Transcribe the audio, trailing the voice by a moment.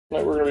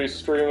Tonight we're going to be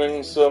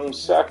streaming some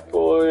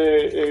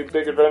Sackboy A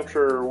Big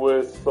Adventure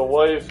with the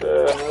wife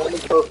and one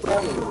of her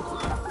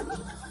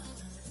friends.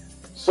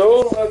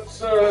 So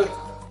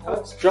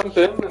let's jump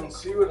in and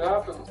see what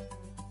happens.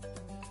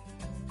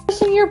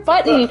 Pushing your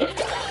button.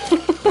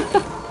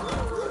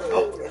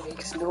 Oh, it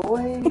makes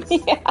noise.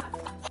 Yeah.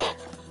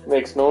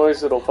 Makes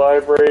noise, it'll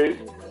vibrate.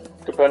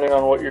 Depending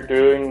on what you're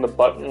doing, the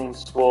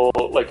buttons will,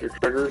 like your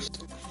triggers,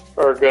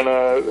 are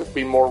gonna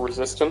be more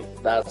resistant.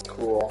 That's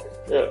cool.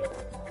 Yeah.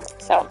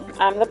 So,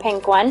 I'm the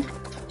pink one.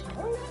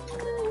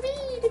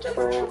 So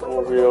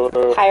we'll be able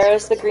to...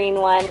 Pyro's the green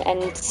one,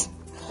 and...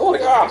 Oh,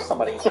 yeah,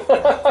 somebody.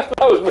 That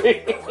was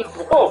me!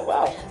 Oh,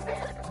 wow.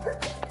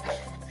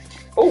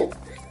 Oh,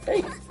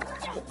 hey.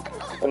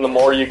 And the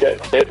more you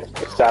get hit,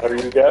 the sadder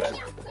you get.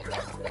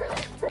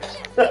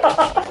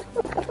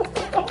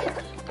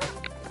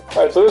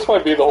 Alright, so this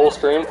might be the whole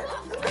stream.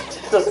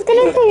 I was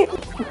gonna say...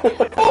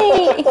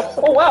 Hey!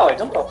 Oh, wow, I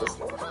jumped off this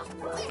thing.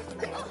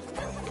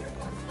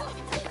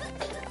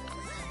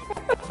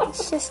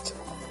 Let's just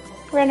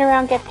run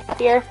around, get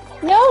happier.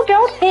 No,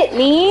 don't hit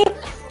me!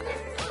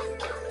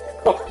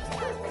 Oh.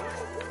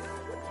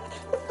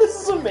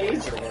 This is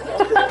amazing.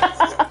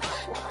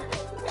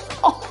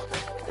 Oh.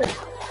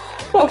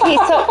 Okay,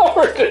 so...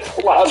 We're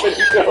just laughing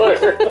each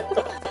other.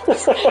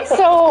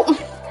 So...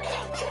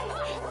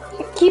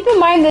 Keep in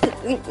mind that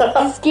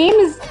this game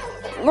is...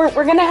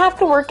 We're gonna have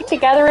to work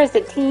together as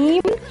a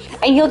team,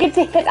 and you'll get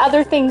to hit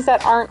other things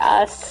that aren't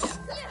us.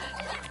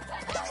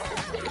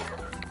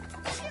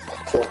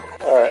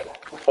 Alright,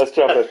 let's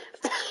jump in.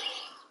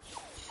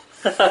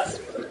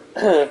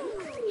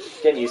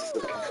 Get used to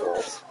the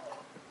controls.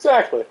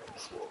 Exactly.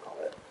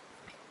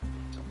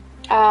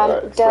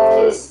 Alright,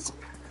 Does...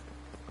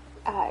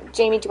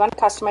 Jamie, do you want to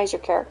customize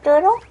your character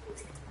at all?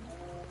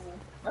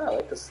 I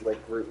like this like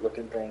root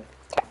looking thing.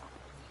 Okay.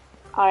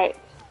 Alright.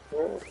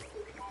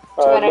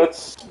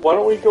 Why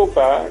don't we go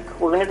back?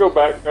 We're gonna go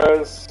back,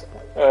 guys,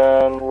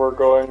 and we're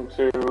going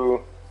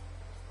to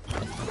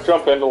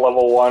jump into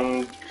level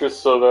 1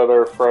 just so that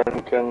our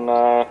friend can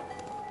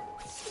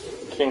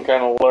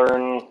kind of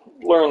learn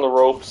the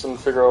ropes and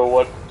figure out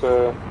what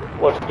to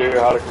do,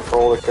 how to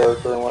control the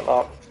character and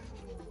whatnot.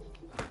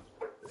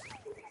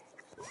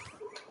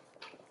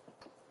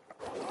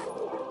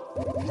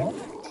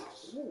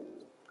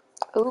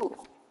 Ooh.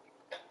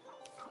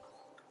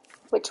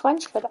 Which one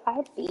should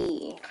I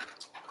be?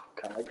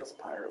 Kind of like this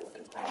pirate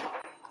looking thing.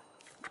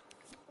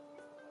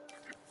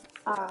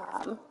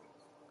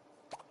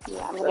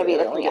 Yeah, I'm gonna be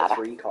the only get pinata.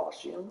 3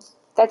 costumes.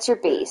 That's your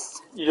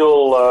base.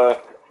 You'll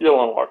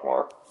unlock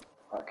more.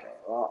 Okay,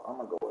 well, I'm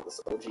gonna go with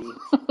this OG.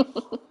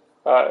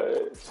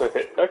 So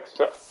hit X.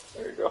 Yeah,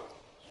 there you go.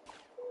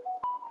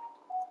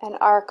 And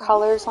our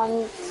colors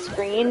on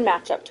screen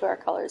match up to our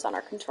colors on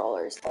our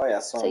controllers. Oh yeah,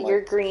 so you're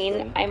like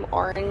green, I'm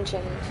orange,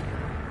 and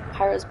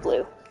Pyro's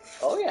blue.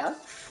 Oh yeah.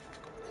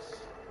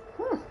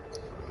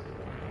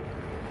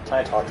 Can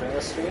I talk to him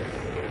this stream?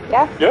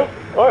 Yeah? Yeah.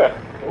 Oh yeah.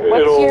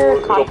 What's your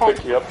it'll content?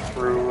 pick you up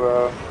through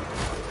the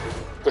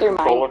Through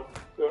controller. mine.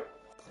 Yeah.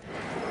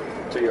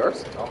 To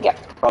yours? Oh. Yep.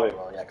 Probably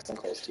will, yeah, because I'm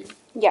close to you.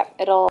 Yeah,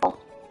 it'll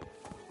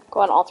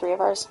go on all 3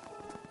 of ours.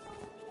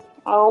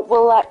 Oh,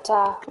 we'll let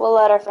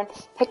our friend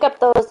pick up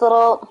those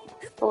little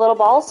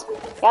balls.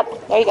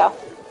 Yep, there you go.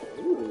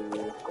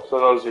 Ooh. So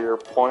those are your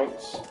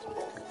points.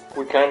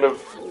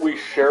 We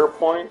share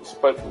points,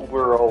 but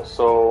we're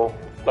also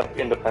like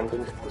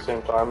independent at the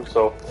same time.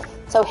 So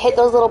hit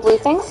those little blue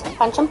things,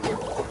 punch them.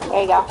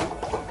 There you go.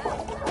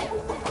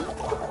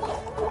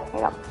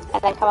 There you go.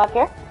 And then come up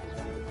here.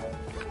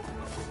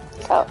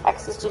 So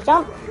X is to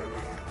jump.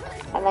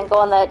 And then go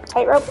on the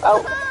tightrope.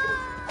 Oh.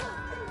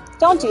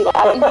 Don't do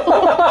that.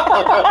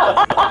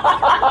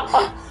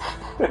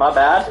 My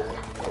bad.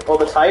 Well,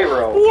 the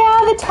tightrope.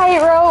 Yeah, the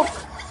tightrope.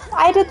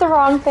 I did the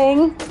wrong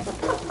thing.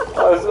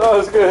 I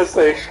was gonna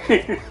say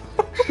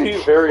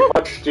she very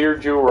much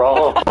steered you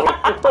wrong.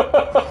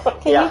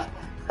 Yeah.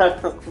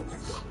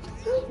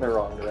 They're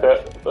wrong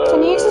direction.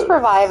 Can you just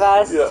revive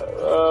us? Yeah.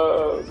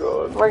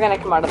 God. We're gonna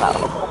come out of that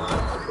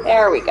level.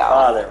 There we go.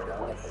 Ah, there we go.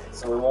 Okay.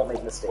 So we won't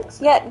make mistakes.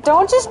 Yeah,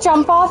 don't just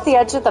jump off the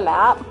edge of the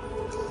map.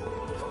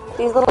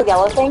 These little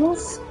yellow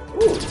things. Ooh,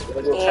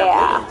 little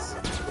Yeah. trampolines.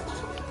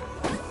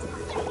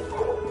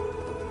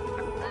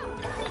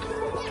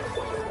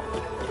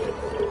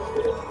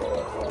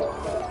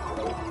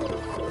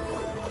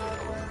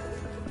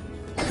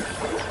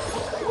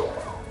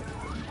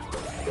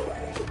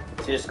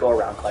 So you just go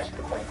around collecting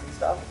the points and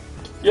stuff?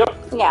 Yep.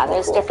 Yeah,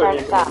 there's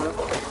different. You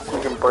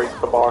can break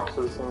the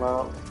boxes and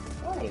that.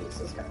 Nice,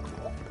 this is kind of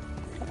cool.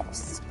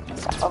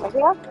 Stuff over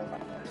here.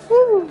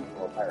 Woo.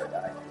 Little pirate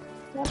guy.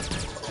 Yep.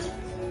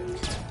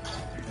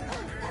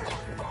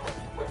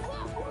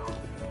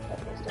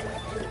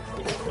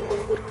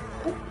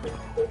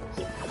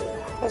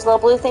 There's little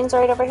blue things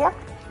right over here.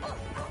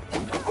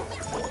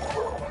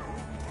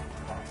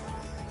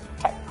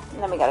 Okay,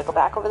 and then we gotta go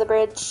back over the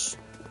bridge.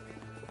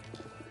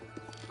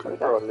 There we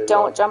go.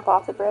 Don't jump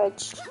off the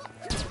bridge.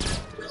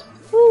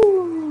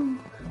 Woo!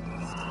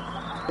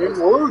 It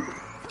worked.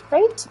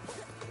 Right?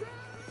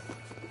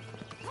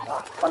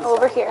 Fun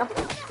Over stuff. here.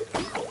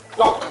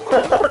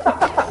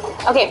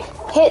 Okay,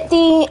 hit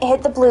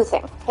the blue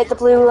thing. Hit the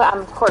blue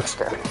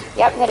corkscrew.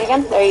 Yep, hit it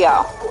again. There you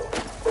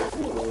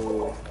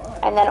go.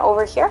 And then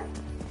over here,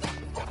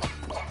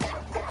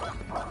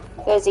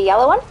 there's a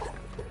yellow one.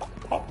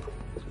 Okay,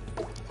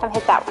 come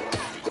hit that one.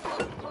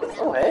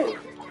 Oh, hey.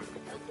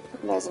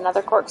 And there's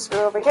another corkscrew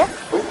over here.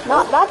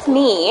 No, that's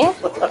me.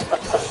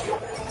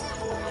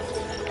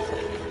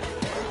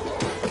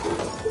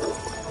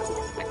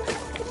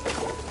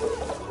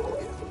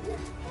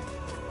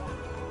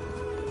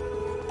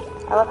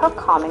 I love how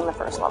calming the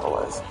first level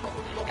is.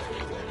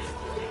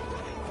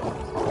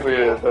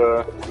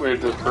 We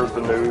had just heard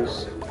the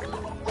news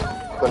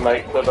the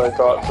night that I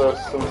got this,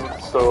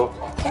 and so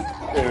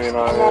Amy and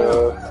I. And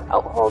then,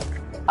 oh, hold.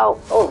 Oh,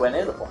 Oh, it went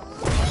in the ball.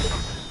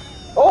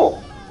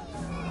 Oh!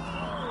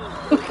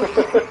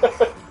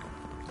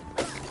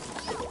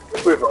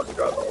 We've already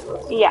got all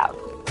this. yeah.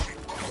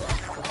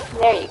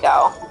 There you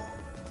go.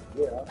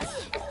 Yeah.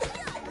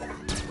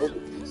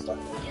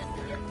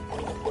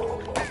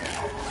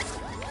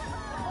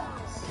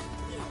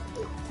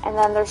 And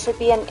then there should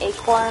be an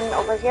acorn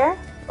over here.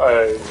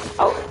 I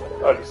Oh,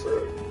 just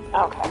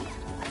okay.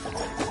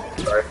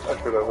 sorry,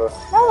 I should have.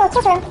 No, that's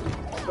okay.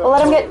 We'll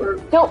let him get.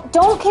 No,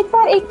 don't kick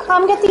that acorn.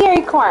 Come get the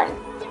acorn.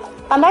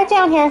 Come back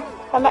down here.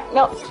 Come back.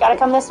 No, you gotta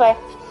come this way.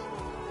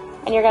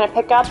 And you're gonna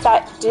pick up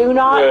that. Do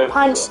not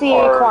punch the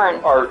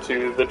acorn.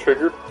 R2, the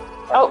trigger.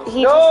 Oh,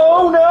 he.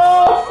 No,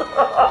 no!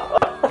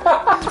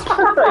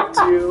 I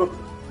do.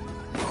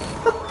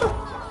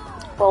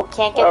 Well,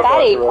 can't get Oh, that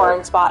that's acorn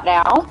right. spot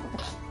now.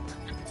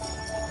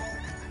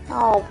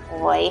 Oh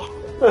boy.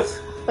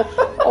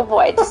 Oh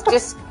boy.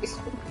 Just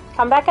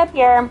come back up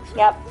here.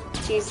 Yep.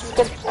 She's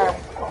good.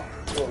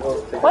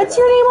 What's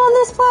your name on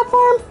this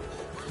platform?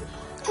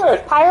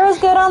 Hey, Pyro's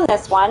good on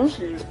this one.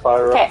 she's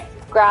Pyro. Okay,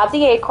 grab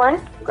the acorn.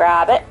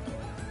 Grab it.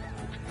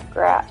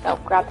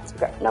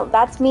 No,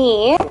 that's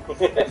me.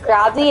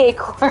 Grab the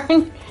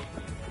acorn.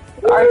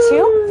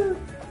 R2.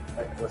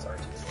 What's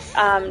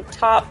R2?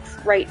 Top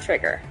right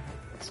trigger.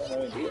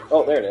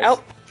 Oh, there it is.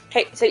 Oh,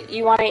 okay. So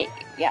you want to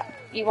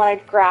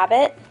grab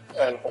it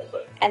And hold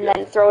it. and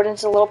then throw it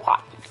into a little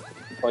pot.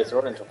 Oh, I throw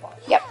it into a pot.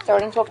 Yep, throw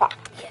it into a pot.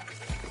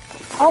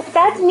 Oh,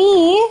 that's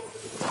me.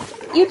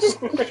 You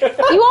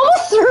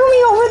almost threw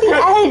me over the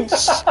edge.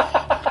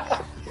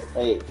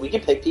 Hey, we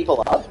can pick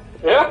people up.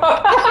 Yeah.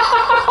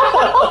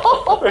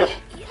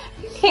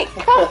 Okay,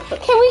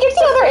 can we get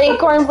the other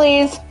acorn,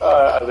 please?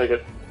 I think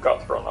it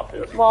got thrown off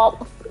here.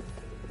 Well,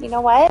 you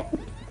know what?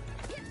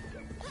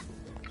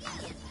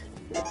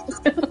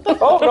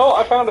 Oh no,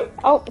 I found it.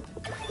 Oh,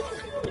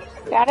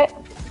 got it.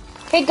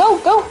 Okay, go.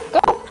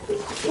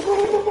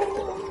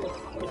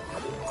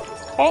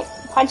 Okay,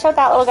 punch out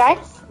that little guy.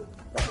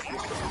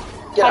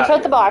 Get Punch out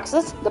out the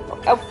boxes.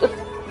 Okay.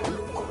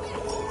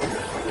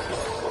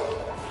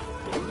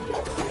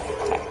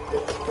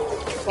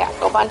 Yeah,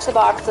 go bunch the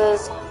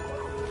boxes.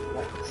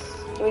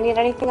 Do we need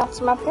anything else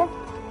from up here?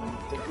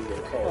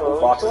 Okay,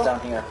 boxes down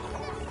here.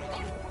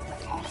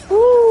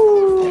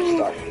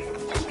 Woo!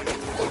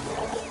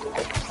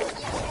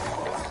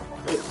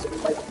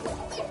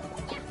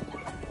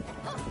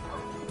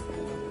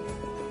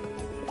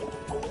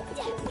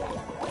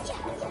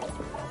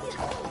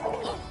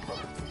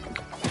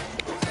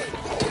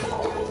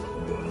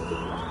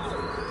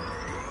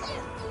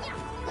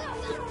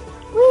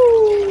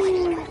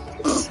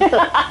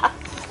 Stuck.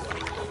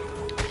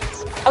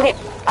 Okay,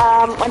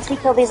 once we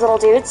kill these little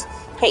dudes,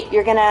 okay,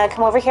 you're gonna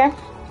come over here.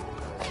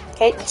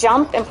 Okay,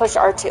 jump and push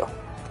R2.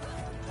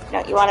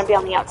 No, you want to be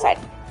on the outside.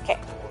 Okay,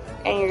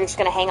 and you're just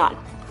gonna hang on.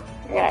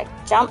 You're gonna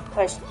jump,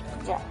 push,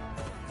 jump.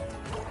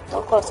 A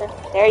little closer.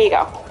 There you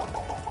go.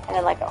 And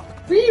then let go.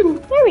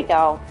 There we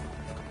go.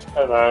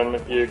 And then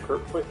if you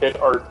hit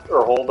R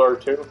or hold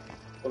R2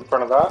 in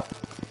front of that,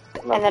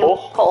 And then pull.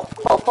 pull.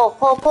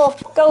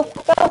 Go.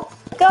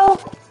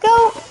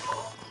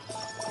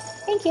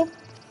 Thank you.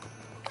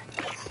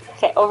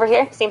 Okay, over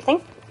here, same thing.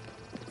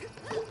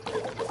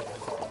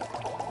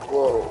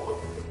 Whoa.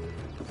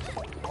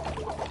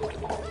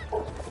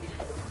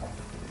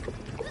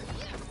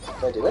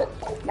 Did I do it?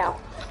 No,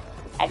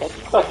 I did.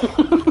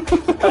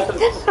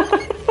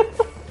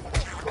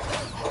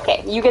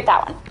 Okay, you get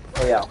that one.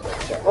 Oh, yeah.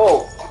 Okay.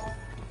 Oh!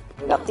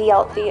 No, the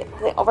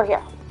over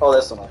here. Oh,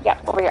 this one. Yeah,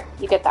 over here.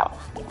 You get that one.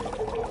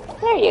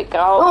 There you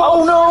go.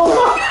 Oh, no!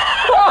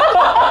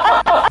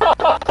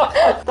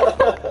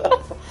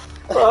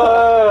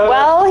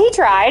 Well, he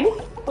tried.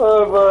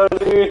 Oh,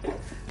 buddy.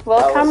 We'll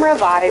That come was-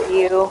 revive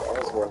you.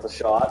 That was worth a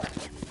shot.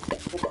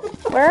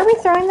 Where are we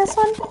throwing this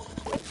one?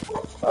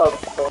 Up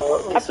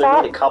So we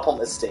made a couple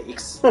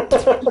mistakes.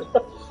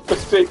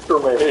 mistakes were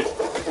made.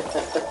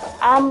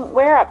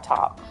 Where up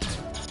top?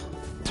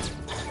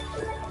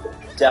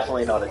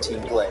 Definitely not a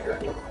team player.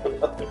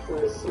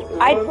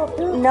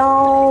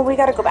 No, we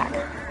gotta go back.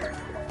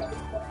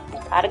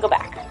 Gotta go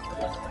back.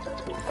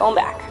 Going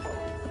back.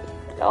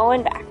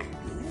 Going back.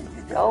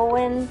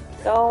 Going.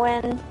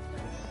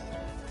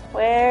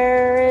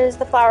 Where is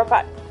the flower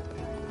pot?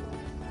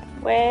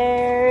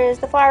 Where is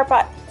the flower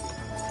pot?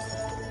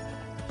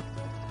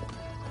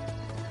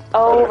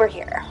 over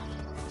here.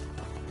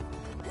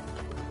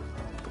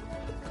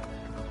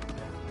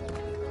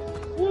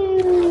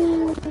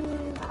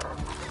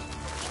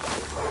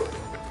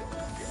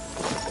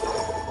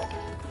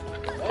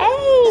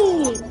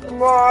 Hey!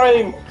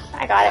 Mine!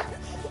 I got it.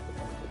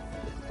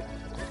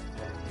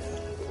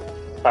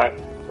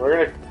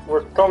 Alright,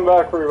 we're coming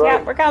back for you, Yeah,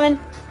 right? we're coming.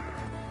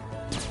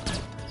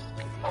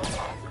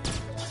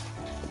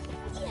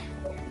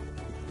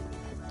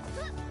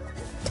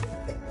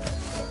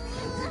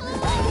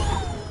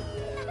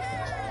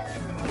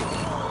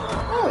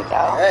 There we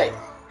go. Hey.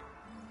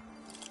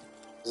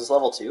 Is this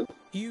level 2?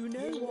 You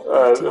know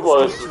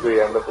Well, this is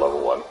the end of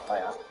level 1. Oh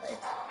yeah. Right.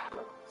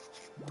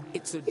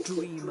 it's a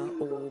dreamer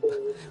orb,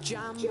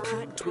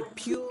 jam-packed with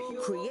pure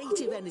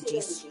creative energy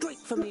straight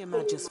from the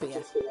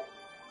Imagisphere.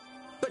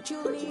 But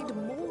you'll need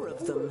more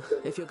of them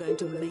if you're going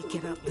to make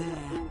it up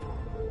there.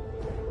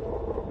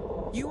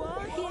 You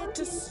are here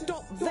to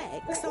stop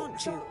Vex,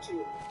 aren't you?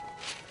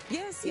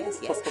 Yes.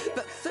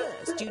 But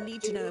first, you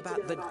need to know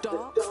about the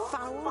dark,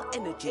 foul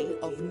energy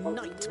of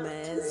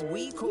nightmares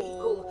we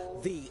call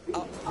the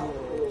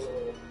Upworld.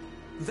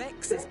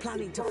 Vex is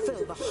planning to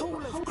fill the whole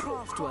of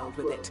Craftworld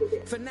with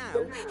it. For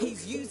now,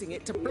 he's using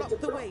it to block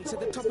the way to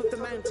the top of the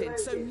mountain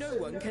so no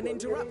one can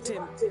interrupt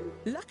him.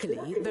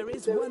 Luckily, there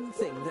is one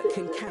thing that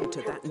can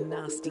counter that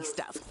nasty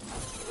stuff.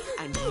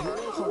 And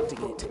you're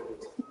holding it.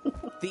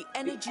 The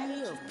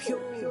energy of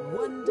pure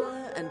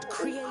wonder and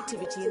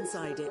creativity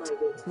inside it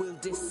will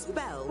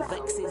dispel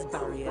Vex's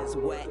barriers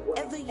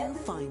wherever you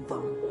find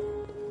them.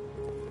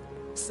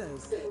 So,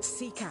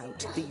 seek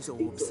out these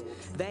orbs.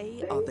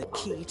 They are the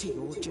key to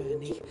your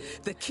journey,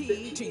 the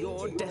key to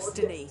your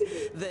destiny,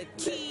 the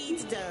key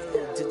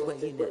to... Well,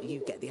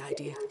 you get the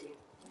idea.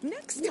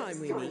 Next time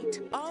we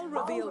meet, I'll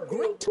reveal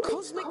great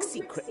cosmic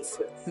secrets.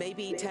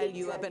 Maybe tell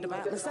you a bit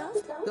about myself,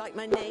 like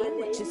my name,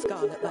 which is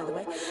Scarlet, by the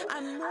way,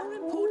 and more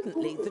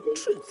importantly, the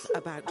truth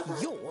about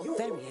your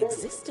very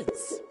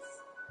existence.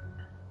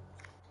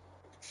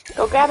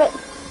 Go grab it.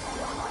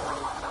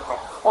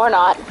 Or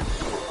not.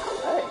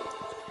 Hey.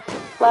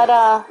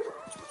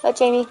 Let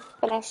Jamie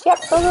finish. Yep,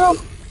 go girl.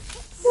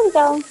 Here we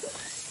go.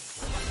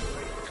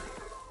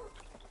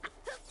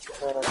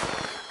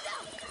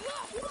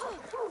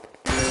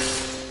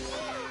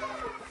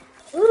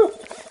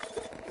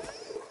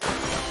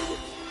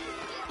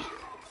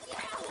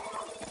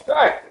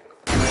 Die!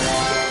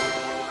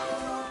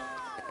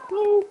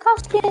 New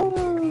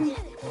costume.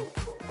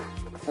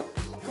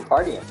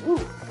 Partying. Ooh.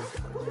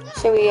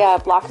 Should we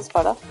block his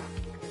photo?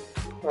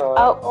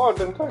 I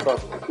didn't think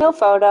about it. No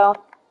photo.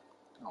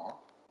 Aw.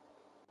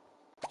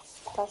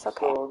 That's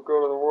okay. So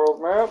go to the world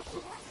map.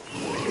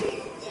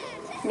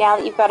 Now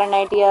that you've got an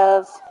idea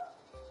of...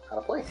 How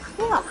to play.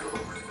 Yeah.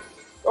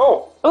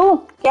 Oh!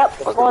 Ooh, yep,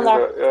 we're going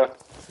there. Yeah.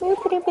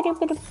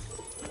 Boop-a-doop-a-doop-a-doop.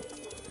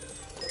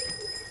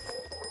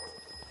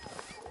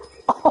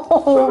 So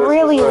Oh, this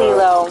really, is,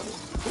 Lilo?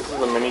 This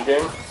is a mini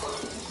game.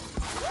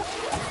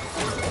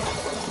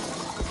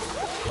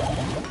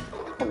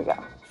 Here we go.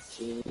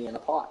 Genie in a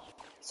pot.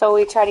 So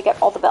we try to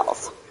get all the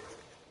bells.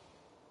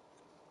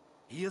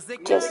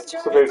 Just...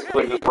 So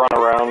basically just run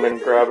around and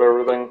grab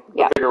everything.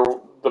 Yeah.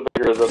 The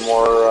bigger the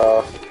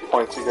more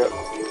points you get.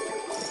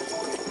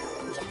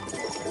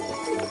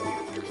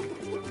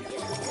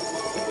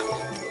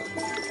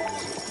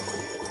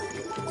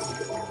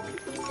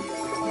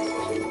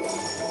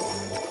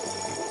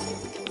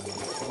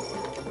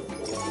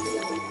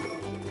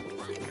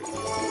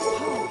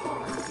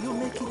 You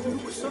make it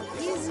look so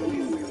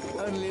easy.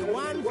 Only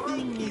one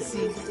thing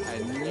missing, a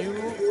new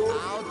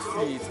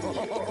outfit.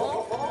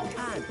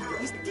 And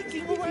he's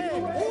ticking away.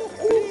 Oh,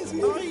 please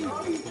hurry.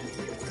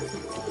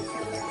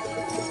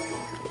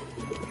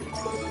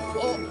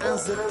 Oh, and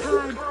the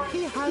time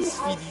he has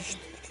finished.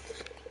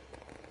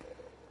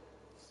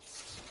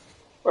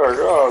 There we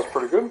go, that was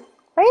pretty good.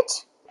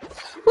 Right?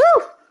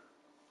 Woo!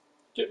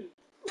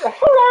 How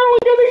did I only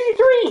get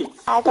 83?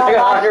 I I got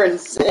got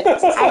lots.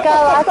 106. I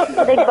got lots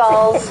of big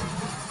balls.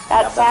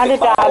 That sounded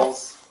bad.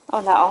 Balls.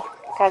 Oh no,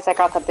 guys, I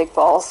got the big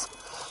balls.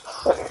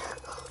 You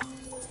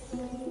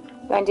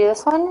want to do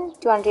this one? Do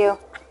you want to do?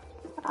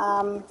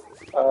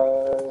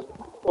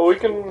 Well, we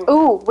can.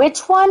 Ooh,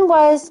 which one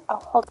was? Oh,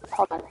 hold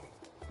on.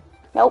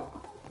 Nope,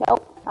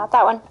 not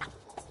that one.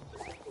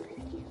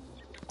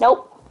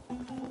 Nope.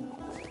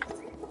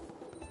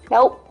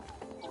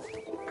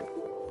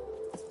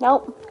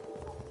 No.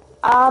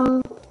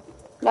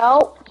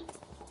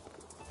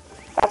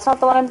 That's not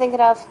the one I'm thinking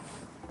of.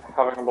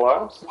 Having a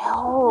blast?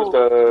 No. With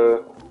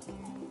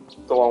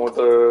the one with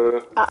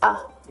the...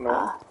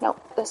 No? Nope.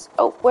 This.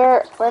 Oh,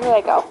 where did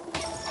I go?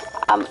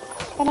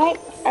 Can I?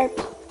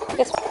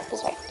 This way.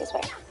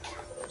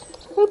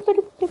 Boop, boop,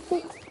 boop,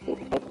 boop, boop,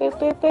 boop,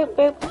 boop, boop,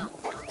 boop.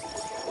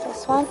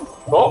 This one.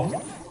 Oh!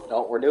 No,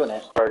 we're doing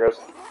it. Sorry, guys.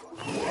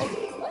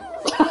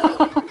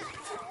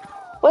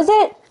 Was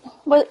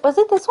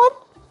it this one?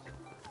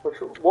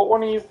 What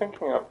one are you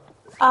thinking of?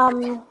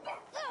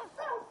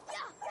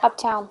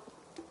 Uptown.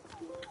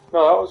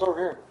 No, that was over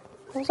here.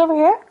 It was over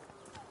here?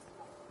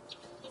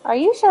 Are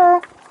you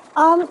sure?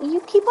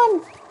 You keep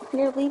on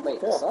nearly? Wait,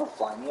 Yeah. so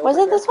flying me Was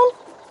over it this here? one?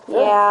 Yeah.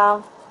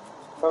 Yeah.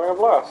 Having a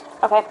blast.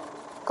 Okay,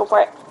 go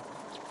for it.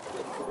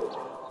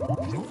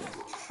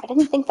 I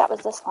didn't think that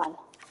was this one.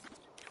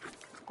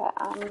 But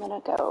I'm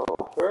gonna go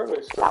Fairly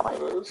that certain one.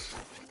 it is.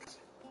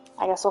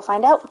 I guess we'll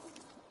find out.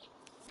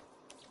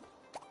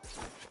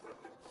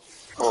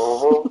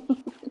 Oh.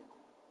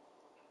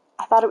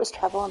 I thought it was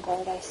Trouble in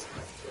Paradise.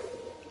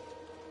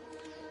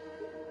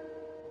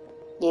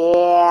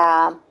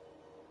 Yeah.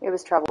 It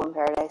was Trouble in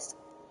Paradise.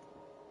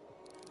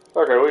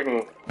 Okay, we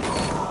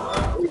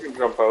can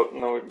jump out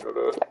and then we can go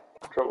to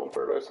Trouble in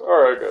Paradise.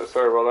 Alright guys,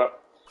 sorry about that.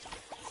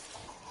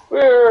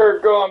 We're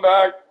going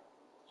back.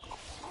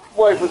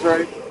 Wife was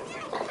right.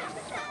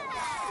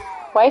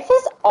 Wife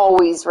is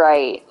always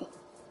right.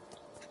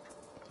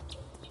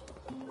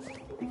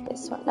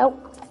 This one.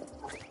 Nope.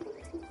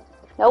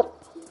 Nope.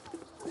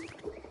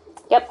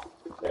 Yep.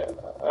 Yeah,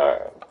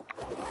 alright.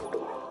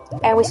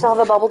 And we still have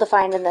a bubble to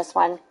find in this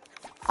one.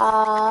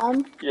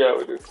 Yeah,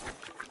 we do.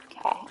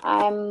 Okay,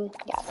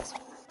 yeah, this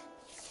one.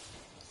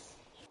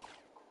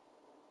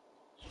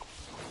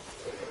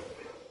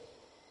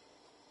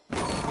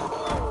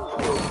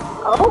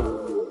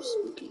 Oh!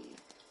 Spooky.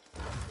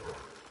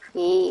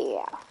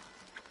 Yeah.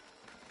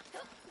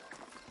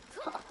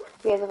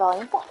 Do you have the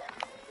volume?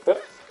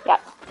 Yep.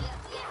 Yep.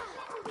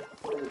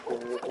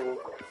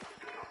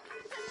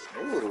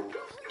 Ooh.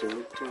 Do,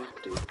 do, do,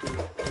 do,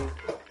 do.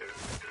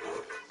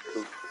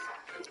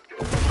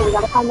 So we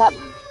gotta find that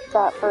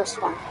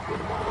first one.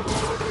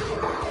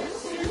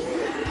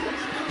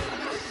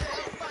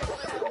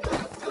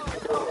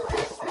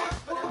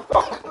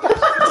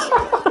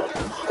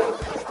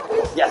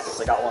 Yes,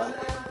 I got one.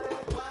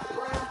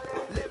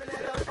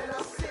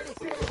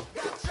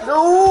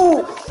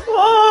 No!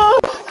 Oh!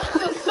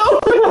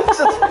 No!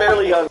 Just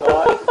barely hung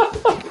on.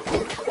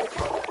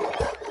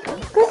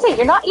 Chrissy,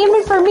 you're not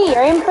aiming for me,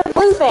 you're aiming for the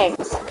blue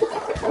things.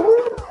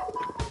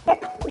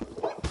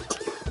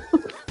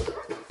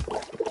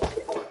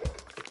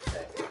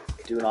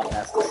 Do not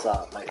mess this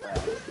up, my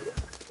friend.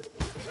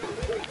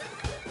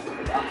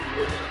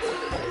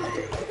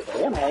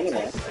 Okay, I'm hanging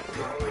in.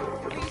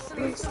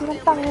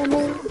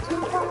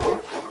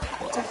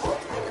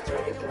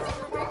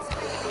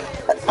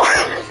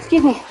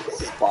 Excuse me.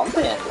 This is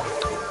bumping.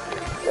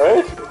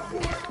 Right?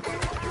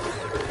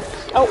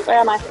 Oh, where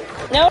am I?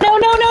 No, no,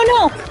 no, no,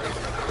 no!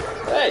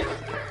 Hey!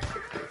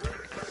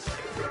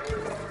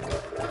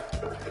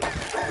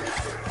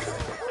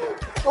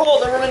 Oh,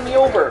 they're running me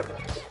over!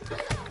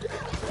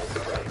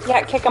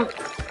 Yeah, kick him.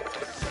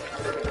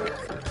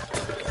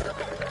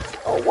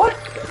 Oh, what?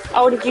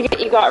 Oh,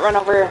 you got run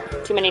over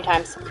too many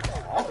times.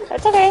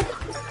 That's okay.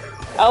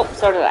 Oh,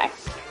 so did I.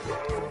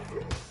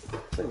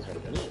 Things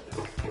are neat.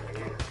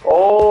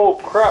 Oh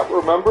crap,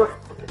 remember?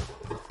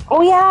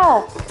 Oh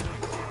yeah!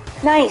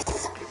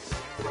 Nice.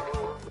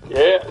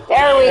 Yeah.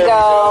 There we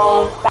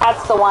go.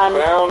 That's the one.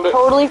 Found it.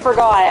 Totally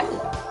forgot.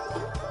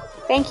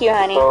 Thank you,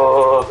 honey.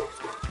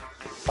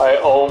 I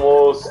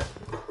almost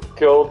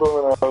killed him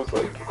and I was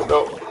like,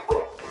 nope.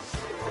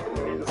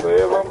 You need to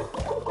save him.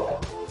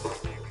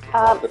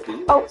 The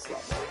bee Oh. was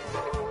like-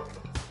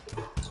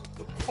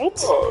 Right?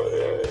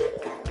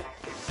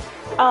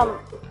 Oh,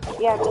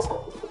 Yeah, just...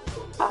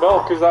 No,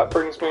 because that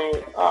brings me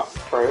up,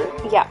 right?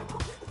 Yeah.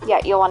 Yeah,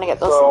 you'll want to get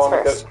those So I things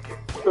want to first.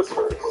 get this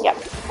first. Yep.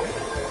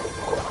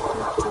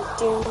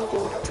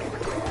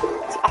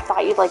 See, I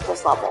thought you'd like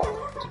this level.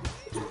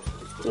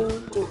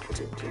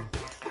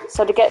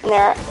 So to get in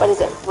there, what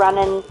is it? Run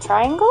and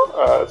triangle?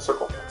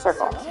 Circle.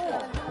 Circle.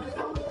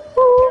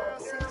 Ooh.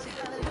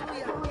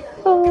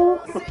 Ooh.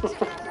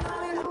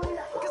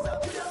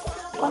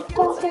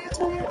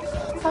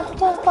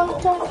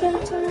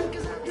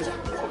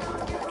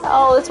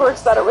 Oh, this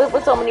works better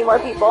with so many more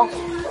people.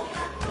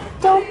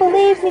 Don't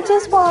believe me,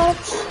 just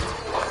watch.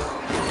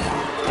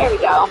 There we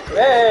go.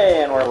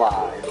 Hey, and we're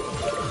live.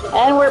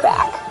 And we're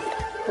back.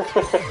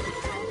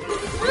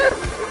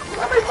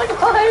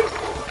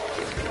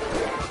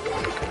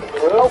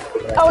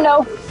 Oh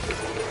no.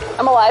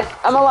 I'm alive.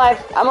 I'm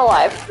alive. I'm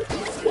alive.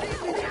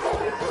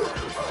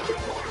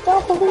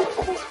 Don't believe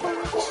me, just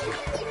watch.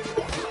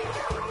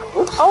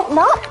 Oh,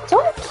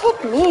 don't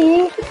kick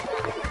me.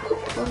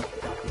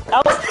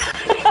 Oh.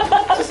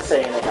 Just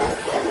saying it.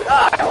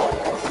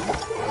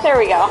 There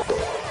we go.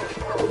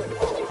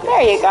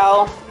 There you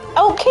go.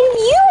 Oh, can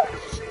you?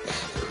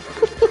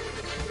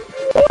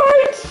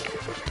 What?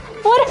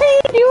 What are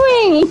you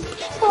doing?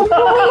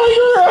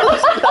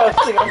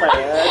 Bouncing on my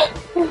head.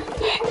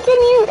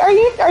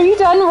 Are you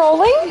done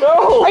rolling?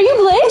 No! Are you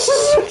glitched?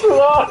 This is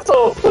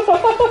awesome!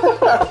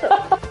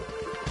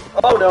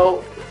 Oh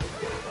no.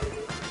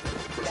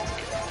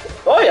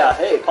 Oh yeah,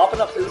 hey, popping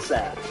up through the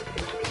sand.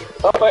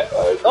 Wait.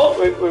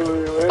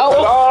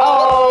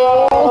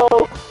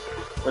 Oh.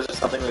 Was there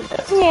something we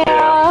missed?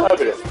 Yeah. I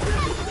did it.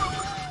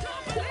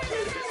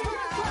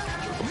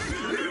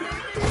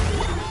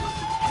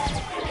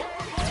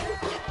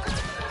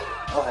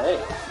 Oh hey.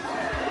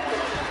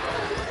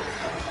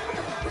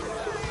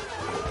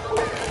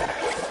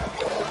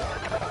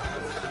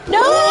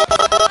 No!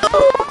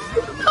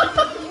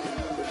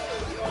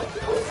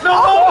 No!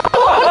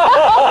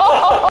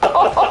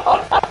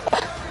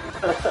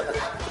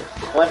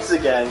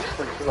 dying.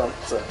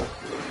 So.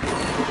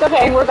 It's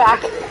okay, we're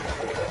back.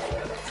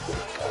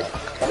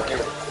 Come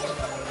here.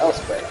 I'll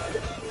spray.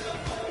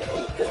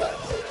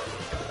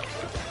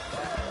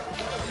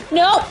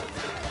 No!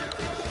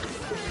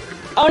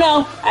 Oh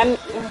no! I'm...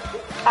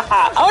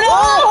 Haha. Oh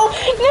no!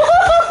 No!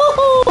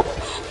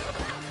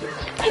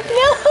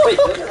 Wait,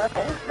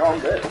 no, I'm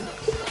good.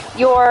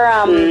 Your,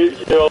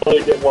 You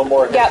only get one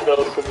more hit, Yep. though,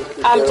 so just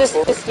be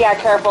careful. just, yeah,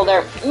 careful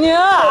there.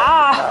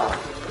 Yeah!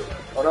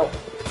 Oh no.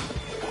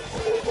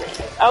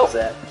 Oh. What's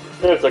that?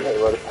 It's okay,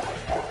 buddy.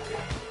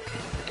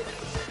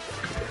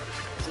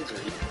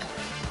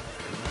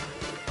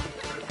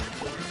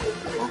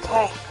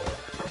 Okay.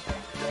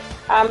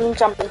 I'm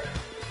jumping.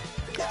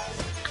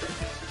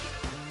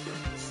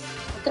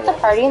 Look at the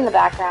party in the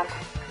background.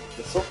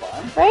 It's so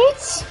fun.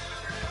 Right?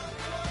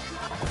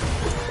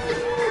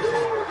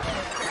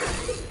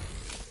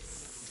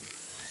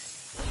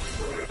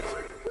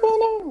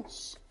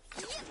 Finish.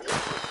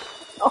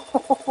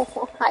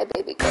 Oh, hi,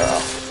 baby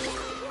girl.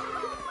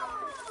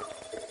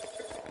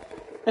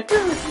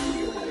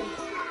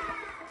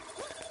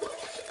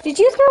 Did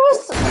you throw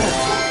us?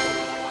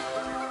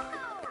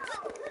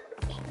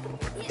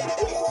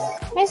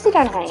 Nicely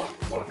done, honey.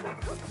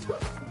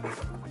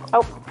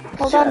 Oh,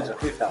 hold on.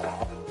 We fell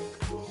off.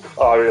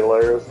 Oh, you're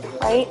hilarious.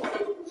 Right?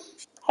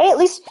 Hey, at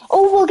least.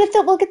 Oh, we'll get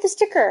the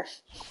sticker.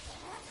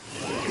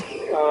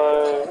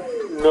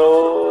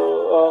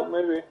 No,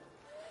 maybe.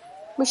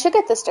 We should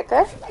get the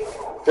sticker.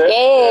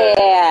 Okay.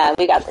 Yeah,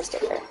 we got the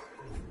sticker.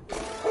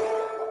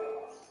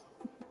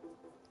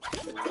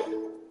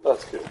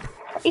 That's good.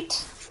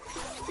 Right.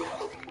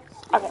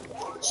 Okay.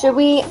 Should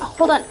we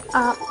hold on?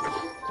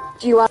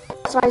 Do you want to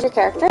customize your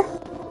character?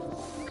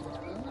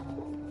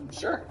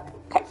 Sure.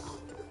 Okay.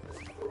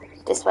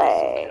 This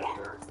way.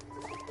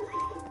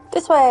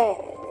 This way.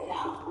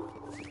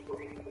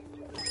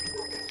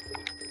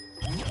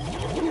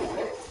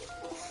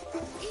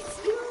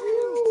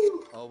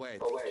 Oh wait.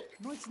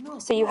 No, it's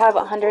not. So you have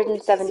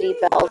 170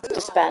 bells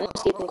to spend.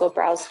 So you can go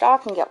browse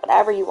stock and get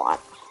whatever you want.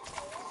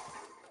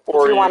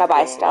 Or If you want to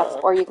buy can, stuff,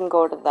 or you can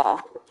go to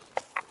the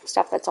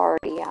stuff that's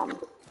already that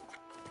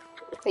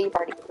you've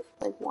already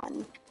like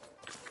won.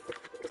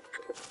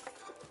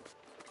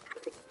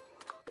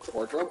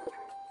 Wardrobe?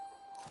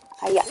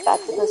 Yeah,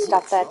 that's the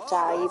stuff that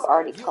you've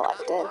already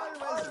collected.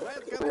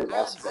 Ooh,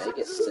 Las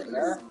Vegas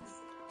singer.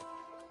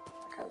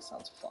 That kind of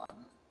sounds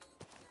fun.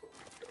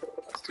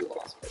 Let's do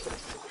Las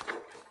Vegas.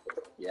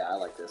 Yeah, I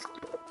like this.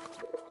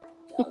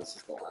 Yeah, this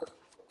is the one.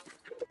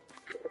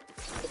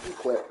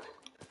 Equip.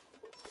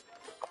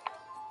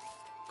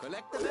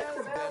 Collect the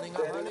bells, burning a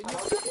hole in your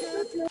pocket.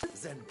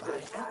 Then buy an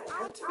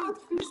outfit.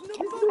 There's no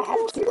I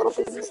have two little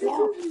babies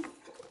now.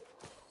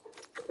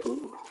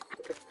 Ooh.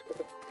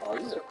 Oh,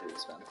 these are pretty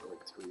expensive,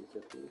 like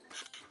 $3.50.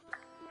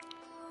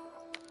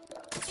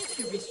 If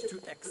you wish to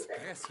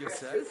express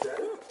yourself,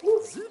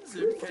 Zoom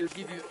Zoom can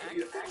give you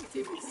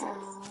activities.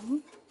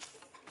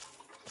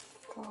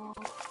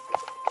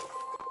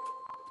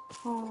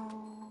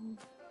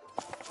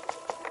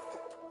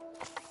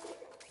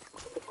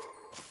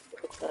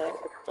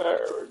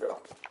 There we go.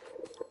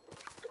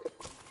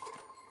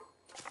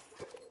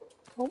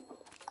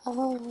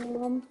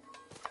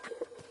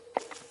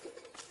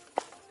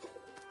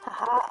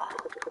 Haha.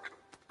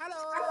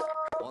 Hello.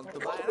 Want to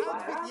buy an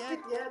outfit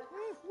yet?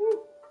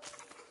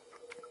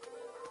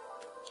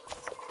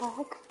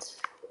 Select.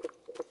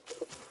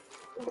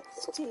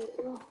 Let's do.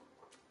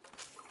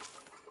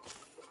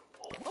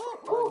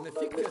 Oh,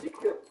 magnifique.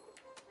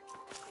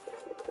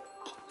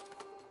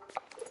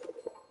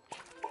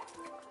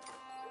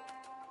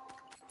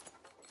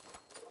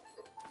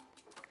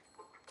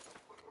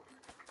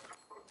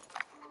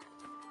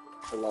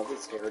 I love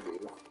this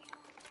hairdo.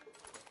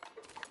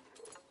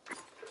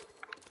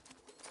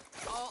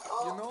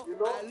 Oh, you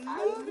know, I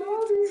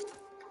love it.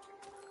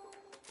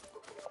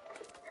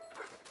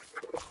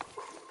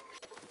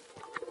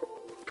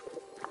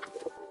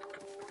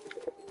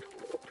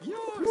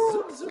 You're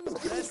Zoom Zoom's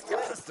best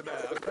customer.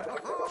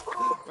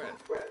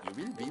 Well,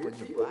 you will be when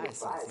you buy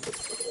something.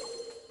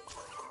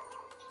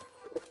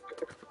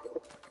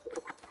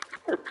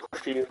 You're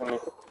pushy, isn't he?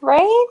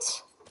 Right?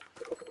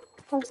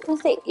 I was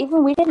gonna say,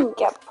 even we didn't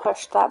get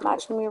pushed that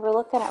much when we were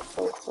looking at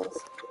places.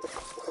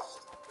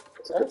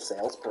 Is that a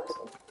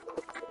salesperson?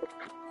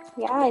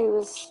 Yeah, he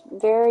was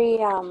very,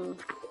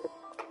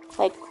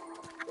 like,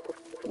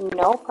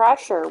 no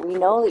pressure. We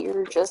know that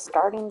you're just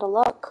starting to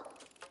look.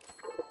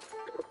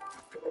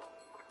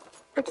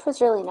 Which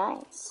was really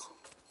nice.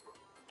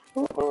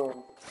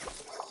 Oh.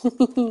 I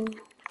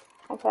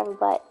could have a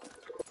butt.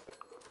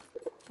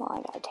 Well,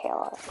 I got a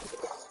tail.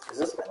 Is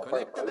this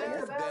Collect the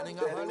bells, burning a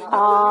hole in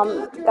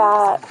your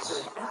That,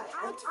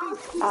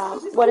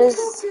 outfit. what is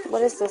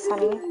this,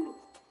 honey?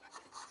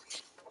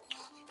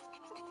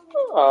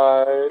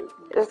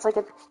 It's like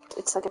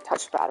a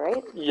touchpad,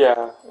 right?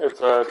 Yeah,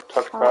 it's a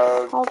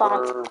touchpad hold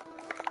on.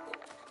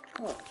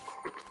 for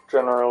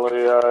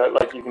generally,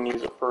 like you can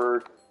use it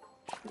for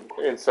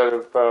instead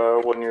of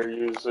when you're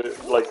using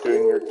like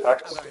doing your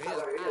text,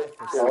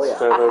 Oh, yeah.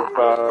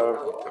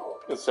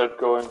 instead of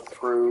going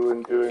through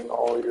and doing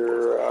all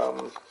your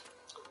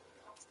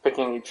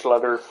picking each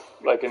letter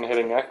like and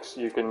hitting X,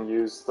 you can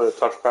use the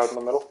touchpad in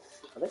the middle.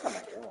 I think I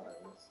might get one of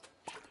these.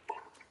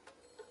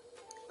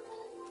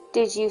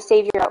 Did you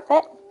save your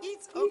outfit?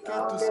 It's okay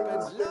to spend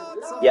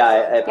lots of Yeah,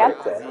 I Yeah?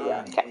 picked it.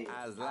 Yeah. Okay.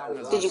 as long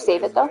as Did you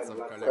save it though?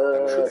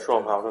 Show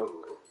them how to.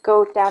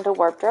 Go down to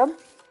wardrobe,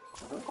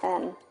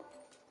 and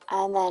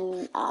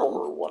then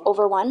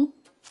over one.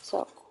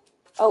 So,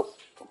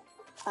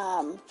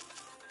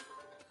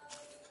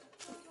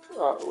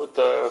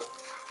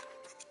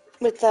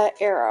 with the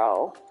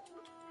arrow.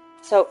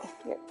 So,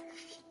 here,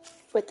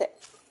 with the.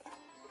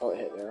 Oh, it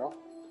hit arrow?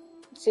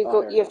 So you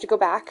Oh, go. You have to go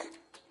back.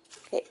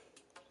 Okay,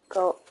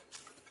 go.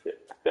 Yeah.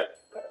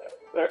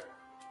 There.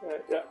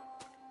 Yeah.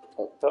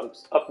 Oh,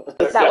 oops. Up.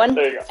 That Yeah, one,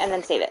 there you go. and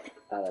then save it.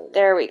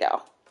 There we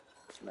go.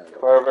 There we go.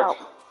 Perfect.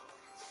 Oh.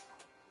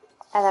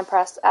 And then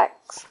press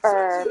X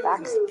or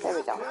back. There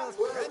we go.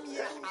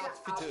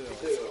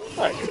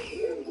 Nice.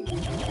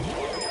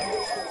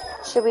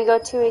 Should we go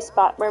to a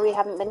spot where we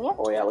haven't been yet?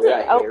 Oh, yeah, we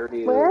got Oh,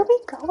 hairdo. where are we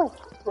going?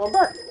 Going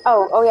back.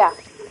 Oh yeah.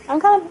 I'm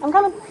coming.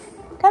 Coming.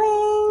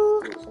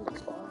 Ooh,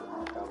 something's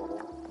falling, probably.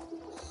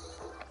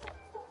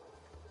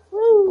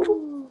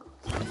 Woo.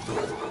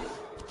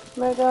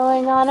 We're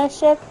going on a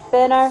trip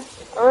in our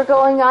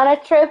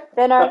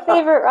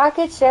favorite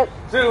rocket ship.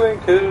 Doing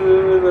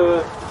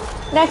to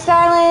Next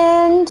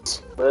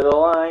island.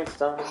 Little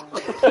Einstein.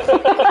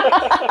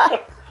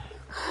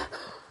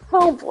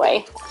 Oh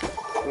boy.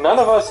 None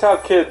of us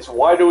have kids.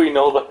 Why do we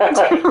know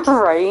that?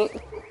 Right.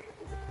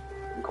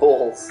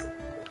 Goals.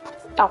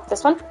 Oh,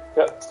 this one?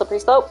 Yep. Slippery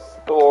slope.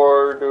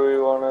 Or do we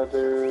want to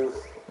do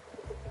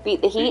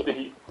Beat the heat. Beat the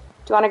heat?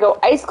 Do you want to go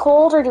ice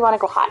cold or do you want to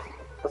go hot?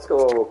 Let's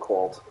go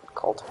cold.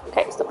 Cold.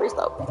 Okay, slippery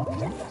slope.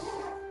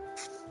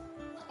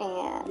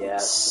 And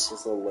Yes, this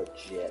is a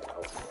legit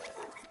outfit.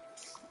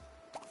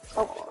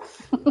 oh.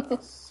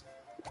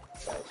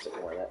 Sorry, just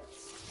ignore that.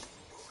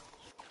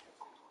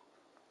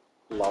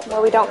 Love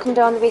Well, we don't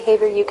condone the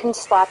behavior. You can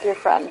slap your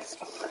friends.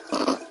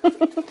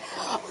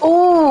 Ooh.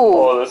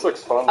 Oh, this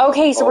looks fun.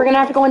 Okay, so we're gonna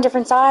have to go on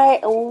different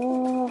side.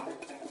 Ooh.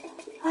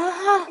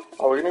 Ah,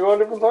 Are we gonna go on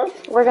different sides?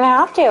 we're gonna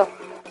have to.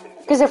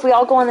 Because if we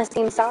all go on the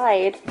same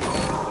side,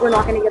 we're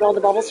not gonna get all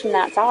the bubbles from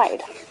that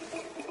side.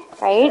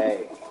 Right?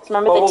 Hey. So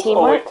remember the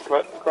teamwork? Oh,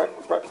 wait.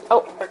 Correct.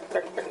 Oh.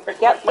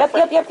 Yep. No,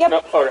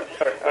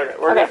 okay.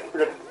 We're Okay.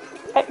 good.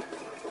 Okay.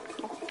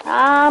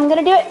 I'm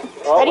gonna do it.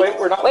 Oh, Ready? wait,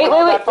 we're not Wait.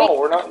 that tall.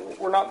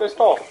 We're not this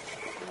tall.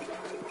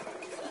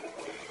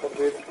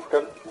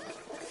 Good.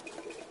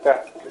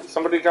 Yeah,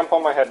 somebody jump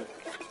on my head.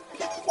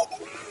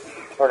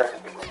 Okay.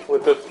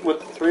 With the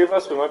three of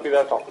us, we might be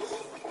that tall.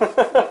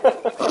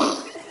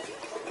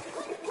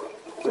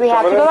 Do we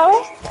have to go that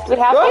way? Do we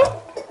have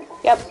to?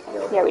 Yep.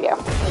 Yeah, we do.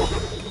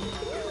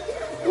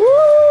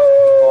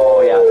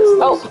 Oh, yeah, this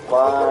looks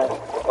fun.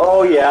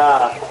 Oh,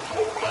 yeah.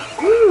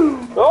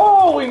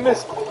 Oh, we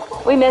missed.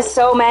 We missed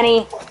so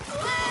many.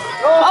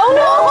 Oh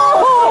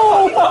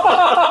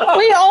no!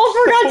 We all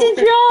forgot to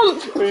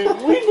jump!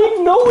 We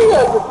didn't know we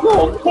had to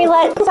jump. Okay,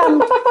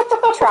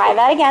 let's try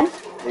that again.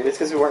 Maybe it's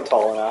because we weren't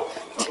tall enough.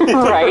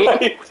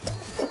 Right.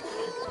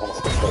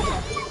 Almost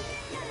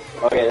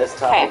mistaken. Okay, this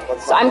time. Okay,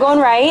 so I'm going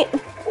right.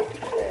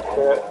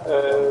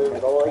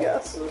 Middle, I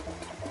guess.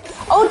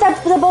 Oh,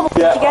 that's the bubble.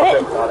 Yeah, Did you get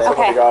it?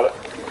 Somebody got it.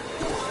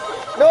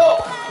 No!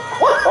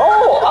 What?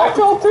 Oh, I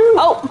fell too.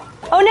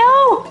 Oh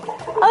no!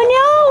 Oh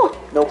no!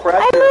 No pressure.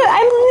 I'm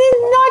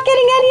not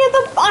getting any of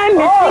the. I'm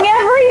missing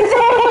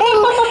everything.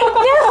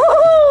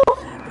 No!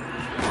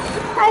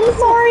 I'm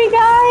sorry,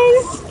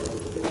 guys.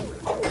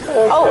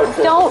 Oh,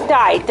 don't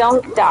die!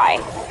 Don't die!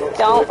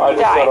 Don't I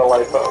just got a die!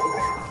 life up.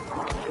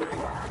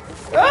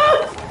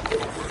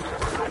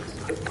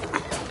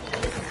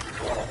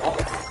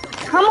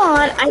 Come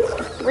on! I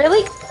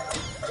really.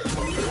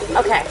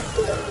 Okay.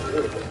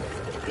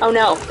 Oh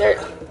no! There.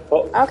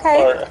 Oh, Okay.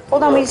 sorry.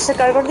 Hold on. We just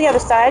gotta go to the other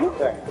side.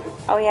 There.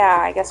 Oh yeah.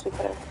 I guess we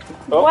could have.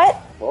 Oh. What?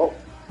 Whoa.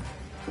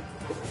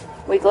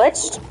 We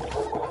glitched?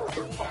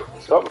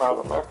 Something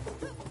happened there.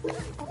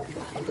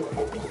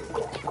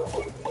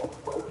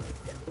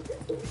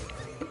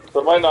 So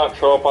it might not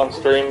show up on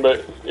stream,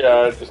 but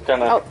yeah, it just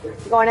kind of. Oh,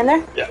 you going in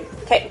there? Yeah.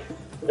 Okay.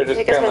 It just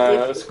I guess kind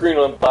we'll of. The screen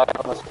went black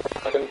on the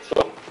second,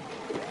 so.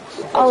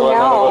 That's Oh, why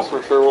none no. of us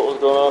were sure what was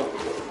going on.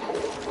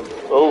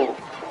 Oh.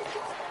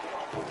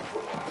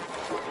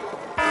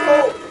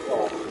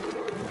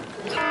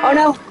 Oh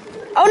no!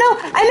 Oh no!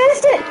 I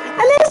missed it!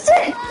 I missed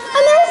it! I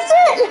missed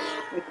it!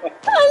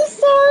 I'm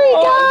sorry,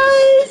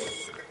 guys!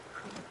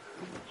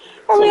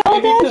 Are we all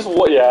Maybe dead? just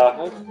what?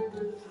 Yeah.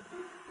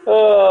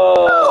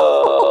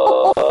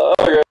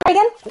 Okay.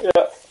 Again?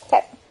 Yeah.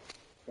 Okay.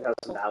 You have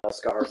some battle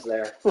scars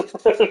there.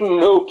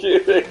 No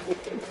kidding.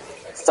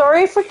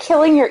 Sorry for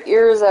killing your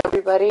ears,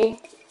 everybody.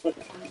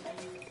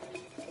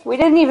 We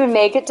didn't even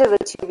make it to the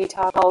 2v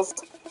tunnels.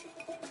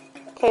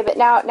 Okay, but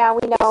now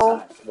we know. We'll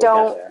get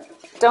there.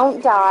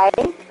 Don't die.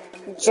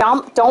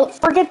 Jump. Don't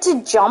forget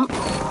to jump.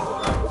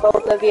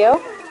 both of you.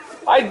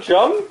 I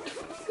jumped?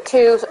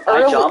 Too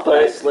early. I jumped,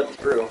 but I slipped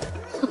through.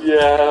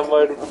 Yeah,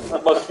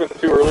 must have been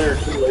too early or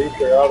too late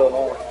there, I don't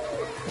know.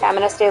 Okay, I'm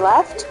gonna stay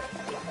left.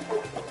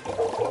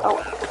 Oh.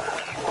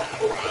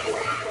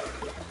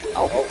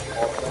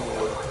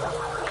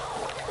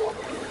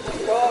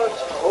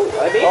 Oh,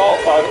 I made it.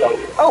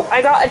 Oh,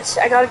 I got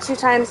it 2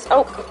 times.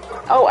 Oh,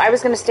 I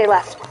was gonna stay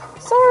left.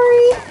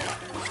 Sorry.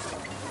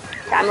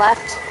 Okay, I'm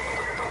left.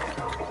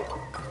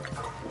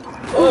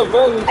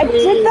 I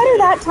did better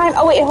that time.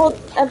 Oh wait, hold.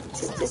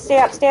 Stay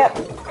up.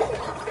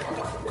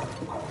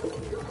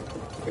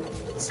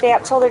 Stay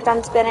up till they're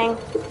done spinning.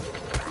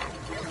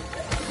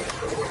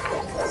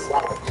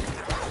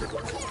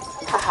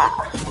 Haha.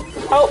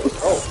 Oh.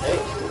 Hey.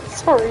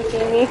 Sorry,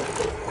 Jamie.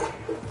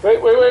 Wait.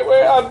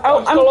 I'm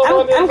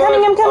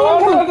coming.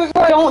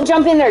 Don't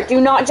jump in there. Do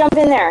not jump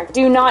in there.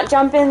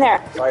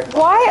 Sorry.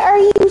 Why are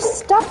you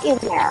stuck in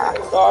there?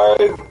 I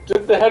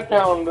did the head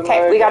pound.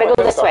 Okay, we gotta go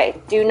this way.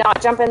 Do not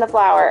jump in the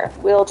flower.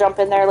 We'll jump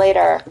in there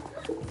later.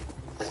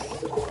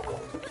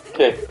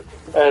 Okay.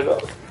 And,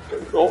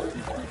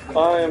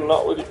 I am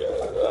not with you.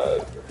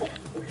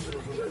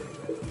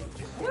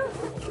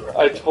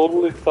 I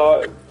totally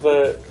thought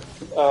that,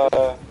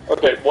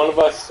 okay,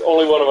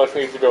 only one of us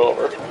needs to go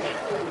over.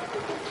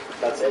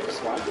 That's it,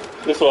 just one.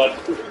 This one.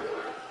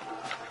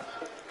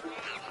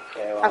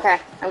 Okay, well. Okay,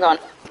 I'm going.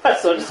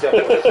 So just go.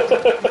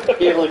 Can't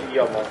believe you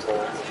have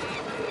multiple.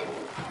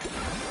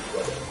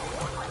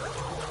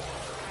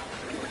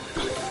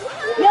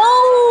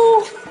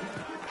 No!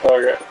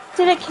 Okay.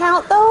 Did it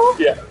count though?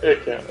 Yeah,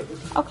 it counted.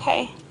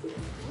 Okay.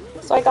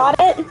 So I got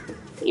it,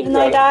 even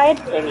though I Got it.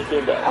 died? And you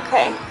came back.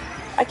 Okay.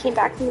 I came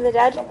back from the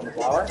dead. Jump in the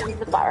flower. Into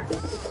the flower.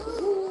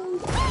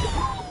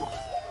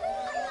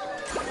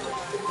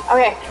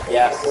 Okay.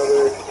 Yes.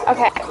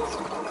 Okay.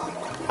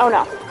 Oh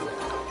no.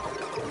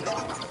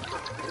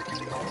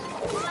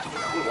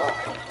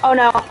 Oh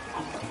no.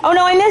 Oh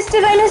no, I missed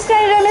it! I missed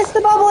the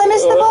bubble! I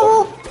missed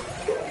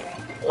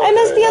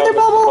the other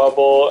bubble!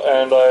 Bubble,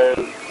 and I...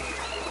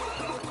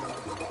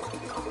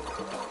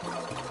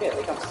 Yeah,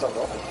 they come so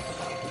low.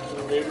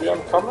 Maybe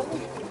I'm coming?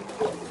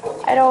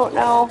 I don't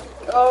know.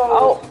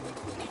 Oh.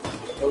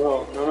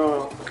 Oh,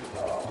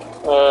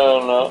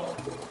 no.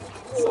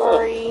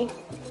 Sorry.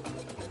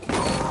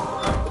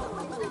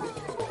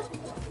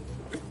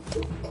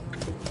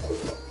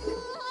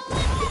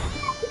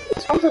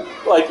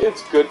 Like,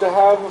 it's good to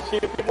have a few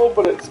people,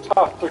 but it's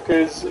tough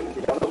because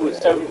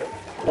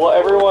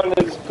everyone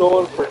is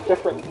going for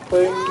different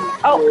things.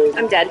 Oh,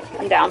 I'm dead.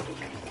 I'm down.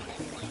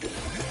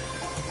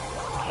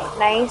 Okay,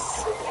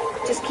 nice.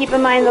 Just keep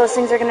in mind those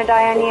things are gonna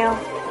die on you.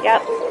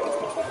 Yep.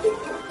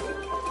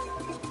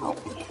 Oh,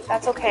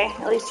 that's okay.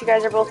 At least you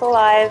guys are both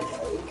alive.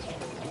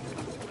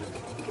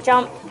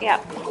 Jump.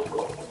 Yep.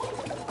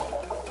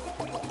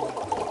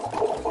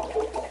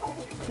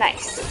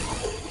 Nice.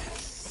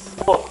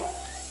 Oh,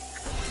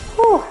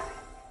 Whew.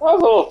 that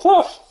was a little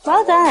tough.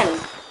 Well done.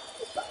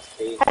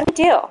 How did we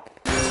do?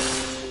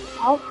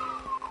 Oh,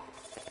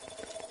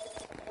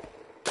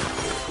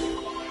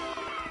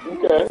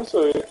 Okay,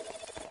 so... good.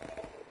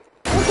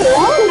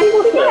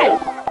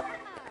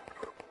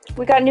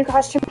 We got a new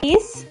costume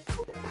piece,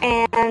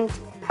 and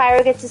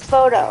Pyro gets his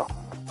photo.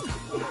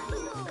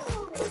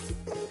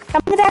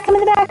 Come in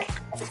the back.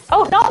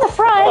 Oh, not in the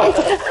front!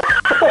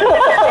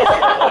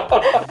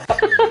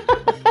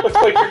 Looks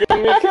like you're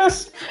giving me a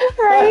kiss.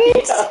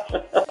 Right?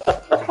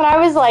 But I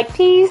was like,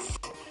 peace.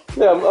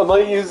 Yeah, I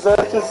might use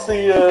that as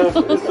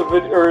the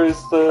video, or as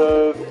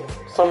the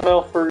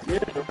thumbnail for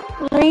YouTube.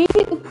 Right?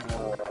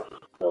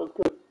 Oh,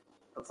 good.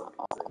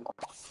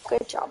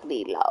 Good job,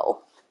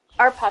 Lilo.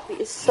 Our puppy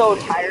is so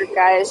tired,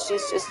 guys.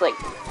 She's just like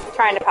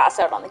trying to pass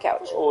out on the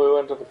couch. Well, we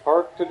went to the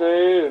park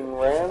today and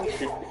ran.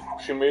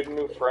 She made a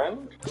new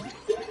friend.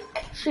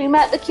 She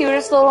met the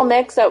cutest little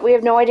mix that we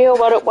have no idea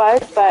what it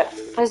was, but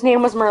his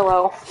name was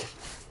Merlot.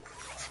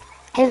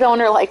 His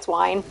owner likes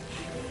wine.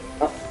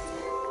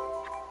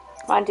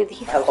 Want to do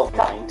I love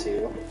mine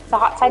too. the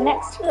hot side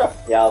next?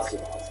 Yeah, let's do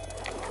that.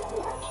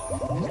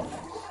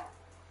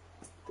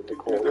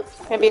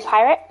 Gonna be a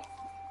pirate?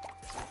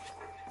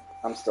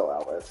 I'm still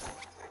Alice.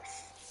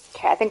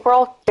 Okay, I think we're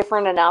all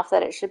different enough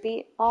that it should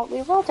be. Well,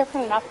 we were all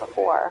different enough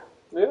before.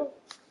 Yeah.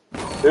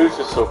 It was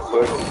just so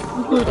quick.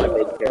 My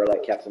big bear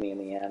that kept me in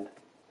the end.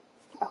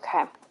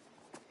 Okay,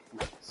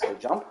 So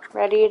jump.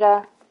 ready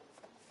to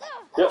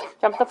Yep.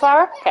 jump the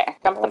flower? Okay,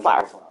 jump the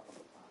flower. Jump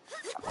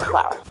the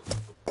flower.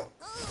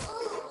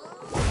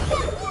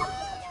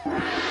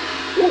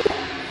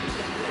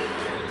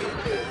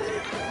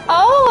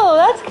 Oh,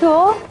 that's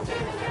cool.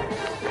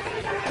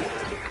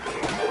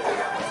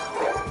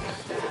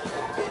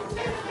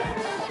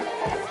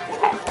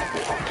 Okay.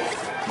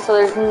 So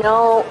there's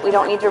no, we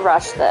don't need to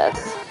rush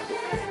this.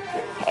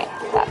 Okay,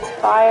 that's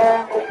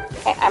fire.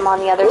 Okay, I'm on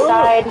the other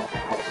side.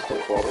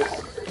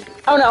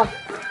 Oh no.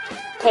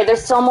 Okay,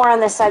 there's still more on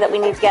this side that we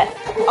need to get.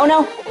 Oh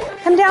no.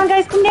 Come down,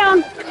 guys, come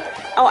down.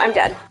 Oh, I'm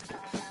dead.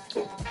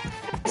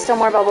 Still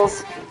more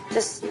bubbles.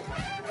 Just,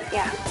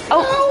 yeah.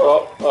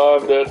 Oh, Oh,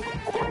 I'm dead.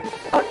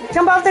 oh,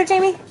 jump off there,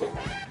 Jamie.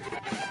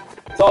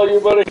 all you,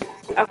 buddy.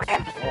 Okay.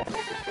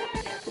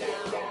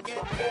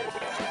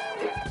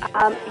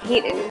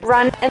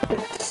 Run in,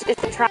 is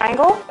it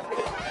triangle?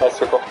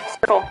 Circle.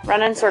 Circle.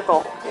 Run in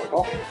circle.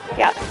 Circle?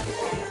 Yeah.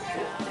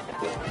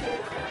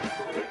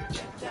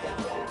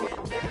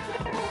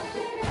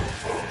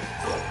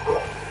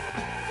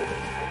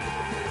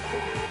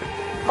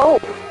 Oh.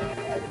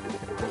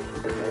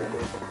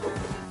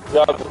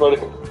 Got it, buddy.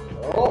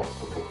 Oh.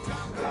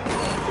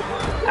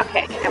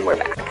 Okay, and we're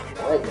back.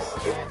 Nice.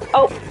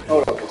 Oh. Oh,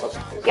 no, don't touch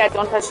it. Yeah,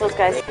 don't touch those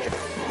guys.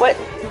 What?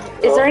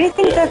 Is there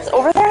anything that's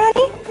over there,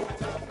 honey?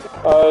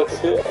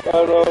 See, I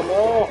don't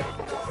know.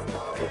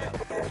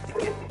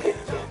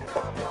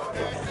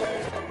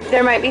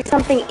 There might be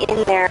something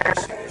in there.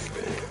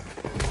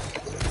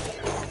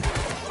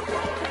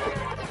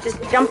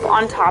 Just jump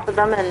on top of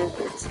them and...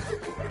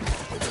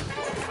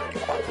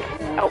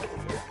 Oh.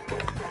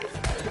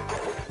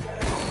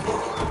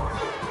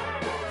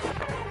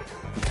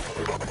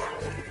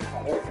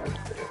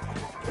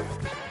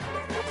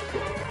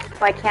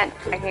 Oh, I can't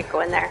go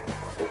in there.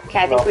 Okay,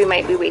 I think we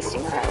might be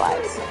wasting our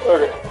lives.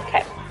 Okay.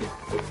 Okay.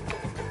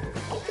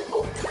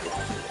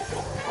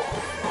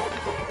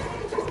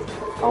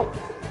 Oh.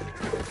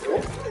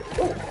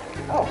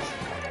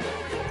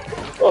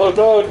 Oh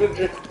no, did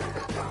you?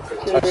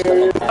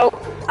 Oh,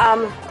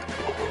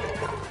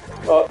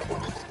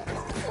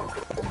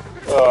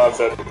 Oh, I'm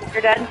dead.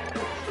 you're dead?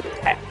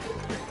 Okay.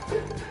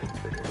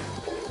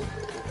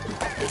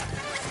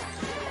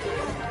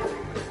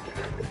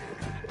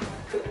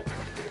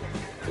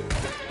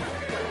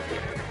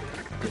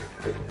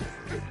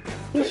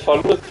 It's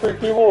fun with 3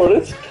 people and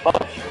it's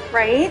tough.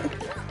 Right?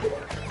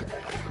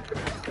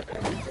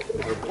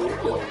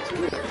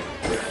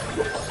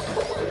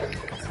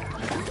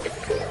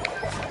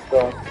 So,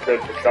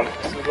 good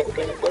jumps and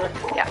things there.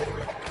 Yeah.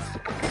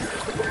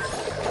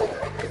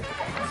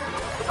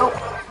 Oh.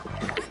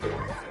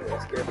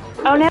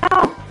 Oh no!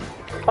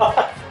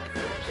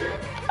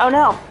 Oh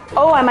no.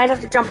 Oh, I might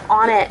have to jump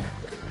on it.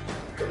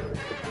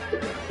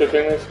 Good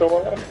thing they still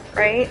alive.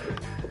 Right?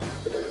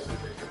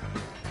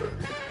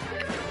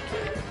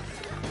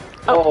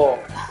 Oh.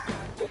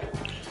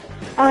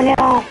 Oh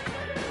no.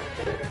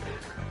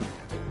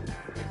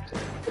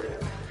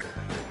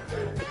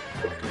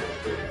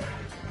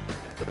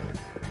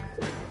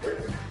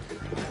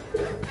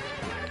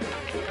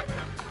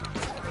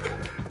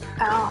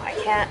 Oh, I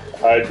can't.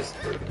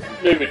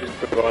 Maybe just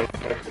put it on.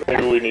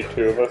 Maybe we need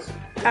 2 of us.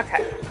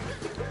 Okay.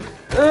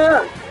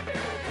 Ugh.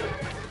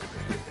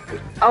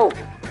 Oh.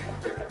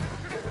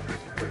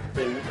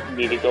 We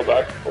need to go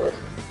back and forth.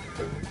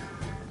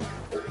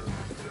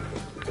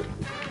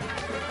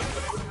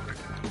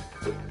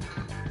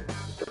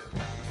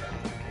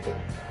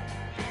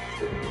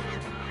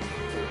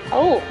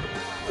 Oh.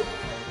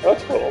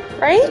 That's cool.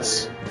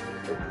 Right?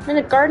 In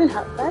a garden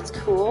hut. That's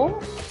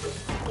cool.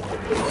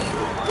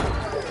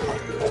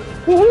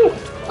 Woohoo!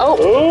 Oh.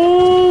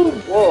 Oh!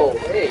 Whoa,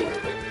 hey.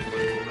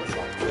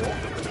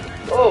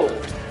 Oh,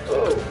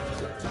 oh.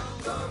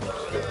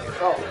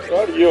 Oh,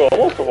 God, you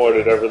almost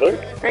avoided everything.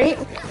 Right?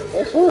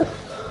 Nice work.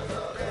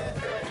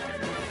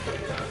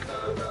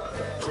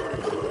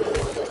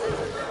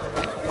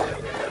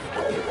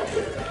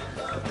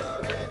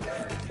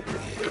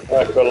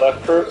 Alright, go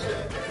left first.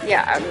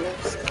 Yeah, I'm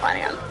just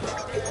planning on.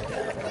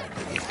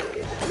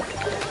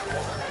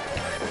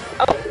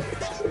 Oh.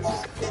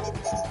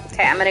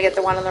 Okay, I'm gonna get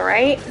the one on the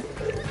right.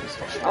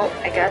 Oh,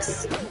 I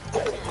guess.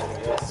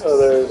 So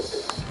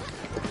there's...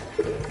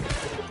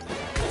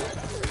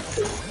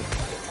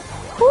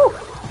 Whew.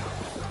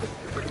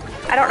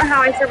 I don't know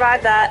how I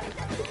survived that.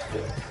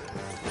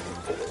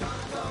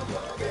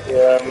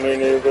 Yeah, me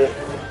neither.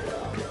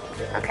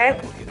 Okay.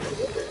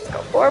 Let's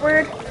go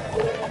forward.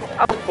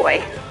 Oh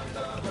boy.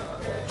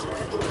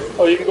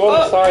 Oh, you can go on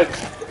the sides.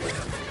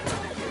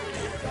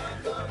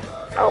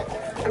 Oh,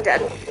 I'm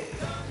dead.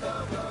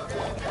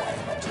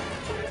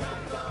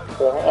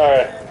 So,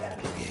 alright.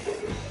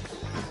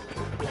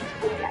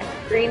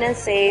 Green is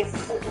safe.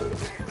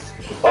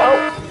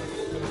 Oh!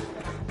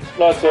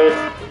 Not safe.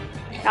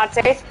 Not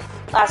safe.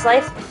 Last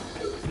life.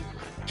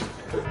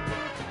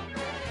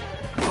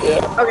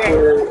 Yeah. Okay.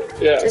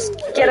 Yeah. Just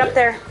get up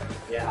there.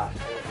 yeah.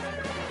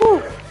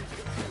 Whew.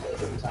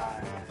 Some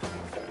time.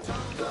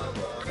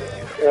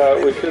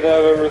 Yeah, we should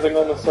have everything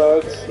on the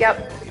sides.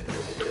 Yep.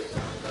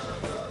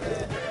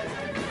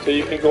 So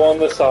you can go on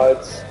the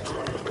sides.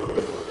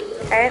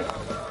 Okay.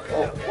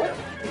 Oh, what?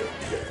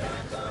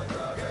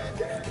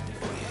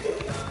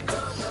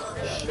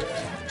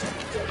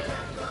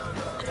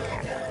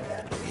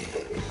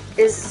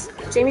 Is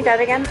Jamie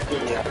dead again?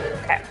 Yeah.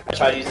 Okay. I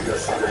tried using the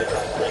sniper and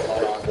I got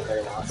on the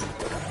very last.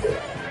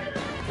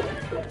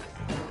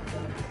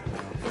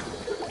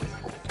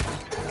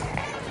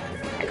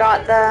 I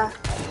got the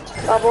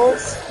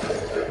bubbles.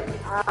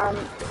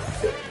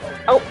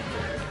 Oh.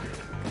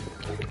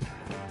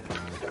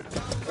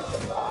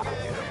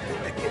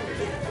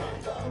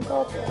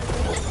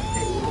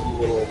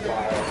 Little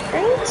fire.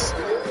 Great.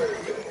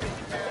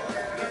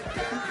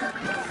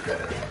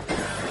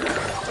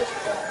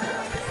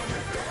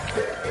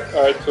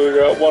 Alright, so we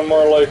got one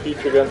more life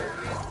each again.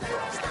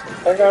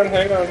 Hang on,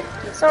 hang on.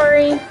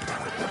 Sorry.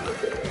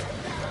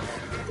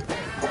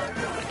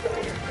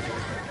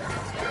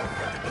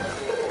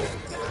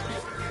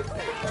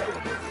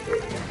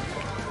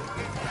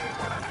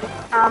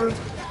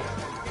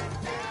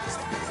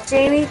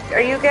 Jamie,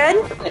 are you good?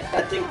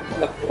 I think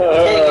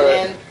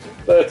Alright.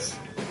 Let's...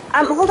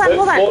 Hold on.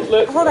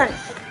 Hold on.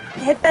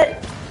 Hit the,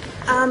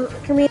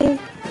 can we,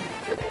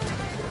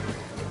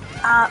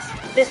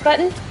 this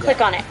button? Click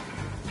on it.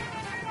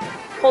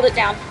 Hold it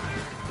down.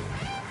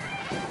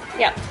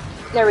 Yep.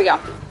 There we go.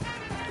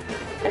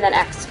 And then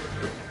X.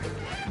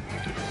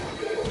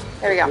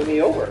 There we go. move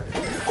me over.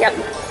 Yep.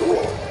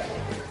 Cool.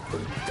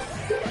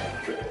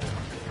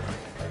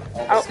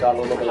 Almost got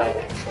a little bit out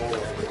of control.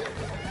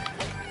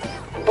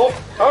 Oh,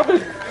 how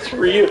did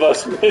 3 of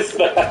us miss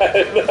that?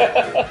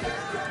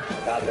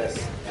 Got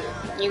this.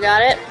 You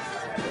got it?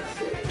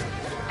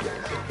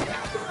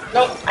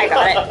 Nope, I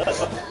got it.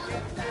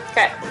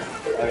 Okay.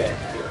 Okay.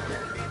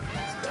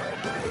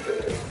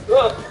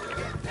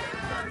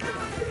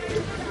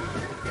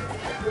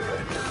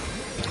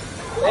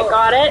 I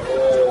got it.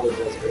 Oh,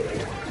 that's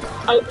good.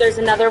 Oh, there's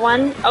another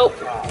one. Oh,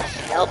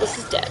 Elvis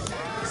is dead.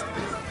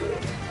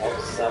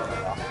 Elvis is having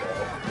a rough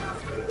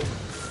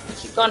go.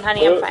 Keep going,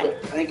 honey, I'm fine. I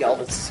think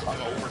Elvis is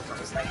hungover from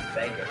his night in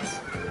Vegas.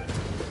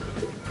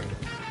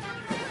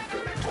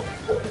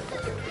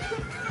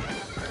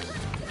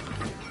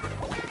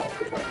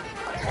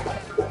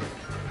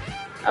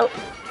 Oh.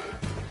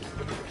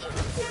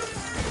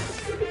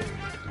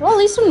 Well, at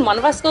least when one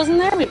of us goes in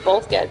there, we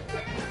both get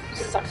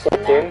sucked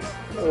in there.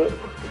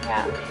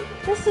 Yeah.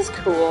 This is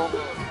cool.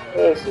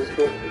 This is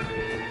cool.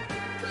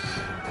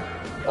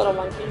 Little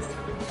monkeys.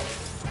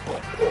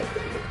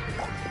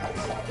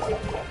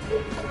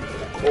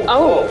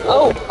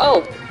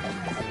 Oh.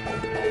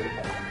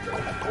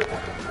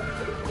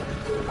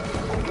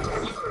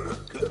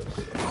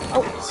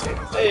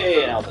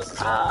 Hey, Elvis.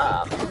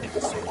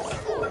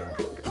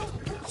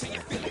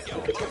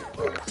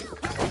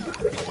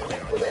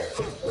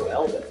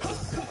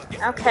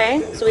 Elvis.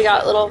 Okay, so we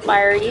got little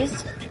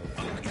fireys.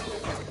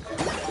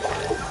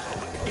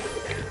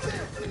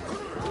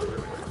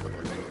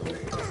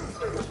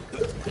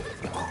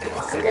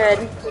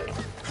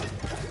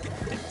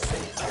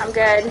 I'm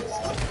good.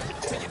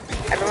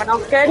 Everyone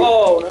else good?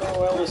 Oh, no,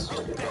 Elvis.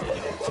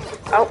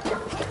 Oh,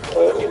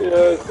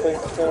 Yeah, I think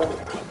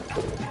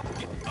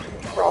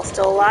we're all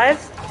still alive?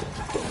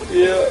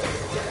 yeah.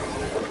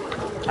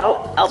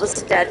 Oh, Elvis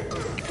is dead.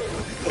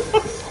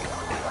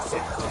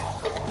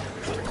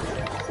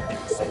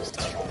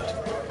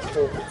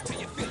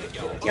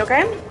 You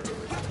okay?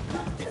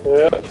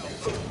 Yeah.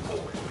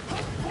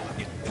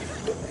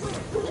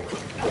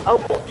 Oh,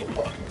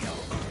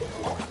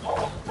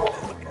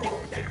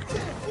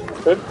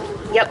 Good.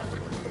 yep.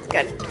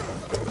 Good.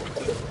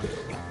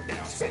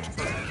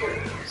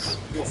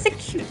 It's a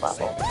cute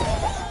level.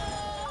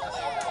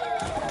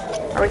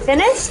 Are we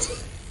finished?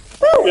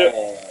 Woo!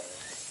 Yeah.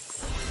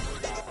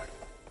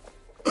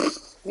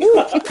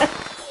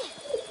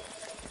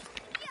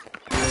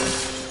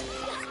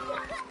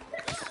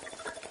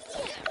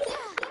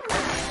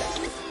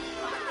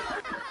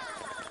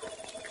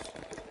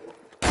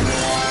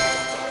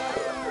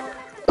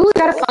 Ooh, we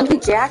got a funky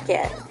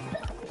jacket.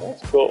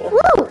 That's cool.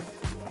 Woo!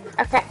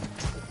 Okay.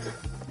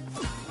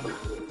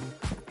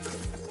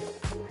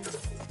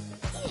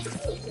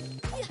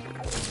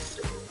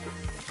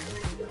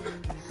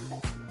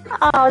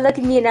 Oh, look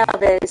at me and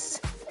Elvis.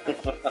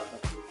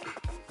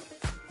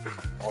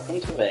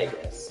 Welcome to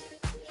Vegas.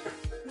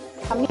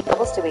 How many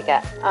doubles did we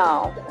get?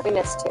 Oh, we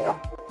missed 2.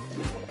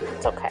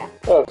 It's okay.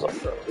 That's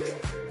okay.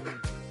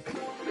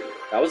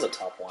 That was a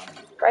tough one.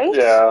 Right?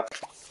 Yeah.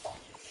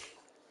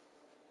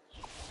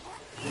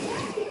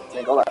 I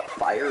think all that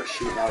fire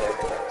shooting out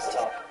everywhere was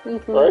tough.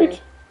 Mm-hmm.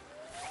 Right?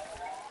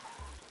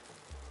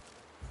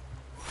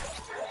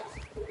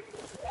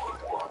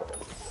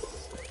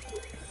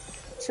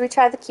 Should we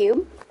try the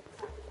cube?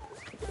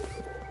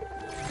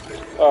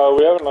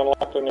 We haven't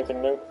unlocked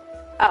anything new.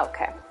 Oh,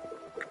 okay.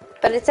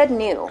 But it said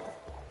new.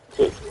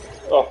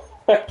 Oh,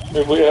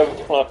 maybe we haven't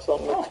unlocked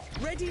something.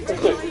 Ready to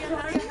try your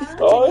hand?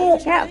 Oh,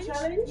 Yeah.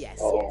 Yes,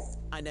 Oh. yes.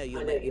 I know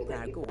you'll make me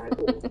proud. Go on.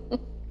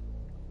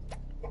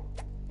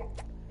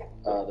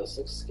 This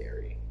looks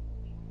scary.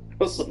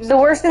 The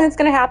worst thing that's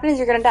going to happen is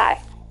you're going to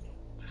die.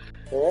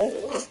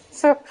 Alright.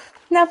 So,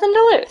 nothing to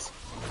lose.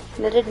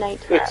 Knitted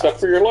night tomorrow. Except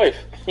for your life.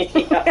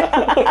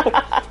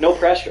 Yeah. No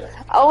pressure.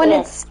 Oh, and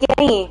it's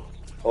skinny.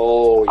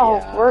 Oh, yeah.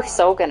 Oh, we're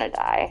so going to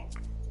die.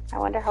 I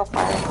wonder how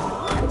far.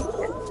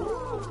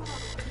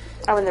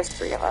 Oh, and there's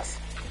 3 of us.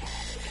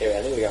 Okay,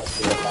 I think we got to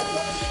see what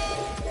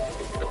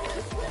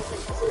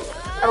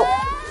Oh.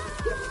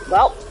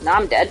 Well, now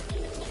I'm dead.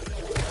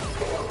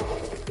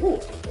 Ooh.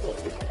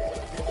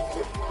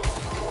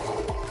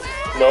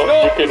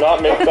 No, you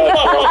cannot make that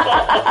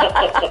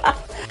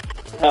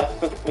jump.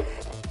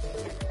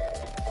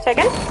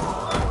 Chicken?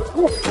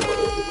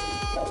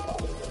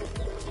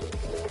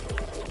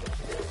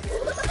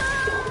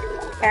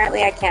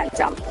 Apparently I can't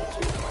jump.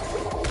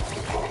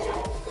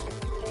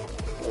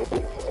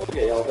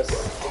 Okay, Elvis.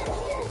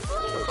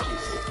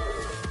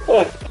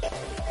 Oh,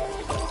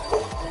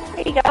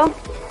 There you go.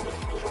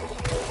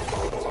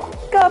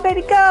 Go,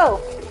 baby, go!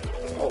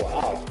 oh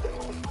wow.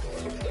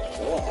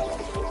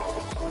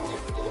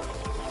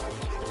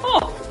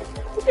 Oh,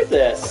 look at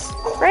this.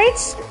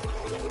 Right?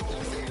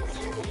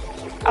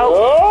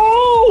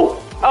 Oh!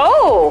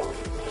 Oh!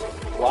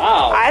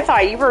 Wow. I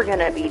thought you were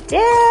gonna be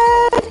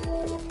dead.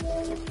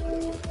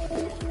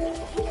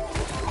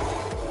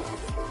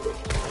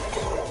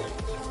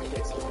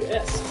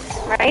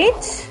 Yes.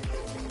 Right?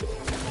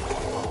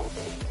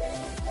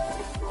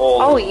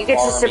 Oh, you get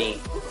to army.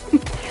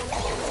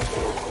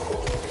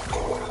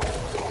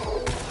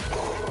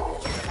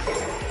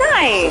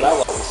 Nice!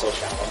 That wasn't so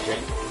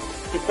challenging.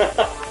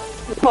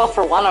 Well,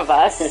 for one of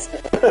us.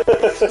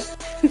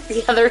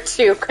 The other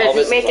two couldn't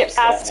Elvis make is it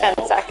past upset 10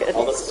 now. seconds.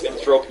 Elvis is gonna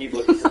throw people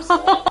at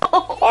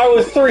himself. I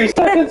was 3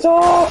 seconds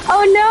off!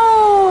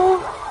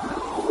 Oh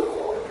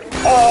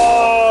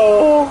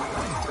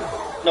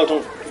Oh! No,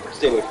 don't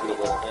stay away from the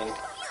little thing.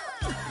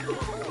 no!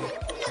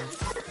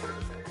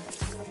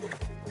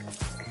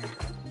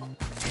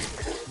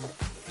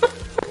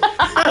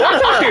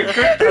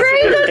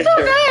 Right, that's so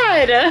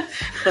good!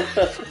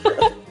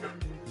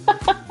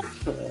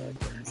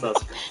 So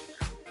that's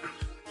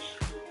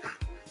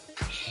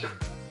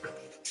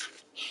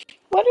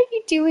What are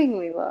you doing,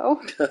 Lilo?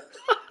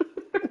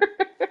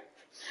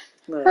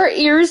 Her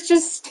ears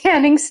just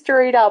standing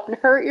straight up, and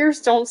her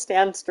ears don't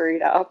stand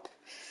straight up.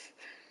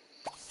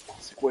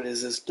 what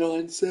is this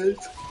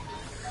nonsense?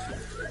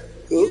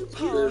 You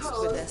passed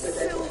with a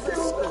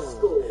silver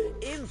score.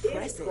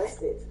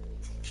 Impressive.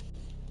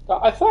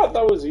 I thought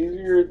that was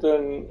easier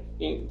than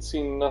Ain't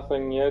Seen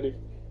Nothing Yeti.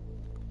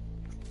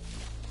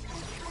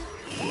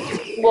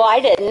 Well, I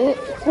didn't.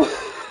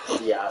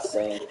 Yeah,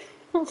 same.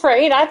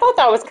 Right? I thought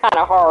that was kind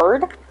of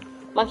hard.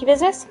 Monkey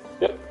business?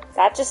 Yep.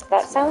 That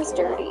sounds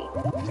dirty.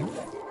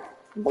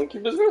 Monkey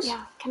business?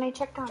 Yeah, can I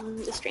check on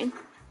the stream?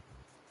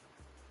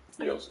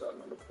 You also got a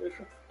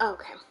notification.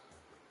 Okay.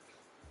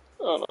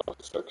 Oh no,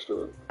 it's next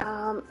to it.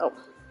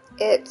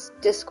 It's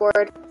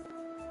Discord.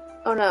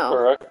 Oh no.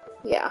 Alright.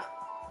 Yeah.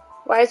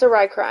 Why is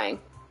Arai crying?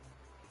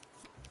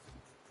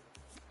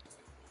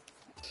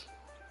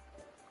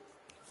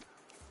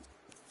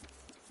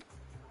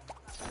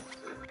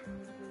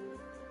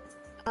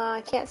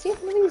 I can't see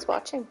if anybody's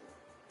watching.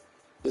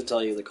 Does it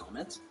tell you the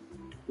comments?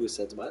 Who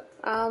said what?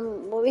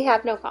 Well, we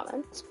have no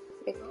comments.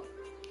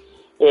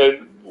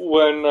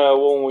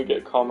 When we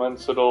get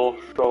comments, it'll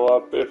show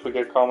up. If we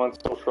get comments,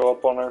 it'll show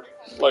up on our,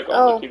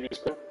 on the TV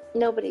screen.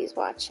 Nobody's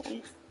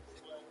watching.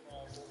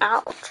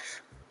 Ouch.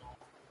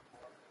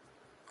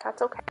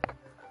 That's okay.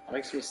 That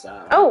makes me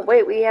sad. Oh,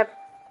 wait, we have...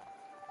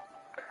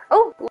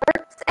 Oh,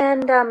 Lurks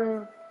and,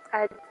 There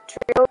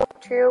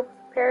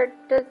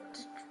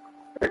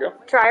you go.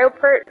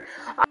 Triopert.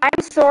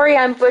 I'm sorry,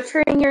 I'm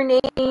butchering your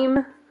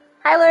name.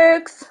 Hi,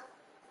 Lurks.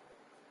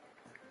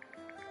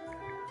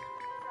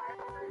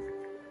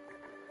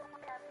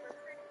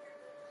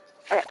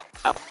 Okay.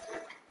 Oh.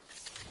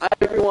 Hi,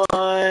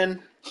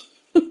 everyone!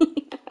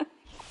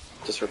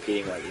 Just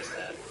repeating what you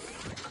said.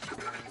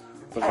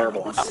 The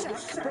verbal. Oh.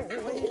 Hi,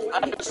 everyone!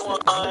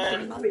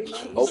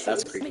 Oh,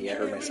 that's creepy. I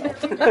heard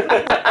myself.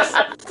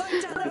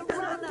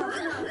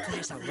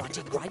 There's a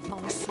ruddy great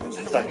monsoon.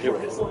 Exactly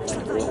what it is.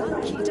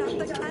 Monkey down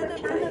the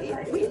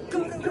canopy. We've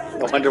got a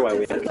No wonder why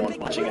we had no one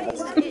watching us.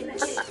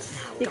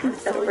 You can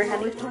step over,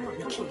 honey.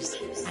 monkeys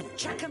and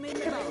chuck them in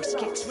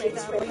baskets where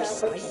they'll be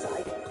safe.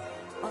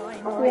 I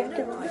We have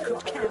to... I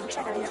could count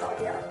on you.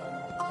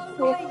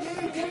 We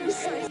have, You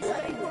say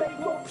they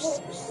whoops.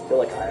 I feel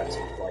like I have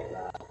teeth like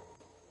that.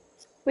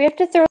 we have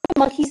to throw the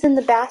monkeys in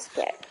the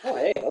basket. Oh,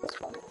 hey, that was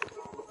fun.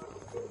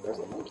 There's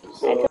the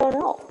monkeys. I don't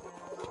know.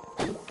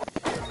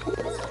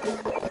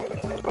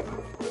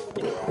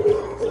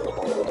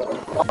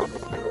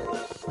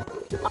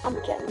 I'm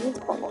getting these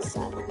bubbles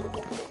done.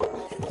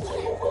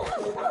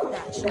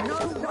 That's no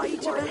way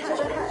to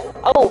behave.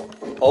 Oh,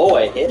 Oh,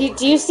 I hit.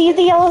 do you see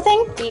the yellow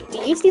thing? Do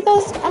you see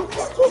those?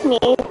 Excuse me.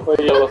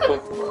 What yellow thing?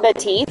 The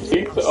teeth?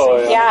 Teeth? Oh,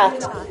 yeah. Yeah.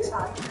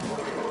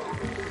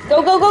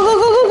 Go, go, go, go,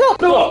 go,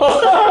 go,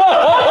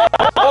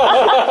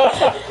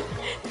 go!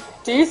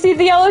 Do you see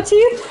the yellow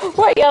teeth?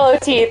 What yellow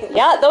teeth?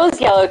 Yeah, those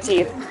yellow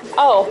teeth.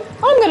 Oh,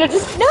 I'm gonna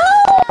just... No!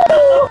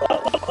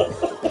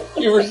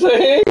 You were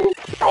saying?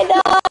 I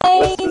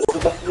died!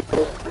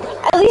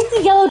 At least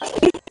the yellow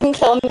teeth didn't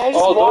kill me. I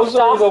just Oh, walked those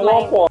are off the my...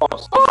 womp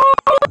womps. Oh,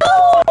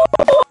 no!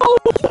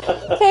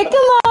 Pick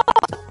them up!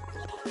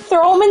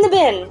 Throw them in the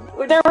bin.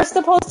 There were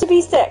supposed to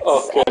be 6.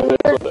 Okay, And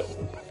that's what it.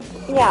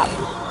 yeah.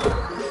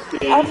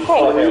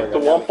 Okay. The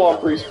womp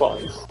womp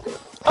respawns.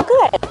 Oh,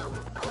 good.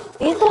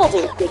 These little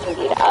dudes, they can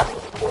beat up.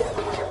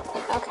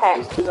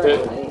 Okay.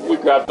 We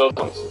grabbed those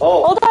ones.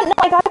 Oh, Hold on, no,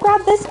 I gotta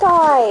grab this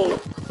guy.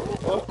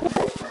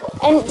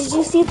 And did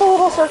you see the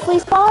little circly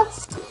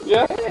spots?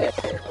 Yeah.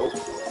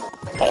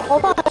 Okay,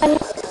 hold on.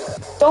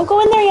 Don't go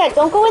in there yet.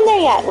 Don't go in there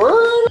yet.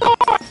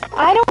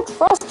 I don't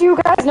trust you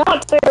guys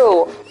not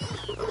to.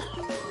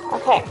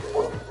 Okay.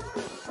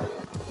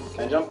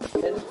 can I jump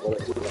in? Will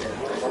it do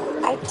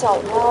that? I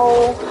don't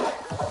know.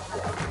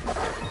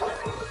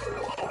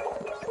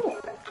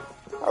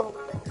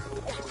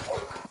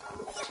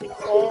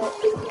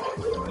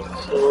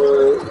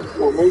 So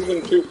we're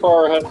moving too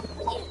far ahead.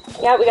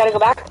 Yeah, we gotta go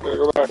back. Gotta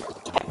go back.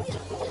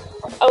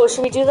 Oh,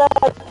 should we do the...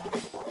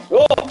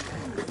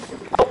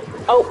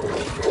 Oh.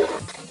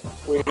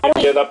 We need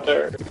to get up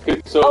there.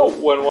 So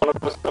when one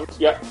of us comes,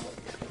 yeah.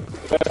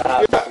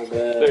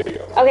 There you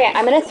go. Okay,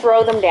 I'm gonna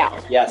throw them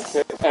down. Yes.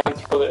 And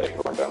throw the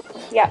acorn down.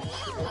 Yeah.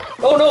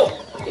 Oh no!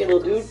 Hey, little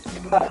dude.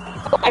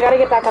 I gotta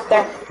get back up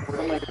there.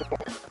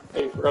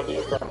 Hey, you forgot the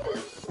acorn.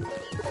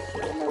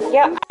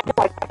 Yeah, I know,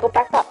 I gotta go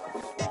back up.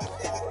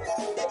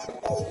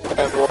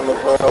 And one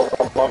of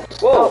the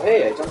monks. Whoa,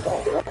 hey, I jumped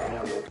off.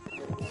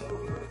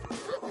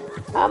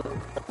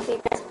 See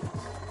you guys.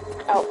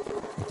 Oh.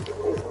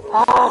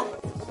 Ah,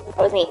 that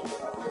was me.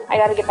 I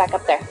gotta get back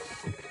up there.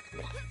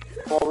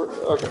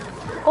 Okay.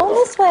 Go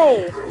this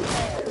way.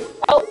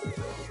 Oh.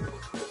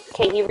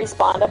 Okay, he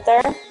respawned up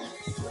there.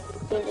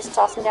 Can you just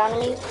toss him down to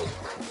me?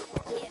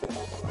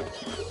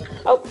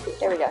 Oh,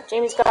 there we go.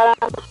 Jamie's got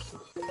him.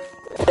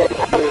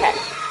 Okay.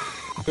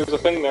 There's a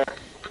thing there.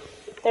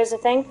 There's a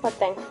thing? What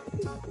thing?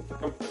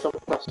 Jump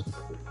across.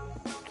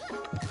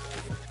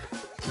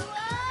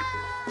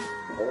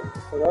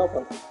 What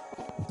happened?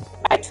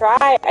 I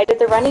tried. I did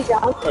the runny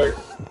jump. Okay.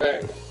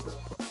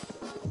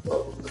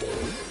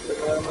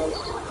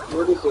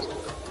 Where is this?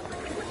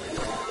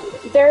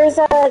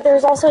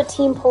 There's also a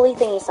team pulley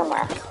thingy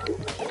somewhere.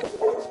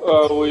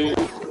 We...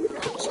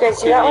 Did you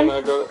guys do that one?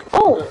 I got it.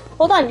 Oh,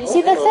 hold on. You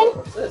see this thing?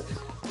 What's this?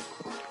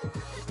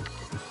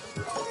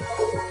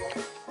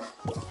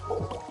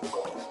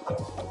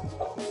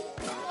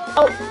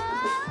 Oh.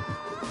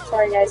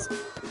 Sorry, guys.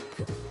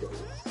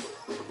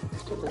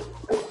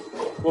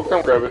 We'll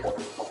come grab it.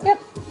 Yep.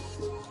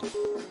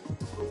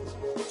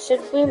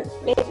 Should we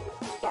maybe...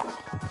 Yeah.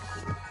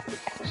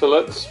 So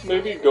let's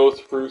maybe go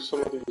through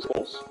some of these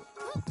holes.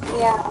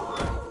 Yeah.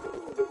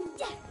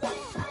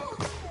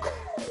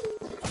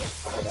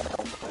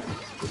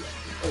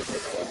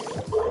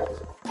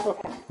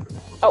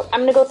 Oh,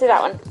 I'm gonna go through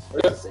that one.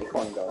 Where does this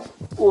acorn go?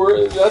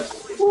 Or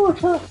that's what we're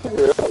trying to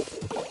figure out.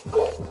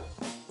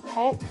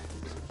 Okay.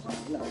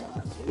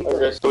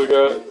 Okay, so we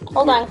got...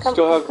 Hold on, come...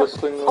 Still have this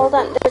thing there. Hold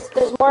on,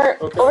 there's more...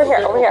 Okay, over here,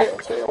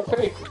 okay,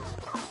 over here. Okay.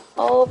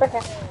 Over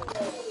here.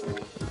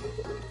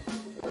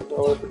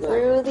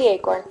 Through the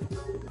acorn.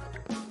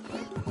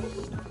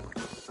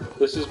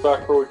 This is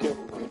back where we came.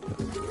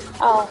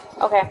 Oh,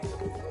 okay.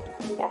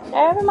 Yeah,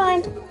 never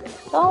mind.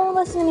 Don't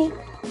listen to me.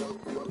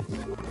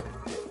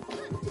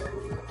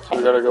 So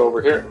we gotta go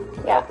over here.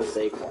 Yeah, This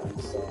acorn,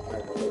 so I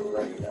was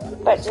ready to...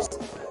 but just...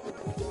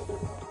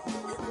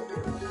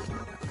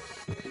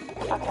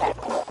 Okay.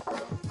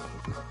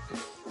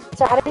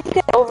 So how did you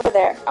get over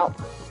there? Oh,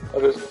 I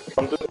just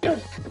jumped in the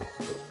end.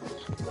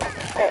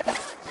 okay.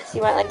 So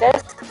you went like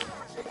this,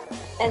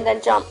 and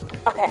then jump.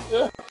 Okay.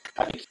 Yeah.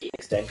 How do you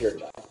extend your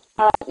jump?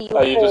 You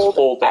just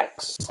hold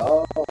X.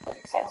 Oh,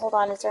 Okay, hold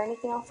on. Is there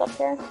anything else up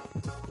here?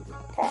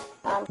 Okay,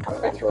 I'm coming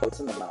okay. back. Throw this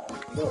in the mountain.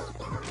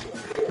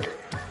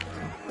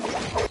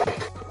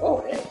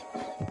 Oh, hey.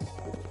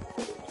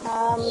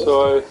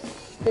 So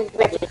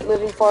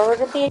Moving forward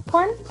with the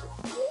acorn.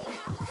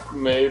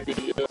 maybe,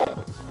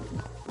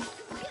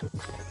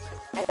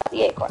 I got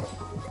the acorn.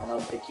 I'm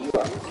gonna pick you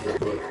up.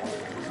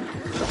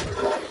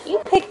 You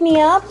pick me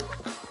up.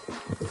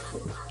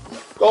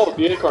 Oh,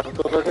 the acorn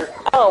goes right here.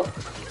 Oh,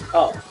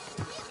 Oh.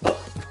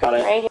 Got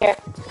it. right here.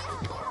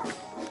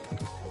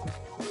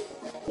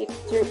 You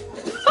threw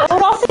it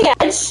off the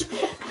edge.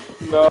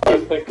 No, I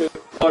think it...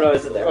 Oh no,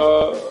 is it there?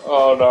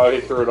 oh no, he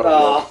threw it over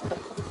Oh. there.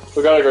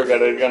 We gotta go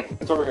get it again.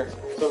 It's over here.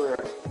 It's over here.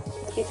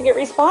 Do you think it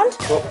respawned?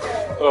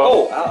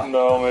 Oh, ow.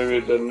 No, maybe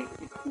it didn't.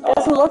 It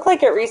doesn't look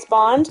like it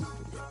respawned.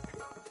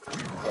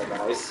 Oh,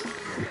 nice.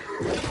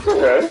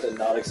 Okay. Did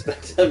not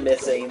expect to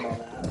miss aim on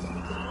that.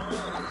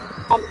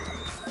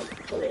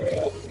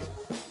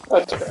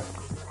 That's okay.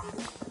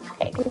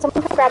 Okay, can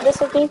someone come grab this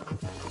with me?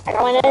 I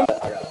got one in. I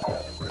got it.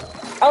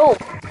 Oh!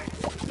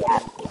 Yeah.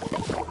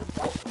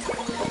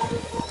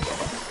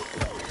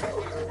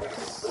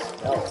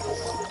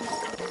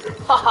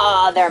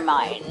 Haha, they're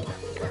mine.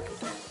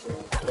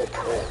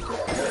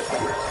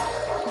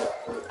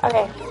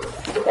 Okay.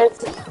 There's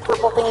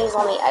purple thingies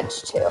on the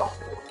edge, too.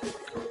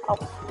 Oh.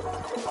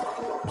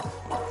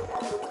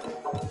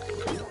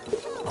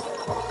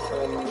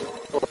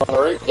 On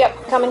the right. Yep,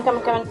 coming.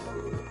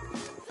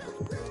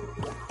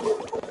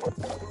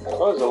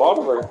 Oh, there's a lot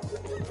of her.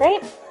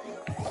 Right?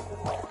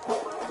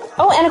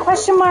 Oh, and a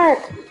question mark!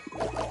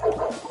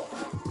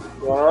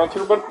 You wanna run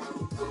through, bud?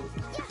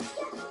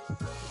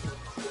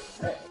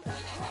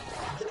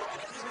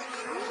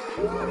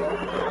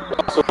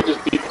 So we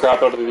just beat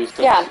crap out of these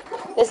things. Yeah,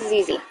 this is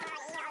easy.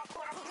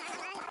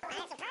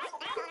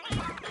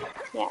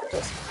 Yeah,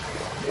 just...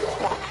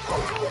 Yeah.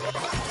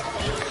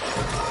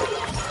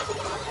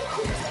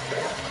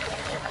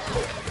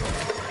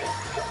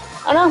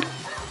 Oh no!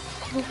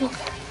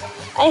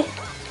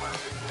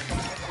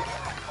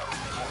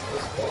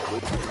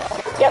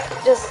 Yep,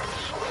 just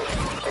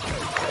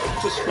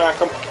Smack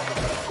him.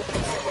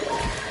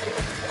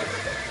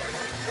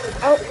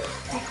 Oh.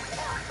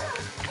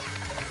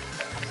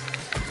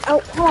 Oh,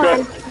 come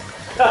on.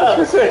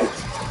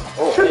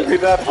 Oh, Shouldn't be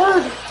that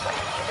hard.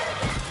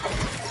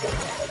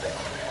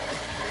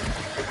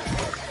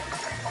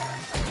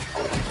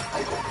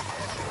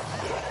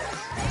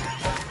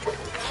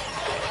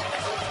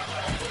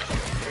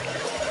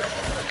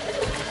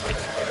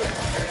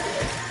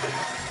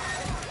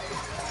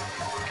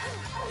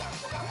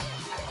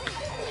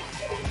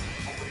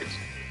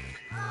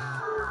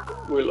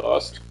 We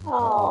lost.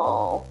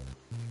 Oh.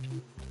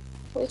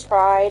 We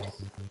tried.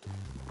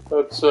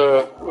 Let's, we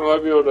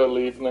might be able to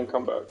leave and then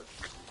come back.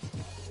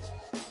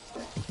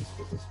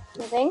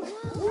 You think?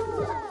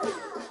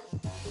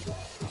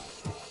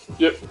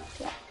 Yep.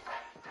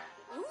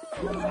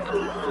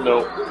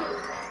 No.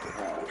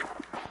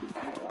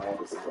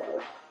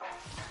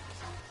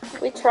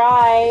 We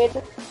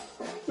tried.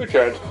 We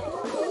tried.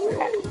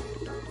 Okay.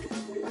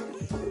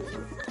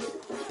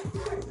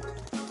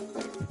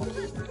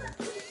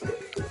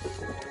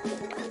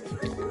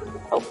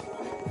 Oh,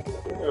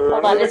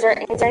 hold on. Is there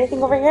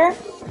anything over here?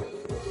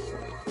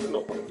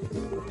 No.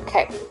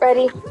 Okay,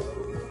 ready?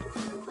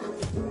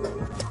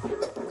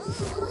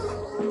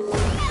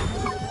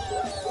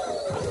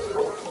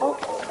 Oh.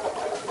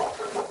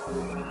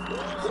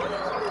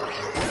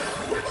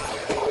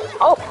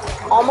 Oh,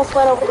 almost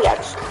went over the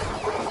edge.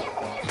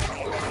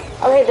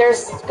 Okay,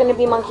 there's gonna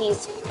be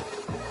monkeys.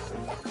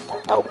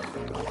 Oh.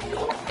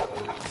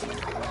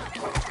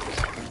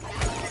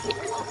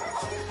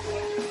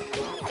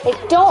 Hey,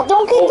 don't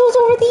get those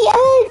over the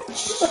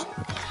edge!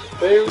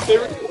 They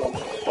were...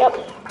 Yep.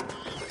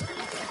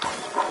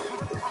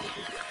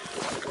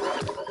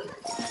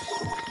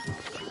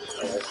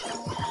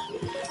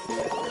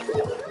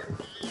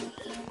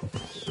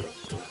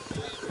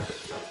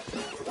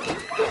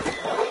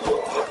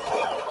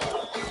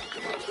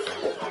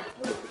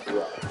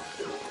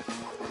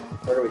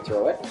 Where do we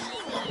throw it?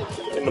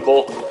 in the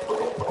bowl.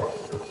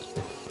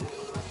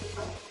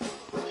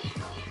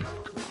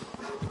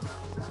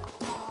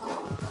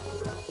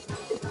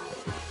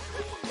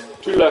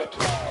 Two left.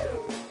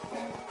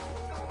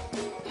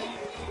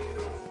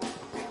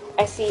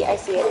 I see it. I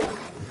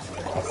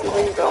see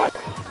where you're going.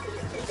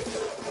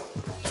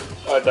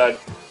 I died.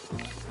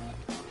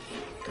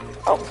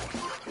 Oh.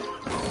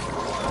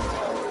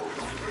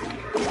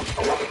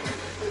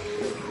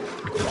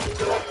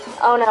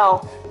 Oh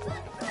no.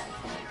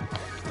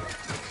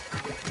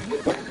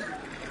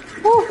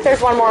 Woo,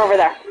 there's one more over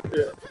there.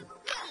 Yeah.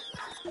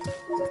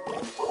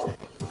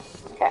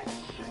 Okay.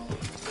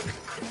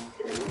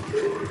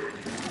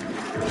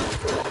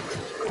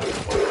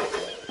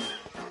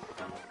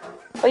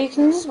 Oh, you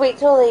can just wait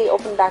till they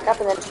open back up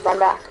and then just run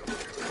back.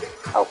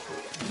 Oh.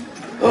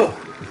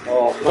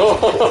 Oh,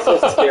 so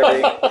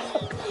scary.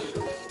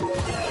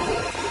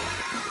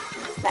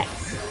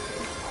 Nice.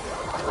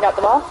 You got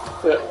the ball?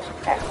 Yeah.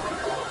 Okay.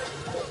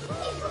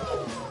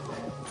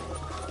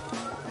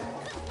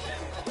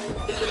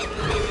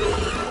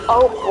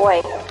 Oh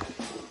boy.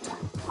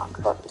 Talk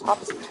about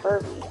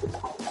topsy-turvy.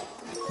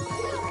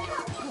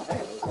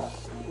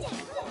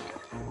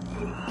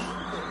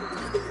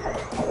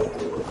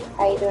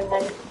 How you doing,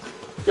 honey?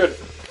 Good.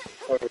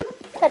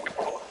 Good.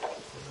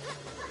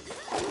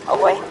 Oh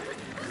boy.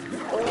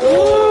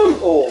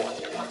 Oh.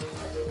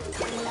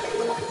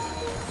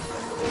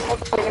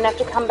 You're gonna have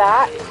to come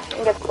back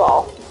and get the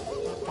ball.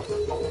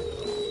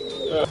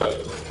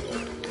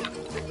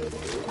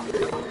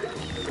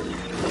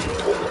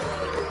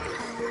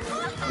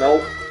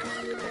 Nope.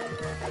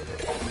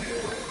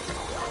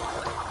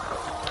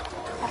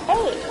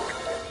 Hey.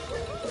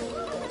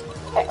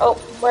 Okay, oh,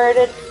 where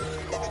did...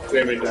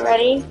 Jamie died.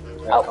 Ready?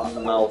 Oh. Oh, On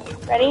the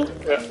mouth. ready?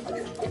 Yeah.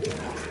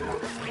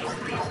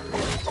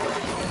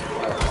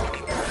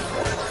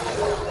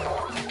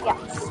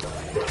 Yes.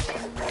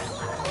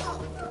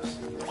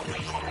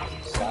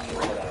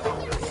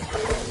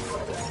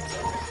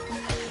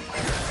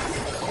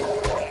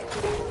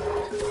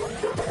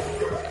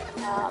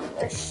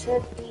 There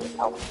should be...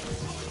 Oh.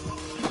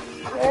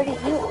 Where do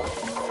you...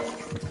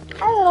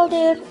 Hi, little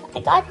dude. I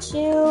got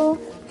you.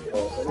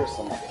 Oh, there's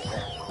some.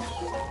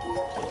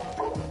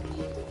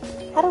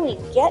 How do we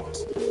get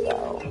to you,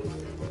 though?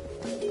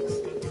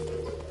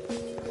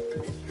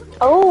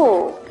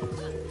 Oh.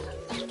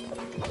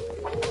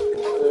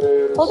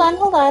 Hold on,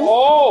 hold on.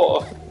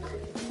 Oh!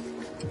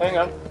 Hang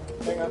on.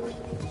 Hang on.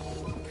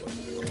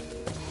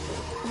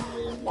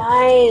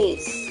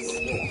 Nice.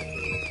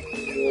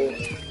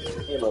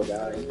 Halo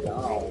guy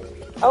down.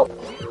 Oh.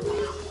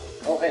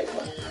 Oh, hey.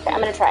 Okay,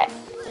 I'm gonna try it.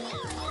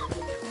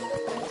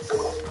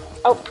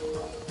 Oh.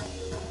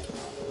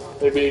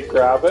 Maybe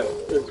grab it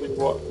if you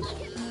want.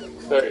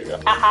 There you go.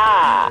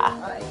 Aha.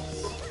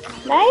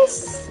 Nice.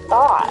 Nice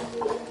thought.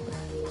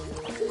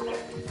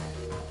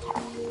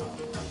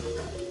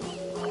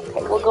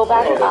 Okay, we'll go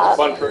back Oh, there's a up.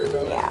 bunch right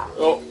there. Yeah.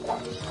 Oh.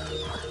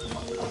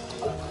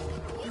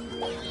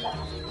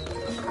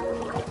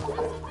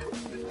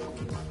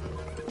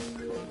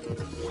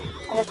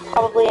 And there's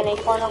probably an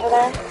acorn over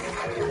there.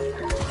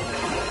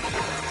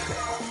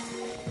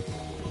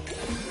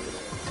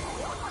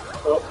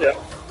 Oh, yeah.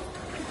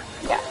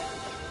 Yeah.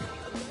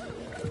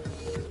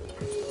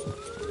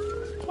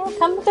 Yeah,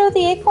 come throw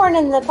the acorn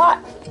in the pot.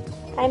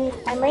 I'm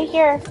right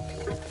here.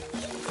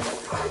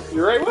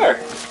 You're right where?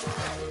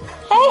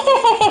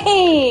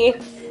 Hey!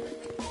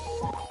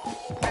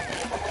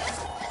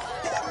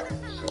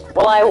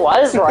 Well, I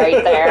was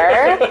right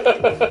there.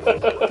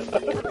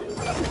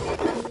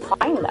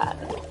 Fine then.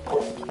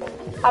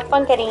 Have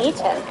fun getting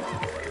eaten.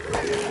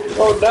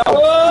 Oh no!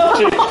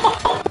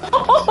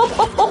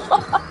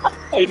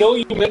 I know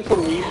you meant for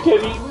me to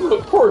get eaten,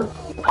 but poor.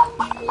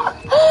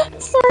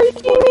 Sorry,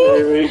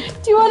 Jamie.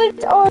 Do you want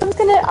to? Oh,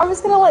 I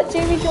was gonna let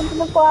Jamie jump in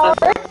the flower.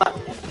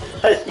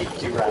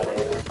 You ran in.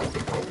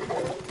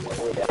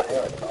 Oh yeah,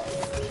 here I go.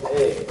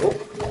 Hey,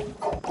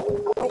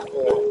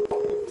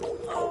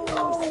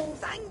 Oh,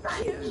 thank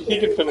you. He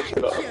can finish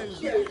it off.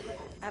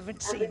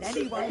 Haven't seen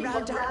anyone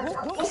round up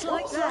whoop-whoops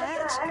like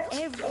that.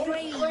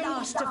 Every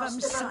last of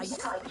 'em's safe.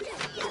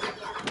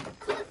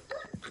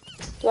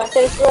 Do you want to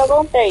finish the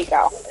level? There you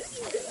go.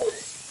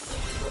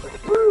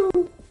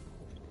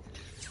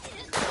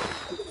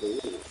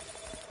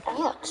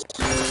 Ouch.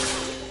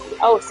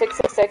 Oh,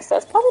 666.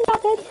 That's probably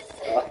not good.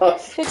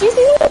 Did you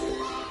see that?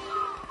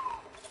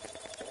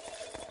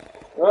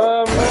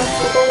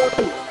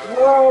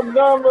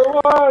 Number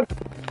one!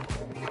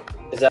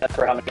 is that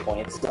for how many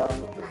points?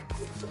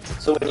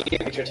 So when you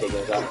get a picture taken,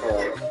 is that for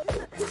like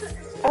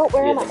Oh,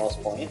 where you am get I? the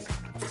most points?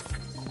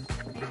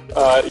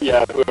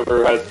 Yeah,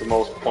 whoever has the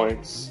most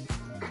points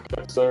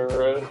gets their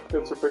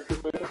picture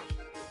made.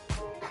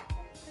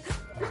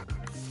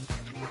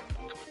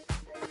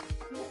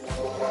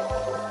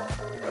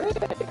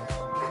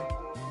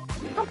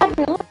 I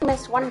only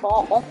missed one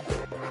ball.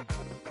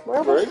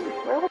 Where was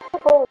the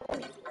ball?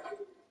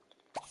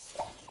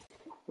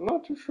 I'm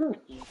not too sure.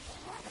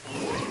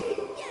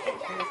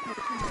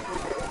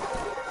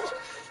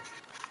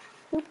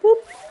 Boop, boop.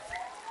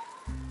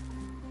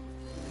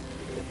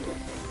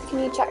 Can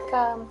you check,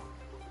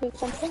 who's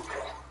jumping?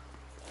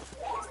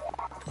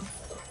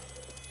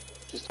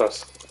 Just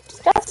us.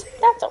 Just us?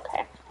 That's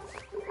okay.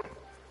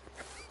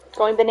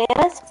 Going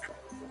bananas?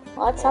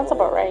 Well, that sounds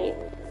about right.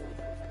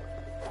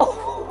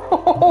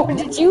 Oh,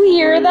 did you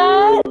hear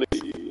that?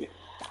 Really?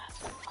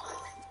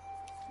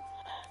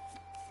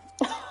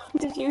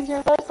 Did you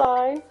hear that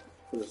sigh?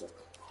 What is it?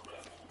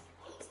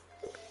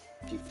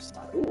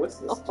 Ooh, what's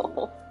this?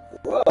 Oh.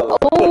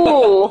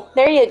 Whoa! Ooh,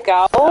 there you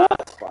go.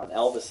 That's fun.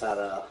 Elvis had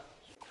a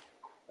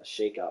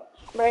shake-up.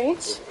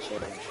 Right?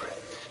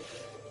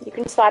 You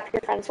can slap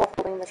your friends while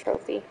holding the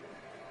trophy.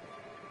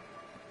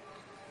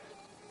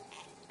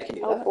 I can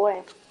do Oh that.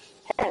 boy.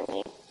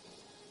 Apparently.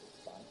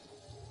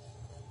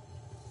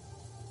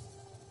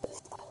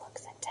 This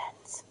looks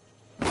intense.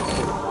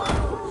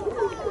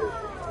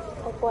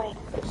 Oh boy.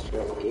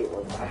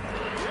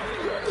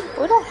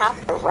 We don't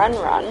have to run.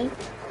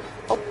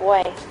 Oh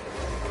boy.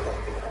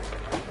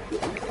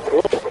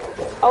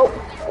 Oh.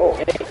 Oh,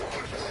 hey.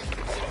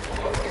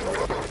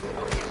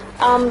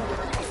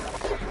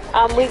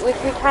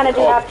 We kind of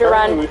do have to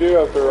run. We do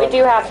have to run. We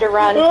do have to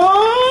run.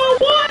 Oh,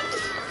 what?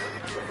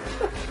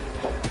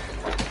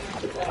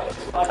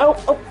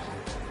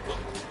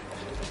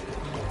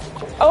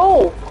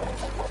 Oh.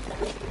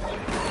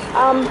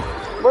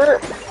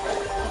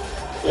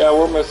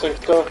 We're missing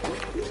stuff.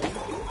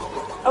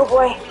 Oh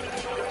boy.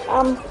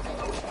 I'm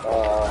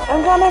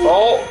coming.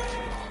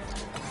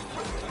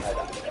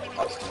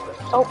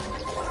 Oh.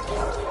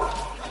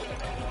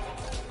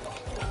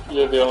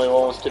 You're the only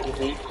one with sticky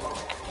feet.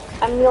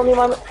 I'm the only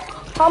one.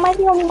 How am I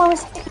the only one with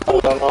sticky I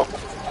feet? don't know.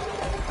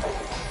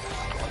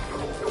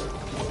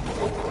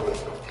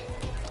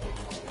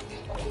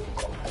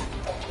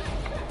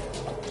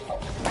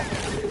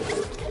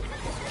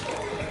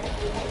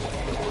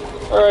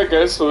 Alright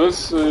guys, so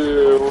this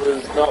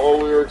was not what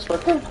we were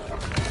expecting.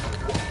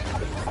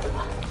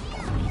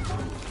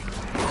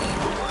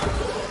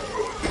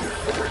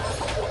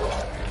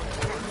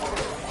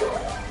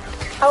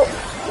 Oh.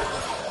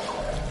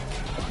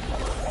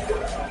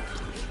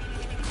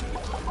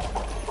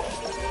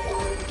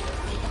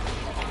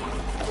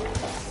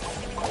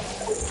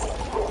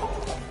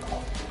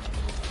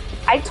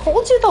 I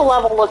told you the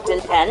level looked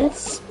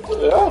intense.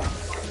 Yeah.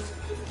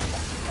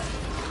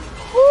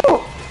 Whew.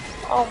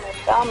 Oh my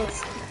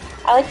thumbs.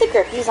 I like the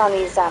grippies on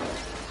these on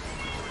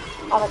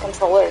the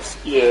controllers.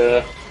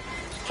 Yeah.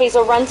 Okay,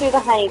 so run through the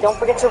honey. Don't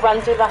forget to run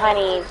through the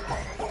honey.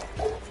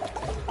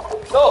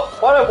 No!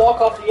 Why did I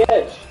walk off the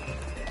edge?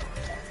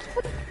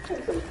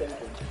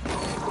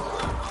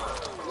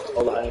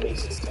 Oh, the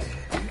enemies.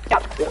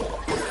 Yep.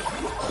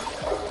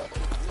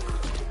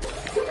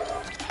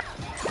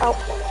 Oh,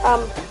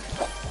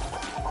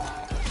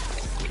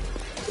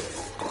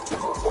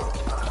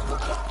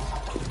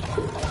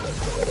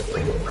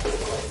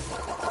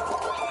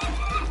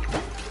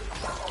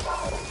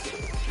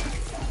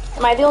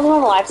 am I the only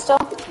one alive still?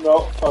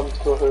 No, I'm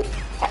still here.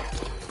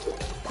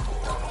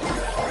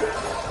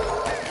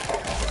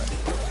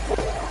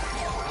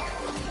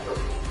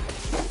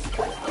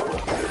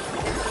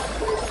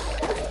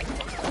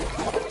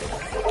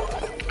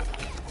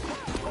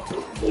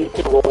 You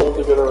can roll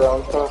to get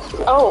around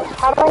faster.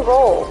 or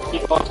roll?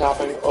 Keep on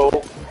tapping O.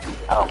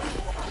 Oh.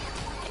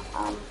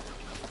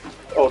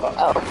 Oh, that's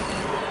Oh.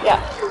 Yeah.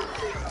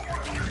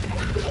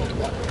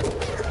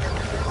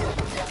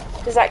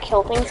 Does that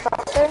kill things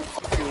faster?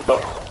 No.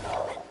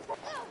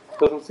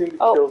 Doesn't seem to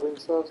Oh. kill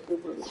things faster, but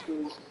it does.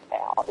 Okay,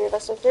 I'll do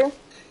this with you.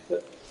 Yeah.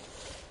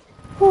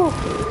 Whew.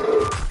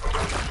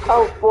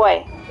 Oh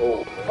boy.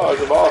 Oh,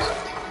 it's a boss.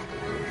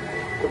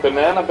 The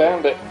banana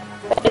bandit.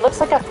 It looks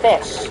like a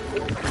fish.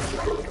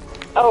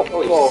 Oh.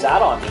 Oh, he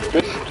sat on me.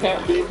 Fish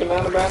can't be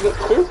banana bandit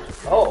too?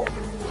 Oh.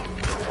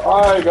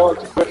 I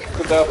got fish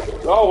to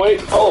death. Oh,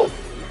 wait. Oh.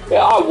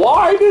 Yeah,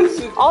 why does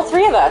it... All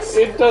three of us.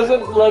 It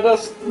doesn't let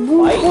us...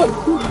 Fight?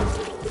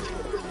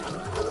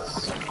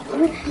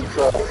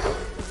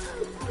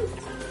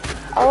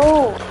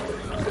 Oh.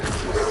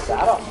 He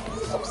sat on me.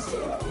 So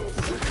sad.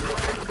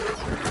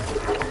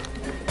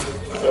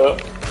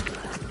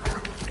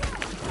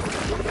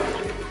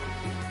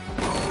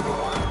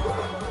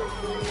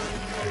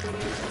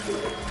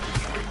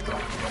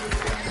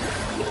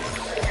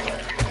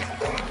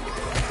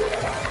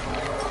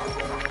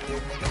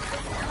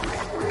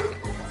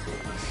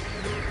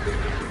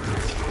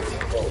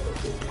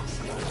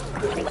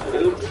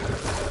 Dude,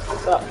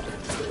 what's up?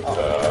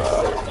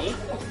 Oh, it's me?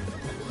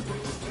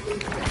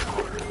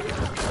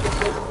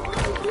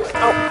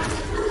 Oh.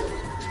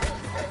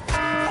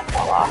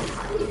 Fall off.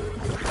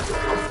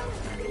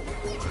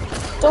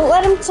 Don't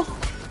let him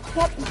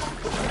Yep.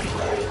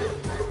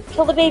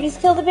 Kill the babies,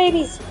 kill the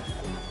babies.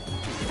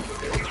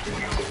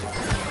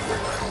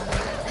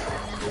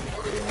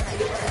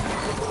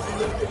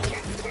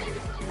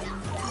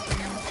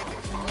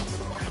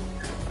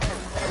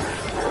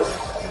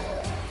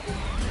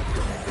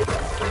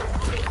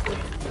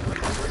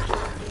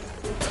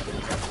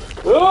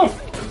 Oh.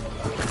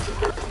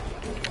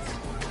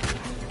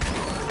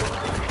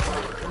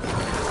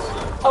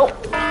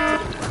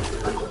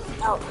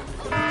 Oh.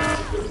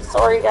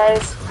 Sorry,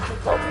 guys. You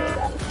killed me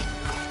again.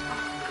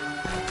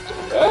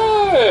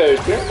 Hey,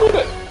 can't get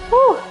it.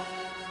 Whew.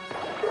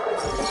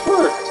 This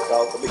worked. Go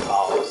for the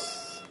cows.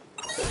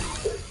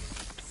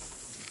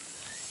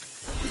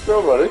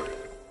 Go, buddy.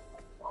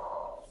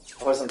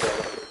 I wasn't there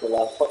for the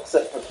last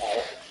except for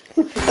cow.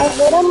 I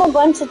hit him a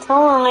bunch of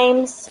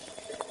times.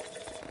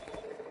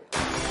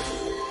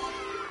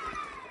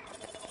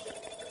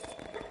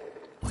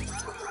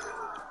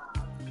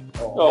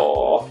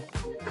 Oh.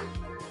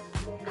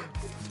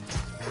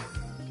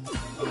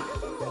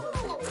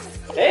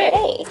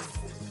 Hey.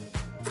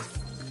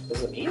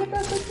 Was it me that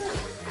got picture?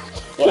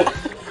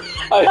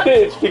 I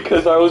think it's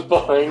because I was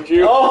behind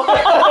you. Oh!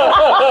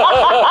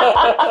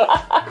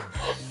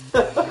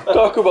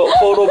 Talk about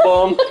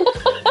photobomb.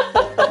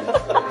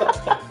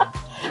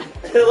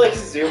 It like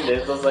zoomed in.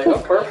 I was like, oh,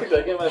 perfect.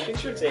 I get my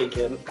picture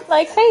taken.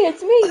 Like, hey,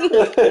 it's me.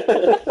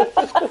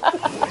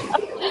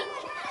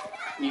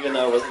 Even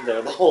though I wasn't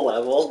there the whole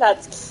level.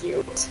 That's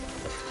cute.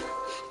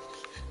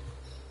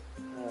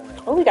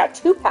 Oh, we got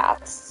 2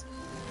 paths.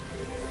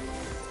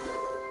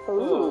 Ooh.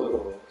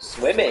 Ooh.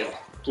 Swimming.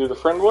 Do the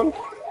friend one?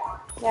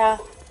 Yeah.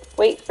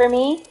 Wait for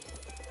me,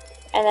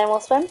 and then we'll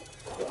swim.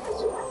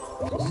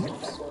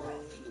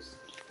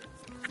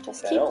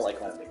 Just I keep. don't like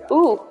my big eye.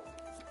 Ooh.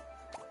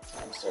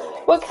 I'm sorry.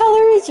 What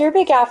color is your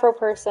big afro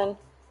person?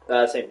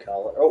 Same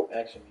color. Oh,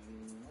 actually.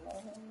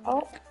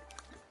 Oh,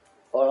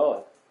 Oh,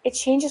 no. it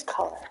changes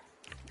color.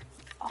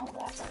 Oh,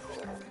 that's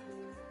cool.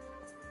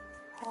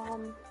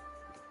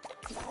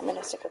 I'm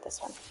gonna stick with this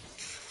one.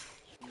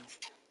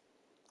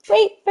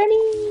 Wait,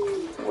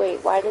 Bernie! Wait,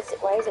 why is it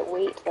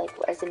wait, like,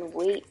 as in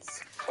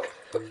weights?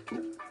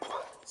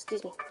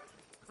 Excuse me.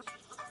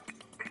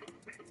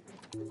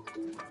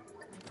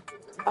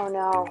 Oh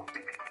no.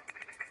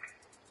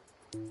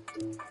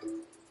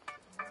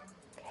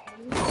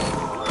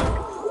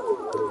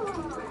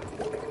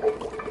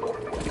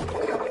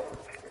 Okay.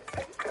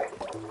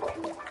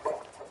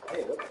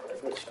 Hey, look, I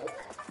glitched out.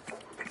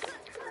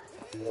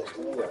 There's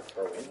something to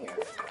throw in here.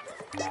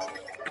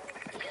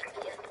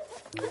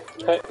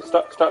 Hey,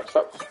 stop.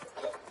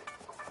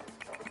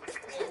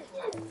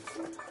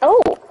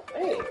 Oh!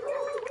 Hey!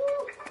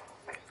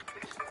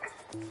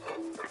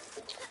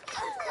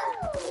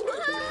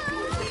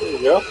 There you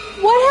go.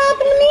 What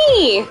happened to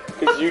me?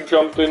 Because you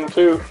jumped in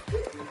too.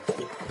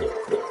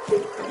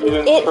 You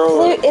didn't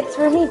throw it. It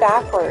threw me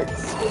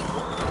backwards.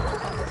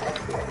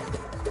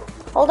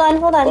 Hold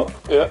on. Oh,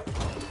 yeah.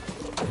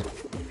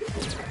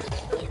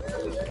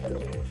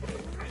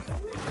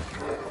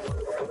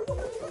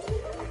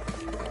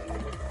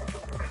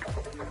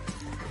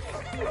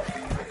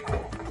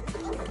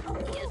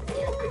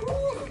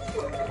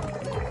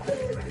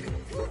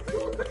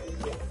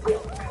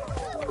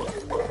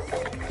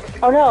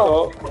 Oh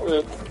no.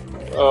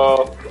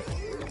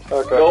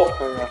 Okay. Nope.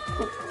 Hang on.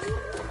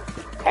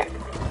 Okay.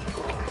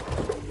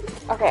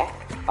 Okay.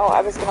 Oh,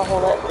 I was gonna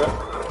hold it. Okay.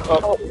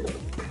 Oh.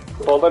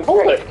 Well then,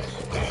 hold Great. it.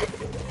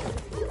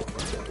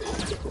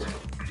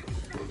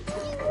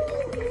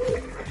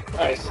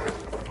 Nice.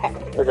 Okay.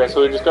 Okay,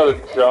 so we just gotta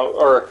jump,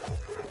 or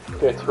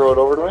okay, throw it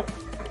over to me.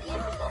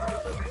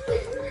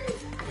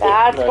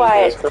 That's No, you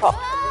why guys it's go. called.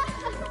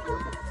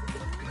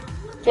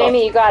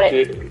 Jamie, you got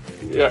it.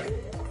 Yeah.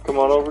 Come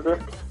on over there.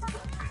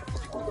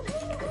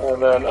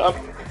 And then up.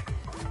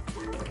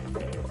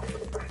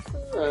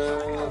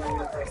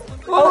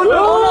 Oh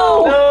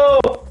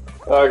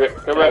no! Okay,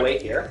 come Can I back.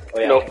 wait here? Oh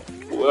yeah. Nope.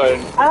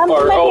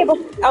 Come back, table.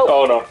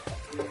 Oh no.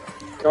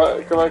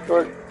 Come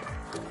on.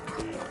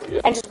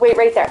 Yeah. And just wait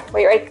right there.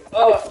 Wait right.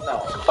 Oh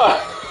no.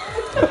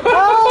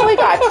 Oh, we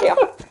got you.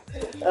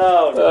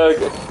 Oh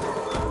no.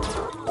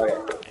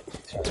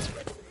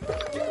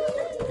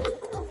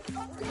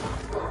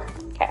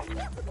 Okay.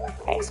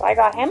 Okay, so I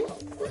got him.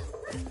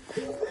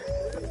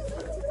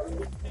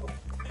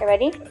 You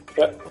ready?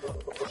 Yep.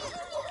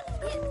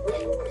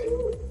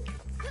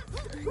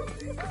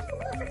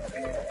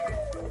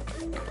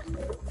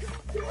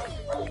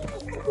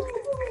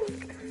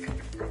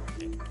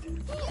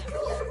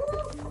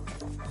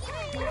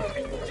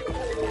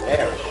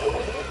 There.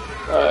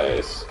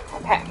 Nice.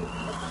 Okay.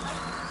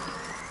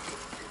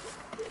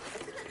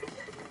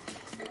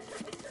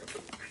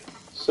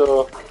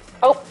 So.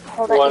 Oh,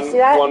 hold on. You see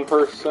that? One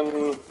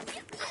person.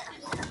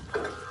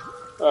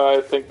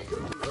 I think.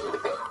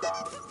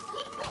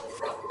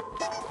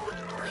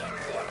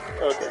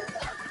 Okay.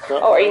 No,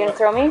 Oh, are you gonna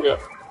throw me? Yeah.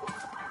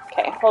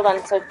 Okay, hold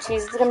on. So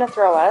Cheese is gonna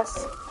throw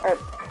us. Or,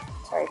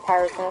 sorry,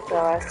 Pyro's gonna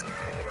throw us.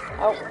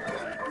 Oh.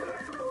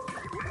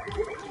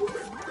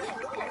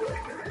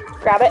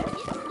 Grab it.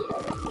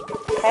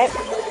 Okay.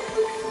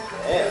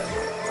 Yeah.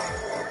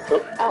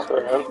 Oh,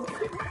 sorry, man.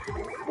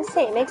 Let's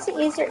see, it makes it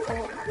easier for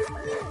me.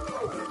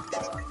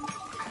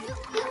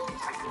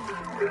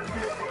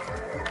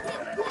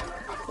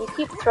 You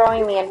keep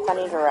throwing me in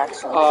funny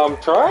directions. I'm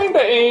trying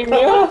to aim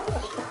you.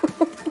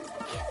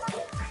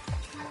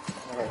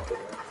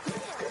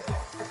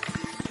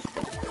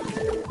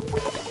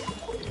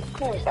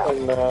 There we go.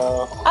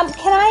 And,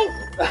 Can I?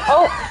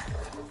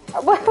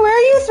 Oh, where are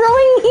you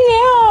throwing me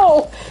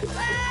now?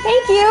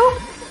 Thank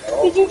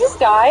you. Did you just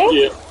die?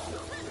 yeah,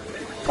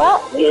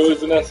 Well, it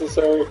was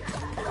necessary.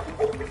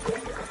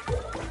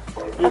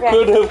 You Okay.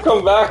 could have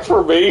come back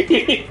for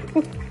me.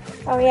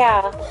 oh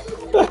yeah.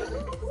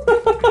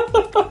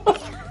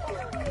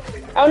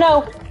 Oh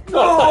no.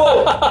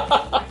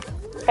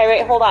 Okay,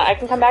 wait, hold on. I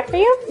can come back for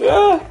you?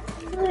 Yeah,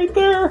 right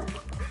there.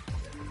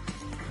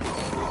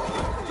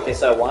 Okay,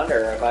 so I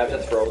wonder if I have to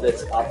throw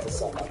this up to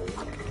somebody.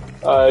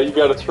 You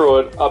gotta throw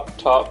it up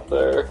top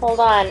there. Hold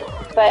on.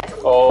 But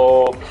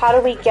Oh, how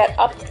do we get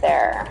up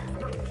there?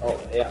 Oh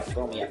yeah,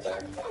 throw me up there.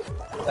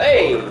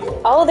 Hey!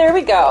 Oh, there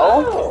we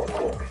go.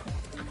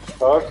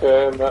 Oh.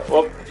 okay. And that,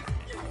 whoop,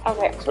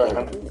 Okay. sorry,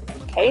 man.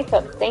 Okay,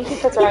 so thank you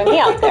for throwing me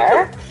out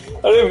there.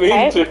 I didn't mean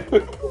Okay.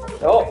 to.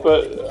 Oh.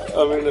 But,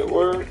 I mean, it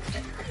worked.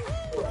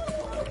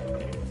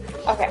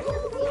 Okay.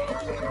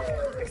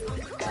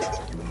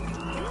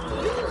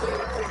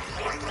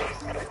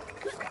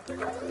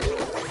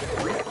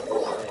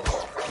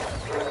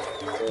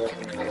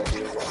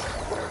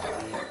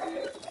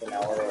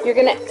 You're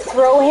gonna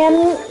throw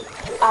him.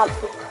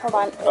 Hold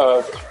on.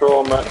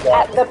 Throw them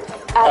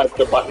At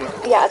the button.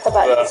 Yeah, at the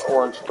button. The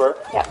orange square.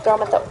 Yeah, throw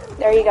him at the.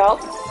 There you go.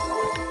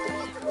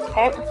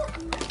 Okay.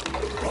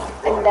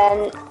 And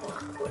then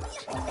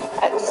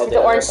just hit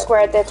the orange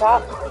square at the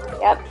top.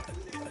 Yep.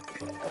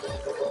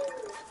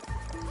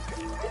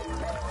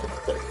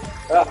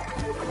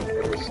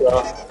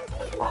 So,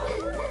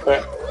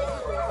 okay.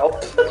 Oh.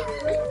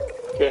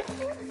 Okay.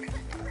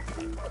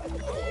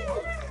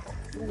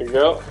 There you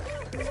go.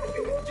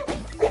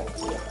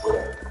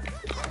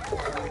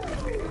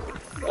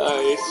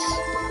 Nice.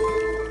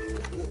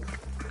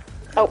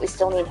 Oh, we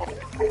still need him.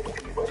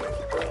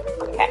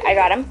 Okay, I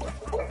got him.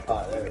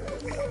 Oh, there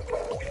it is.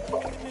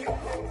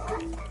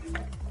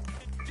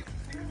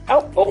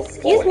 Oh,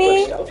 excuse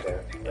me. Out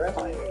there. Where am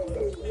I?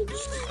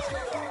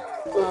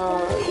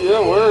 Yeah,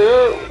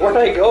 Where'd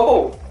I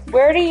go?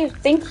 Where do you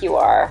think you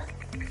are?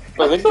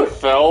 I think you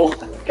fell.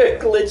 It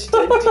glitched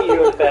into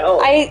you and fell.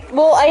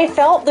 I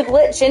felt the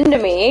glitch into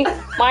me.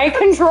 My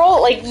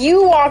control, like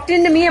you walked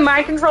into me and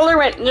my controller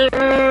went. Hey,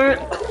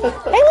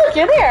 look,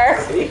 you're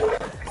there. See?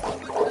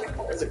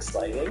 That's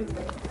exciting.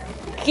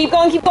 Keep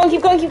going.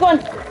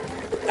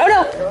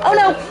 Oh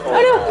no!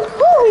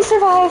 Woo, we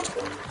survived.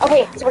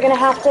 Okay, so we're gonna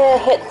have to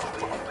hit.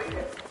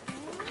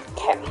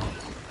 Okay.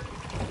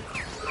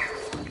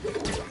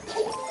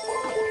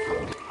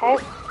 Okay.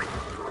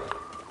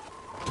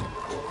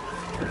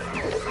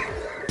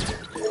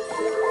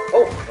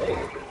 Oh, hey.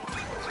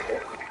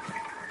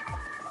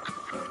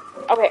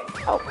 Okay.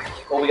 Oh.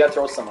 Oh, we gotta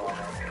throw someone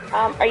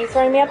on there. Are you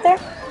throwing me up there?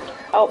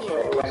 Oh.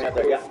 Throw me up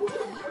there, yeah.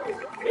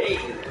 Hey.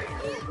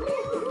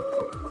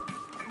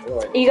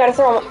 You gotta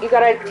throw him. You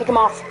gotta kick him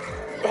off.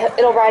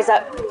 It'll rise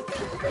up.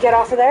 Get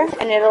off of there,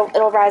 and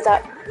it'll rise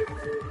up.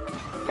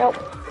 Nope.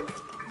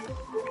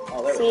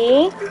 Oh, there we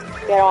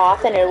See? Get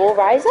off, and it will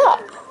rise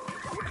up.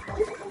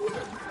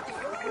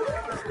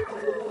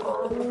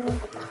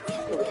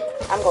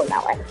 I'm going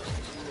that way.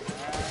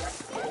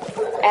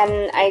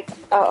 And I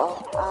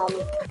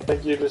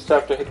think you just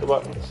have to hit the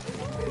buttons.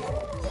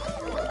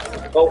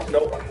 Oh,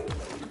 no.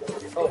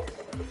 Oh.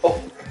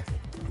 Oh.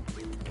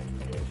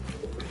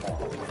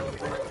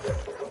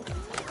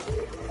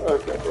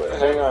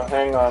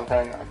 hang on.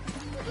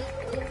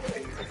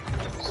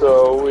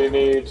 So we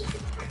need...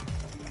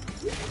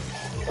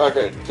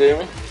 Okay,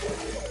 Jamie.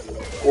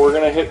 We're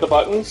gonna hit the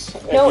buttons.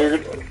 And No. You're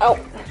gonna... Oh.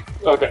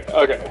 Okay,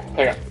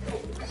 hang on.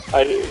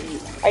 Are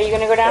you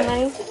gonna go down,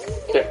 honey?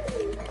 Okay.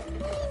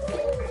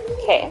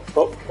 Okay.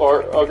 Oh,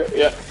 okay,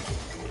 yeah.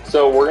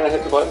 So we're gonna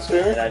hit the buttons,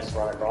 Jamie. And I just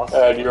run across.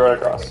 You run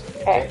across.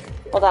 Okay.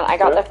 Hold on, I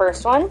got the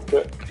first one.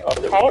 Good.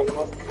 Okay.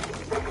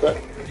 Good.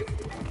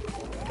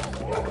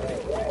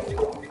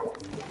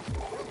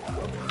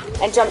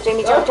 And jump,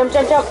 Jamie, jump. You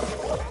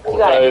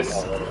got it.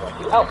 Nice.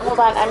 Oh, hold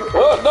on.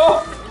 Oh,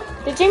 no!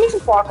 Did Jamie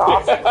just walk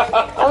off?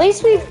 At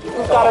least we've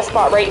got a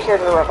spot right here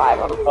to revive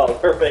him. Oh,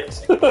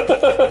 perfect.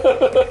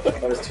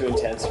 That was too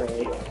intense for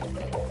me.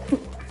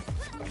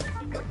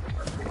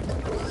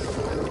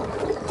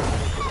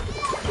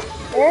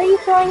 Where are you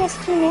throwing us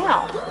to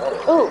now?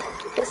 Ooh,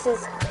 this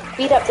is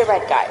beat up the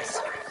red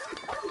guys.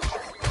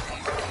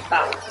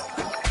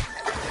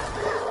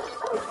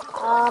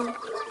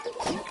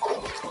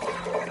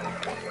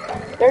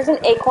 There's an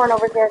acorn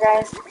over here,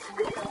 guys.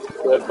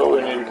 Yeah, but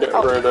we need to get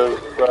rid of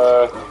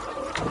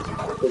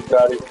Big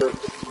Daddy first.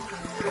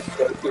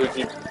 Who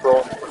keeps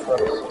throwing us.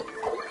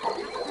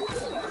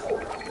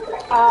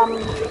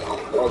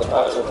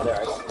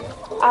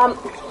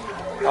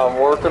 I'm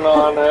working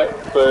on it,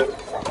 but...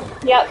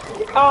 Yep.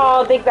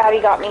 Oh, Big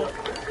Baddie got me.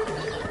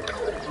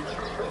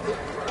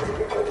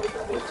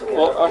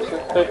 Well,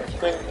 actually,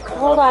 hey.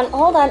 Hold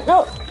on.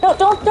 No,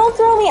 don't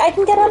throw me. I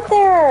can get up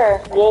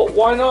there. Well,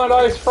 why not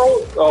I throw...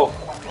 Oh,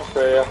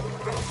 okay, yeah.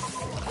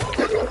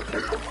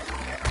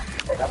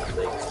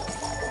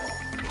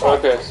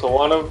 Okay, so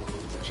one of...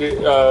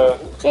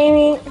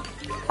 Jamie,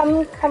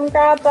 come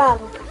grab the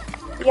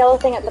yellow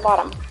thing at the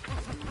bottom.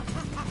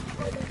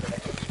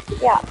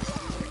 Yeah.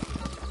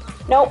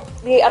 Nope,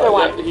 the other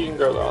one. Yeah, he can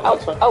go there.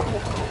 That's fine. Oh,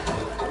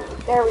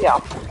 there we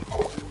go.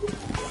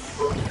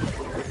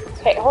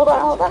 Okay, hold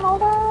on.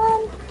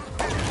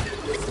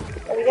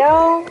 There we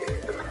go.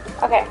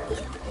 Okay.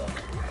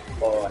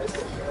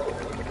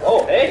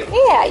 Oh, hey!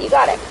 Yeah, you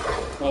got it.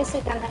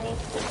 Nicely done, honey.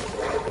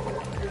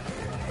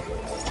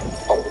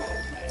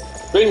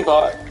 Bing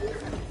bot.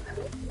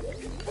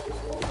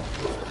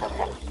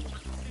 Okay.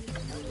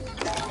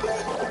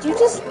 Did you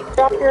just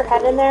drop your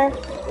head in there?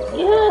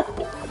 Yeah.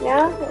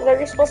 Yeah? Is that what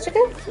you're supposed to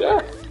do?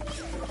 Yeah.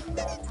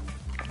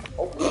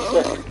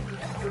 Okay.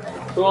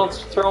 Who wants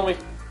to throw me?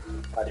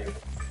 I do.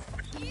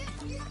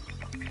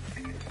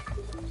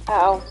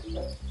 Uh-oh.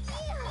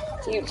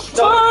 You...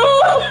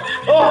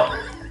 Oh!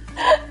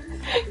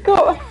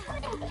 Go.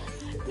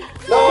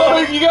 No,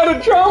 you gotta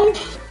jump!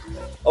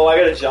 Oh, I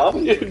gotta jump?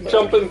 You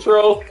jump and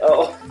throw.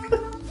 Oh.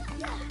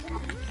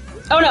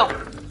 Oh, no.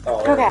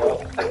 Oh, Okay.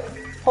 no.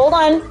 Hold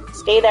on.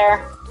 Stay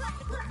there.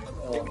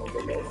 Oh, my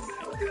goodness.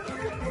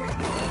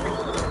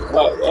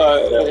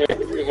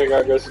 Hang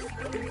on, guys.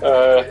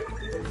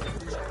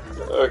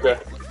 Okay.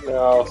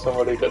 Now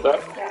somebody did that.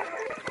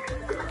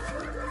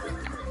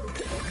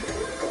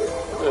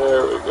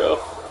 There we go.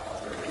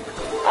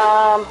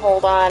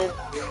 Hold on.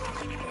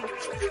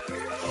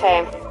 Okay.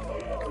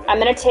 I'm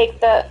gonna take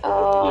the,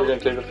 You're gonna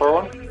take the far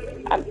one?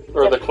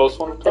 Or the close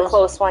one? The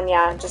close one,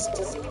 yeah. Just...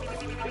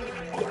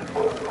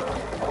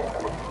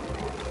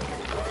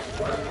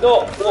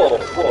 No! Whoa!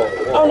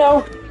 Oh,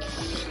 no.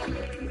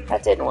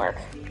 That didn't work.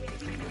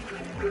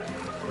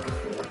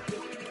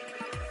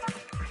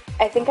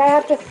 I think I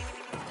have to...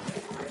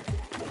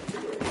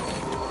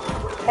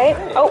 Okay.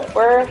 Oh,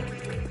 we're...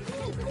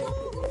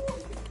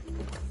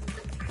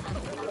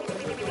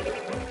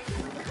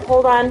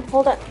 Hold on.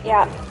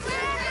 Yeah.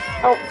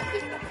 Oh.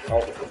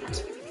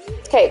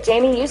 Okay,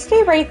 Jamie, you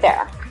stay right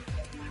there.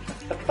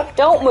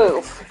 Don't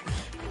move.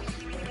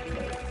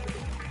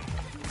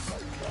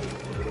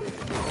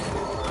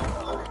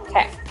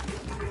 Okay.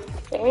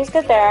 Jamie's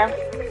good there.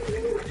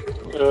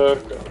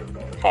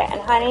 Okay,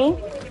 and honey,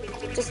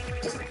 just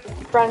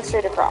run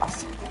straight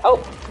across. Oh.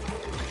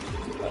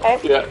 Okay.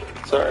 Yeah,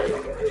 sorry.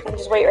 And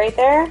just wait right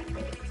there.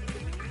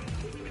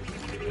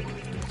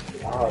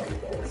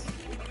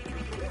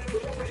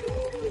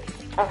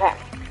 Okay.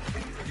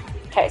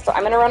 Okay, so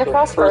I'm gonna run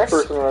across first.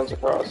 First person runs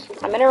across.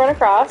 I'm gonna run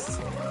across.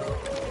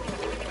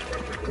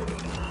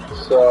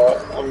 So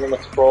I'm gonna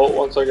throw it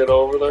once I get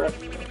over there.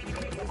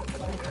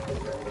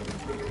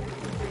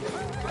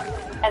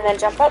 And then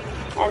jump up.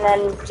 And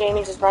then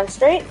Jamie just runs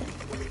straight.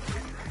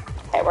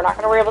 Okay, we're not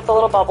gonna worry about the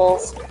little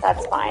bubbles.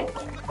 That's fine.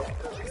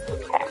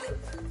 Okay.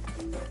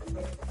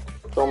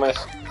 Don't miss.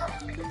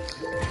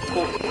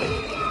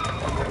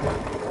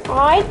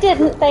 I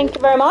didn't, thank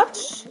you very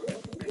much.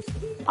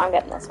 I'm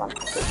getting this one.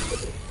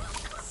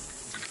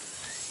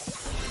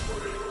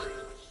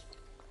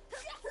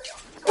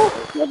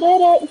 We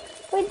did it!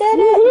 We did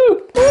it! Woo!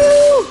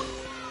 Woo!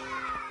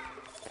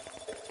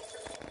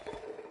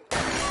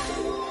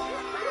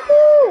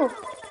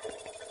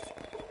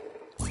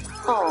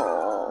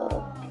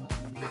 Oh.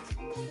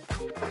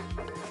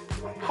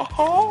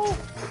 Hey.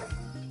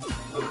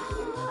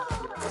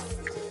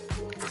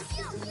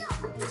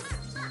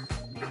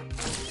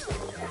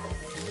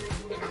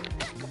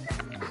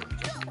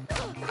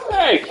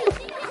 Hey!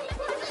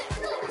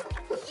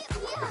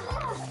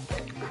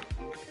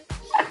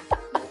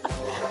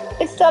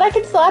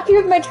 slap you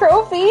with my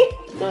trophy.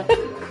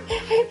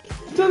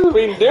 Doesn't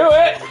mean do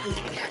it.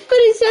 But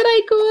he said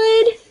I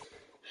could.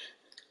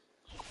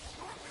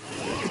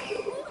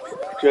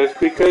 Just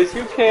because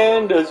you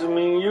can doesn't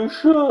mean you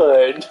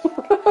should.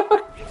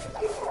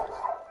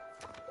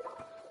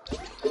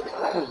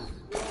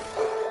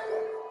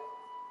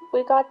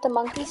 We got the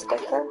monkey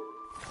sticker.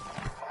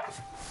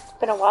 It's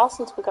been a while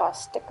since we got a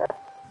sticker.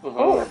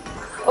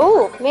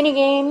 Oh,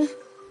 minigame.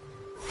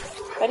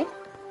 Ready?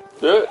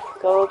 Do it.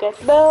 Go get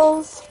the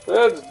bells.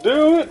 Let's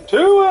do it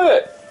to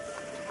it.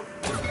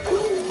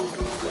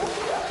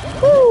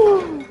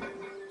 Woo!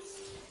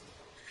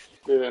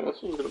 Yeah,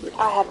 this one's gonna be.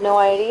 I have no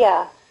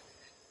idea.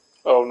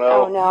 Oh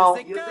no. Oh no.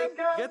 Get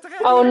ready.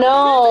 Oh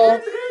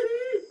no.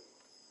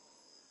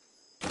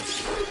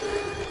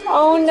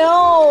 Oh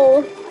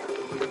no.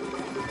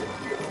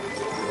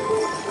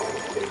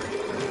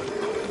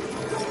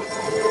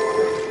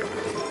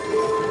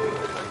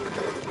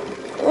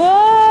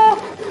 Ah!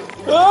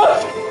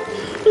 Ah!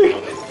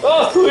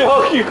 Oh, we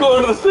all keep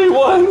going to the same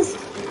ones.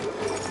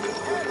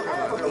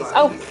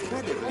 Oh,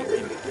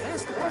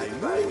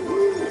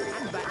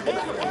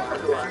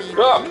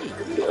 Ah!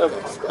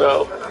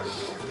 Fell.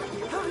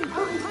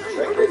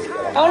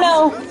 oh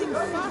no.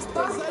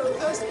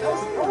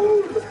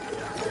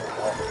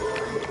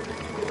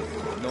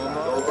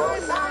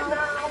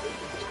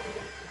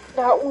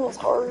 That one was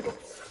hard.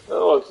 That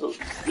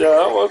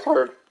was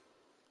hard.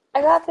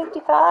 I got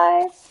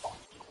 55.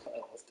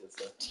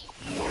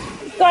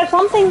 Got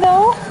something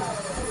though.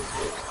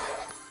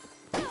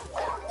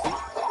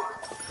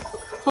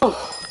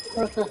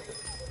 Okay.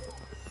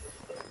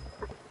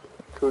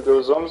 Can we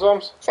go Zum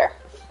Zums? Sure.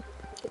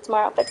 Get some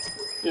more outfits.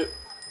 Yep.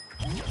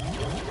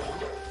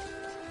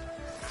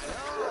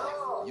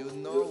 You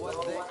know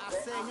what they are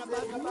saying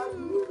about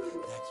you?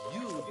 That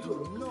you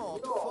do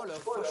not follow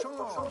fashion.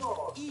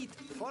 It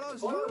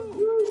follows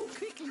you.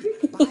 Quickly,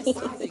 buy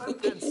something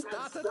and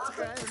start a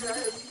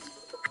trend.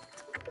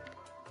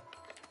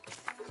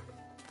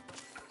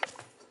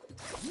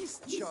 This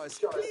choice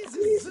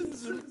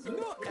pleases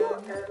no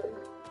end.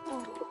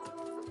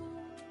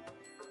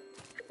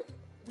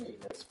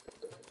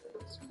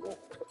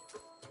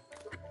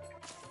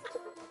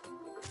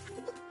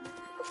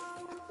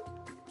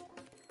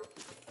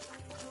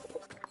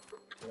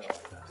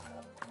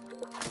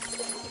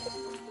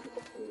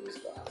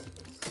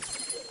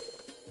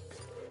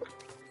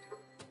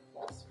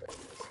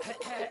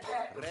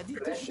 Ready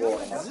to show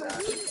it?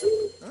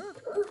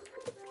 Huh?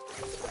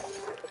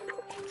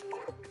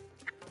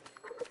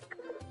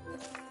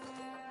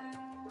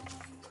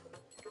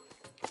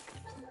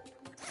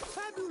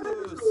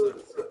 Fabulous!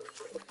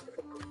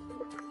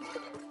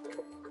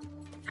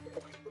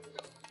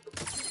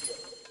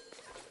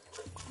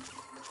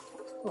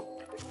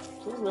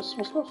 Did I miss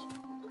some stuff?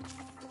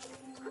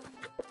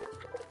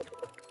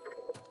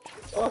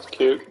 Oh, that's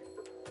cute.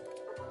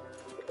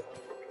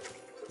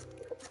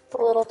 The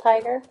little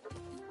tiger.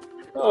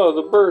 Oh,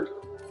 the bird.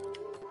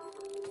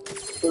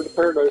 Bird of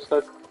Paradise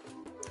head.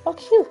 Oh,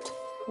 cute.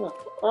 Yeah.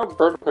 Oh,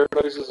 Bird of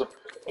Paradise is a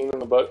pain in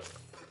the butt.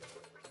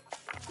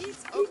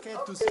 It's okay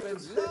to spend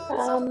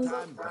lots Um. of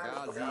time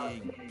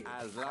browsing,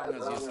 as long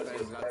as you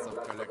spend lots of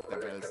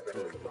collectibles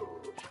too.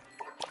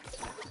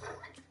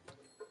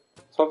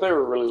 Thought they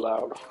were really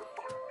loud.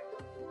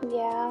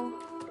 Yeah.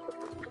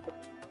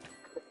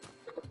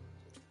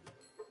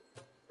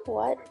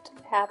 What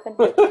happened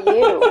with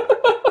you?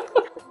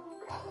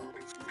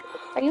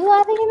 Are you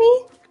laughing at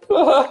me?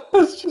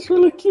 It's just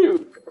really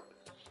cute.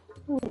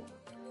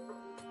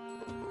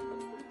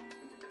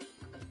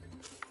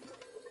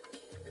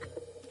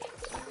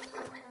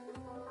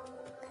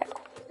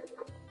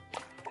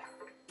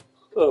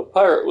 Oh,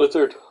 pirate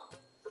wizard.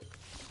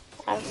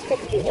 I'm just a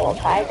cute little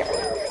tiger.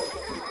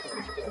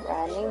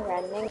 Running,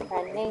 running,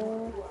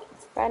 running.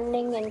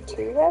 Running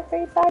into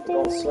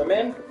everybody. Swim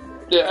in?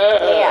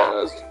 Yeah.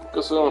 Let's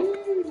go swim.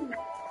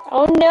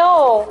 Oh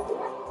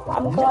no!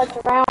 I'm going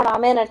to drown.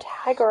 I'm in a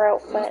tiger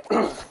outfit.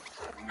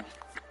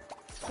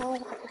 Oh, I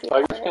could be a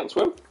Tigers pirate. can't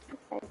swim?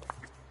 Oh,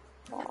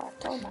 I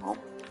don't know.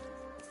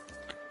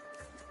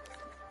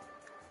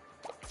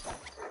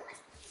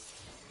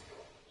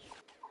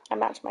 I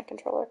match my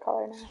controller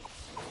color now.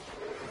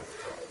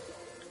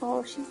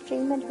 Oh, she's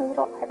dreaming. Her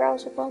little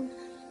eyebrows are blown.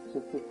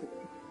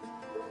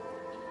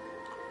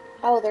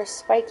 Oh, there's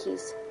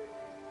spikies.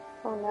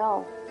 Oh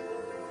no.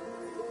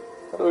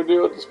 How do we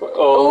do with the spike?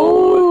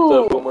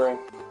 Oh, with the boomerang.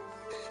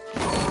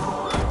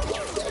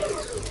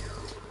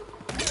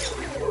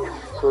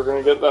 So we're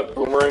gonna get that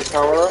boomerang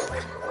power up.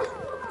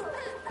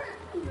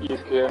 You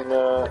can,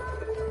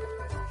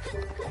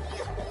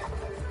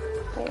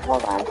 Wait,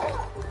 hold on.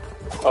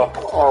 oh,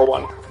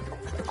 R1.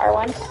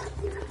 R1?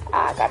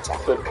 Ah, gotcha.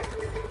 Good.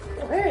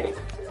 Oh, hey!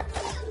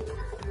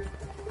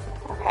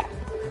 Okay.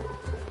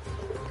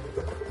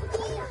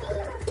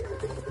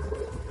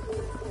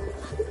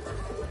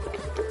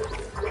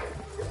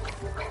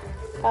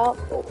 Oh.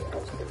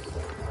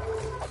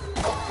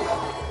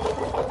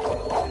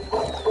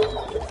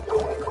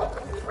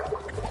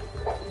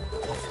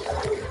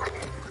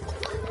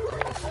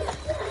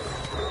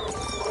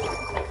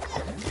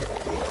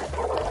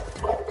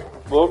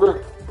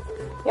 Wilbur?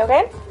 You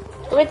okay?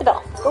 Go get the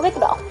bell. Go get the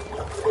bell.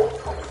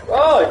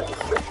 Oh!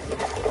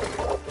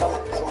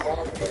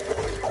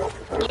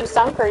 You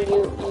sunk or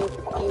you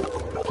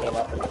Came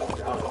up and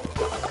drowned.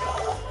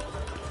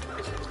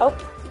 Oh,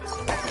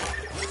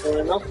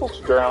 We're not supposed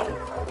to drown.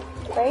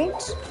 right?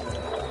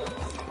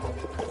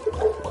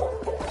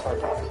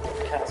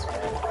 Cats,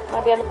 man.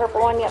 Might be on the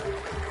purple one, yep.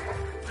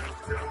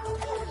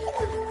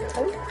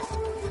 Oh.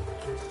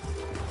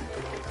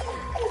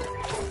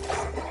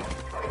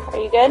 Are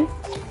you good?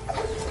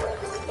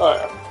 Oh,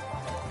 yeah.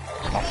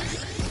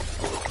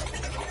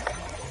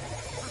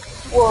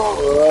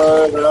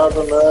 Whoa, What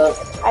happened there?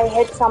 I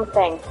hit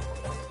something.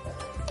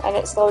 And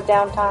it slowed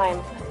down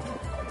time.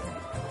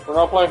 We're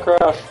not playing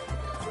Crash.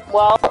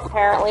 Well,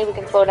 apparently we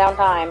can slow down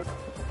time.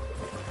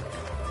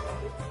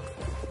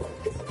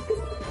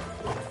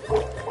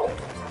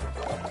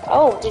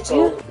 Oh, did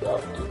you?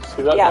 Oh,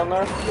 see that Yeah. down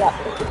there? Yeah.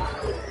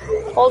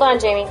 Hold on,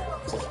 Jamie.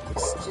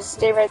 Just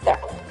stay right there.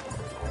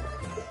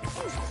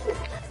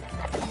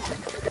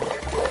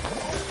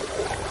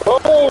 Oh,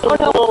 Oh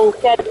no! no.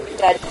 Dead,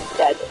 dead,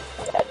 dead,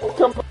 dead.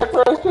 Come back,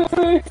 Crash,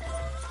 baby.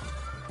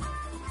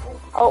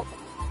 Oh,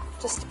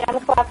 just stay on the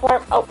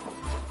platform. Oh,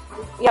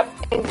 yep,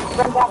 and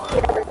run back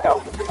here. There we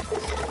go.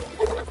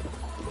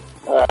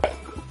 Alright.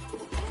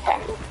 Okay,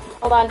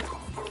 hold on.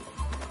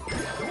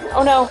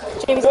 Oh no,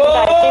 Jamie's gonna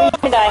die. Jamie's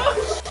gonna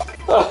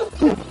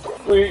die.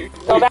 We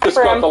Go back just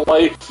for got him. the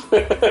life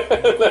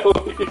that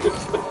we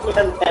used.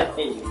 And then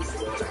he used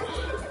it.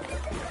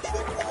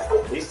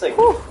 At least I...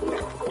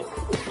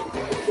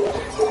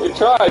 You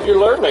tried, you're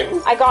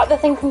learning. I got the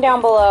thing from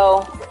down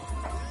below.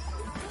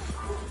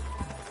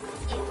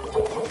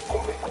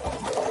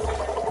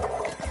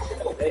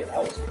 Hey, that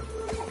was...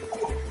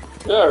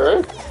 Yeah,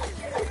 right?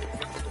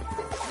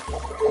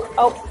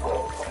 Oh.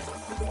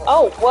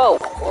 Oh, whoa.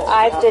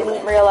 I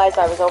didn't realize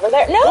I was over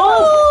there.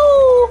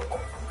 No!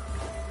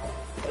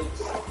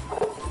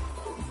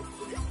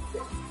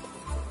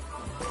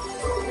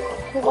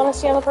 You want to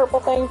see on the purple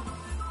thing?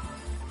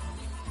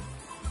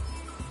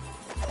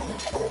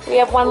 We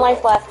have one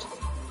life left.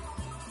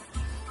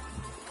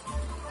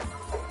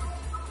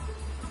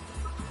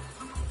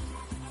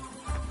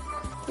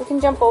 You can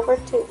jump over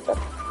too.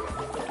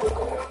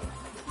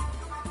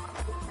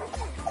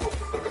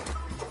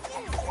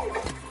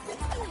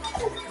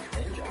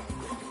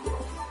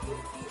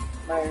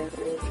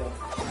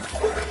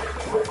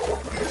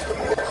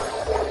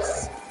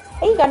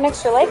 Hey, you got an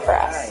extra life for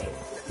us.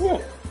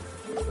 Yeah.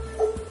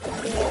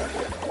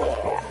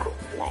 Yeah,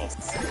 nice.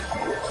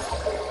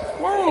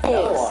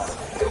 Nice.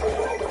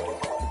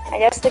 I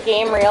guess the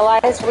game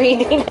realized we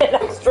needed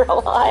extra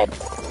lives.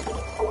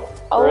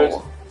 Oh, Right.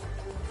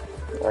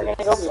 we're gonna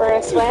go for a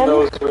It swim.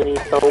 knows we need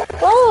help.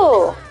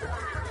 Whoa!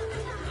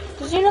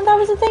 Did you know that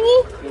was a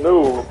thingy?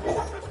 No.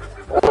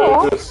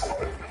 Oh. I just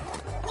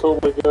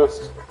totally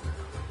guessed.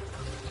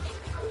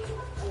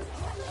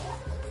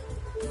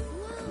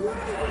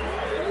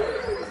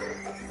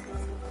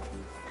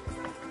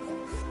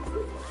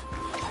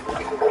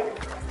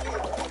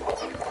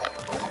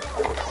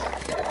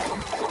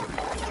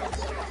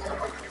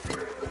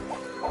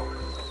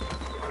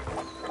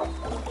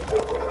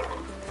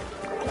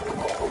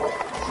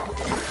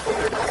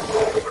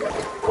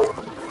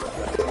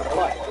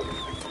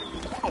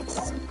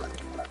 Nice.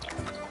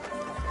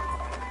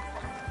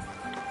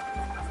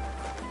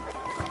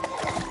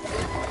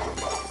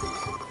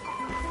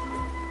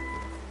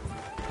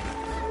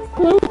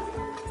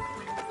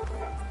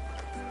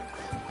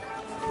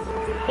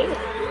 Hey,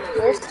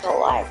 we're still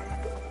alive.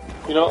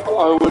 You know,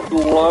 I would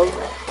love...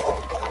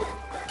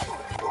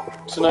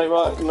 Tonight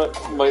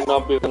might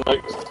not be the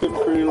night 'cause it's getting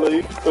pretty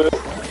late, but...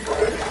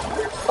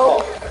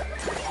 Oh,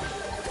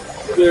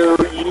 There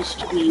used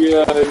to be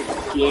a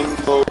game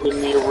mode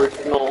in the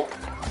original.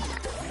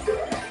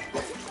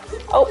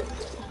 oh.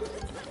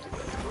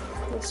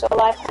 You still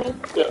alive, honey?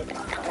 Yeah.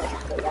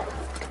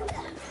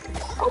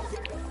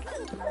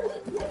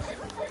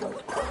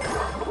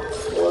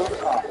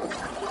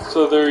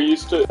 So there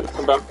used to...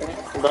 Come back.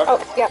 Come back.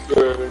 Oh, yeah.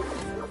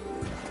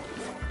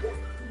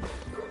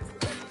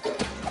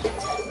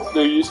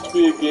 There used to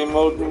be a game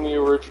mode in the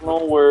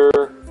original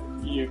where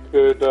you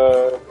could,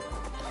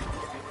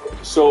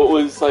 so it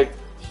was like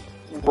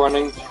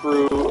running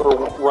through,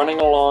 or running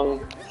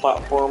along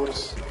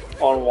platforms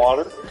on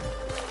water.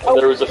 Oh,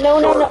 There was a no,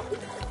 no, shark. no.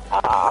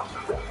 Ah,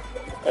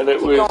 And it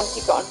Keep was... going,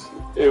 keep going.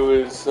 It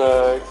was,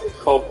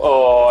 called...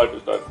 Oh, I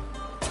did that.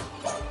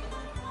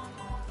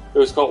 It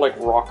was called, like,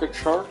 Rocket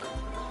Shark.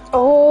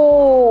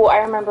 oh, I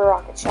remember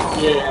Rocket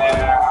Shot.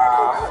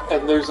 Yeah.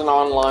 And there's an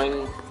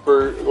online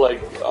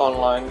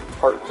online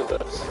part to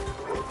this.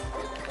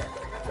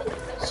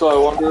 So I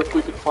wonder if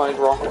we could find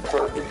Rocket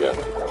Shark again.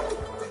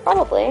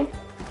 Probably.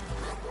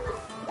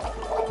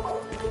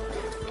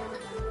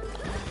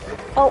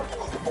 Oh.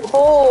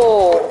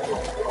 Oh.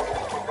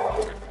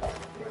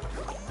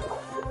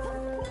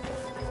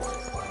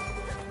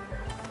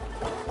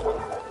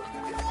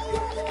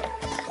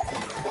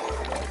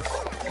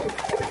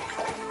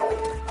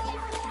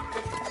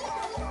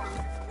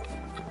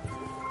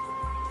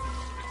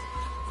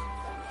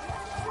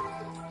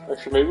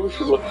 Actually, maybe we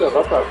should look that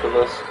up after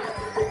this.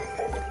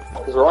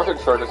 Because rocket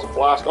shark is a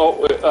blast. Oh,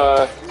 wait,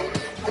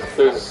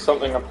 there's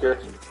something up here.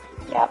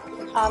 Yep.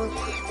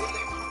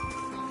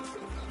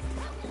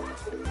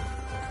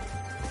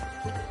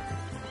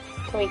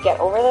 Can we get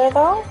over there,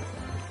 though?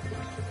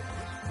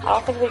 I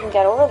don't think we can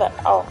get over there.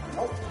 Oh.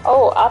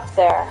 Oh, up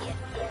there.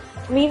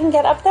 Can we even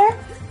get up there?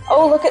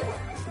 Oh, look at...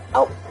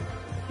 Oh.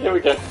 Yeah,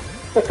 we can.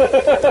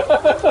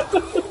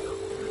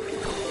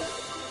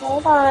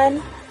 Hold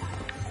on.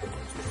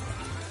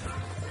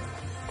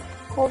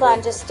 Hold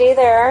on, just stay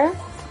there.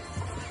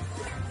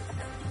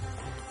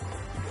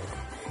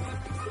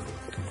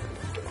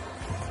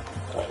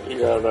 You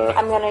gotta...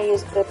 I'm gonna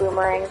use the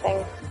boomerang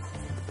thing.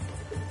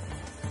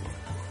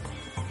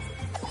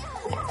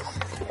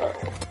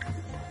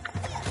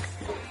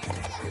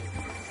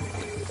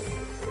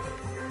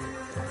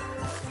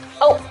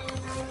 Oh!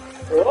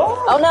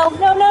 Oh no,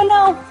 no, no,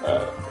 no!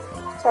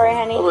 Sorry,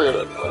 honey. Oh, look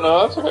at it.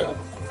 No, that's okay.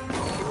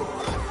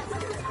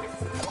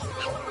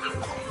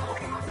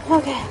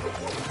 Okay.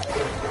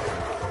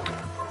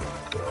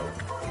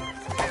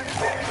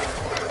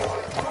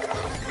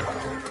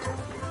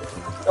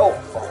 Oh!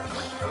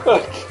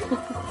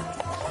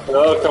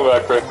 No, come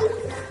back, Rick.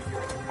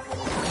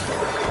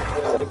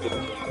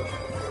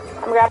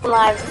 I'm grabbing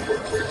lives.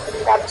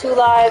 Grab 2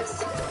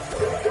 lives.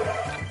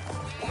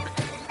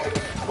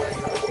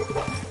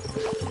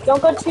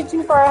 Don't go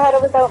too far ahead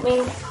without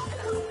me.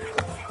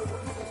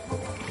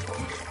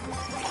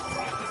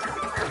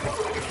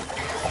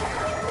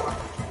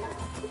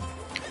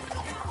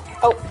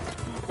 Oh.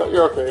 No,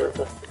 you're okay, you're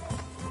okay.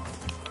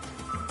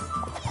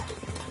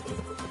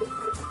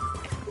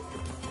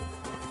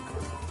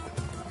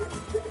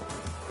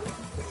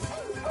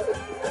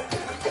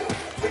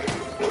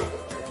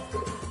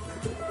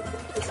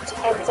 Just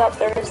heads up,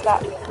 there's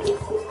that.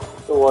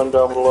 The one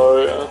down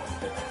below, yeah.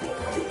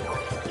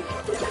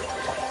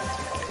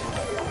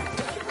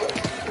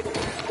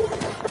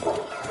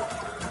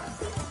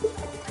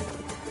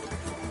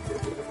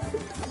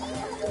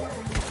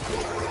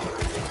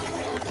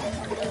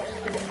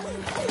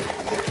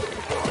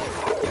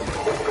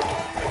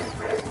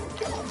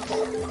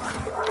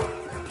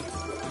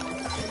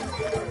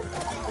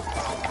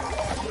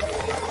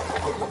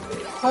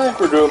 I think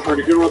we're doing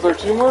pretty good with our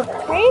teamwork.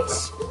 Right?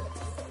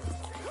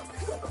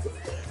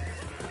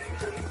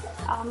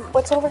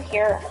 What's over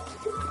here?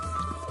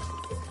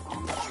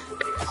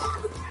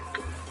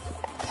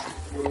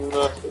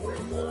 Nothing.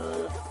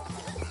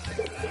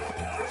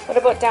 What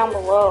about down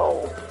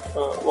below?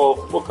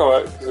 Well, we'll come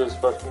out because there's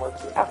question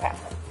marks. Okay.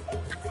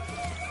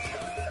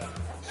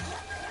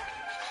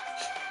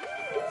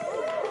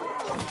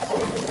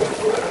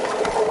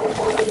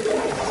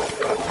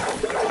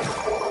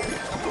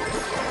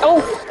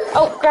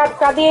 Oh,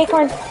 grab the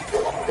acorn.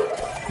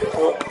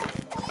 Oh.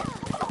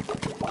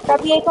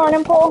 Grab the acorn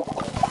and pull.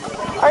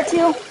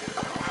 R2.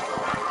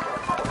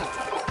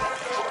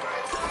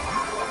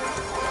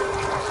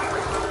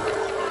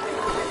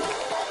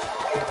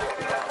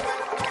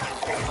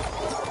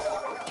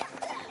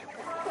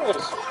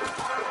 Nice.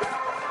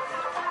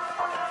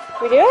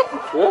 We do it?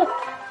 Yeah.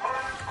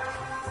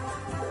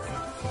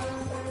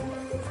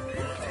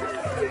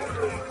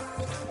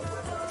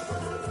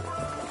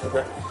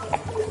 Okay.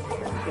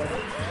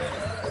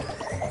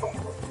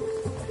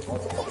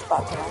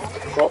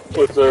 Well,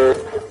 was there...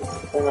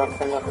 Hang on.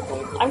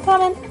 I'm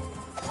coming.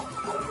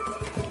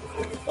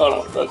 Oh no,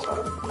 that's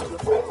fine.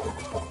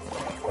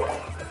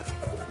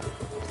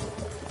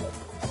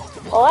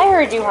 Well, I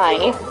heard you,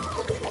 honey.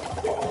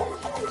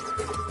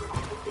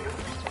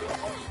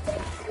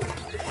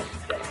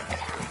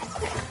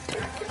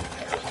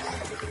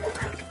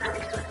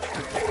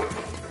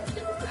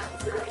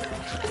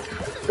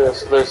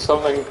 Yes, there's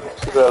something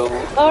to the...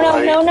 Oh, no,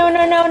 right.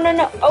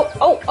 no.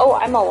 Oh,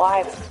 I'm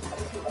alive.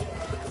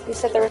 You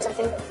said there was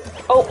something...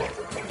 Oh,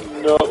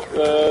 No,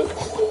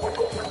 that's...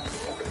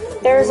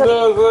 there's a...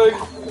 Nothing.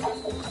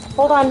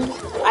 Hold on.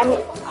 I'm...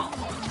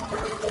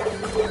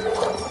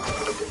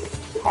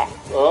 Okay.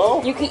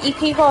 Oh, You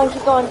keep going.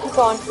 nice.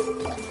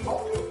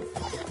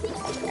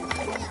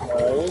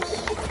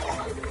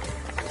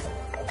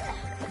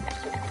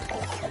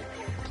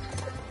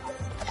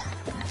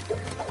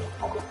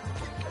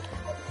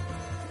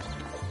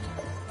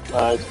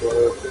 Nice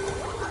work.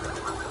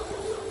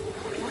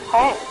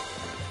 Okay.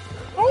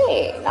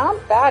 Hey, not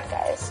bad,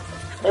 guys.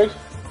 Right?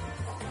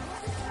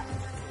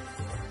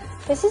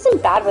 This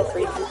isn't bad with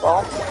 3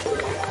 people.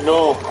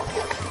 No.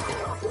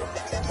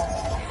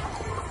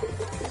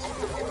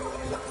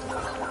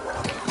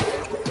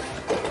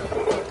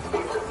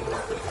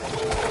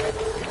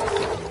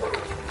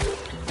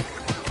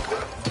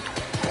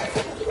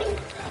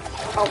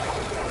 Oh.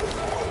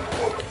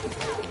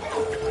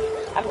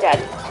 I'm dead.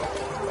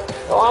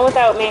 Go on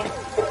without me.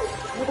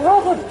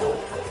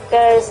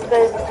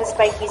 The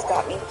spikies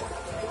got me.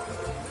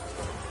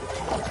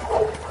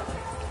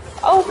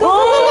 Oh, go!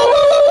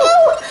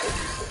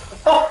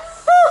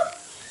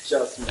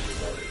 Just me.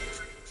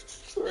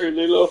 Sorry,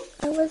 Lilo.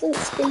 I wasn't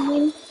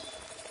screaming.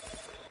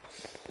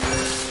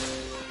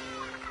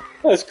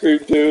 That's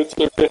creep, dude. It's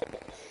okay.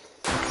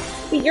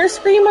 But your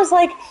scream was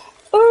like,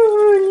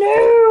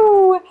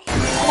 oh no!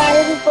 And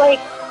I was like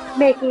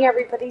making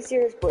everybody's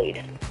ears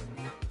bleed.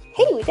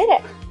 Hey, we did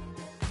it!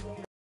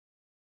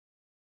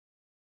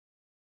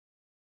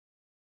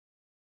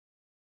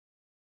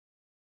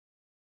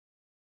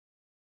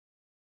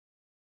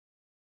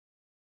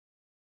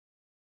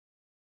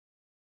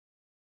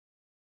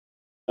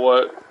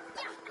 What?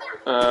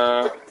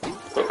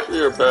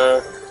 You're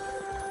back.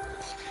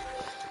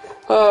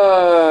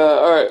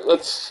 Alright,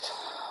 let's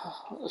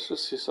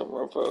just see something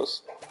real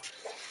fast.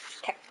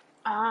 Okay,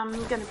 I'm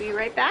gonna be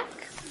right back.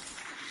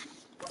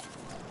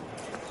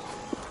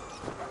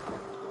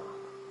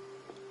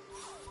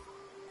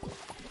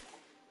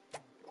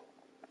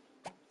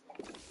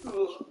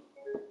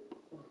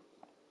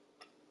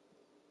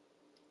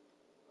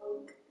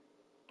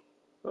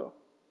 Oh.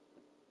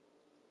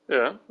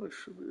 Yeah, it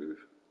should be.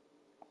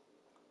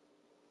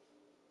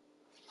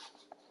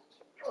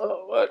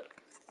 Oh, what?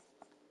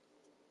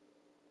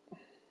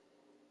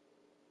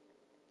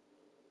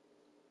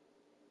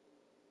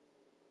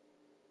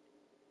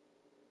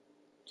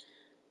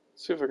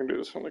 See if I can do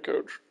this from the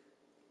couch.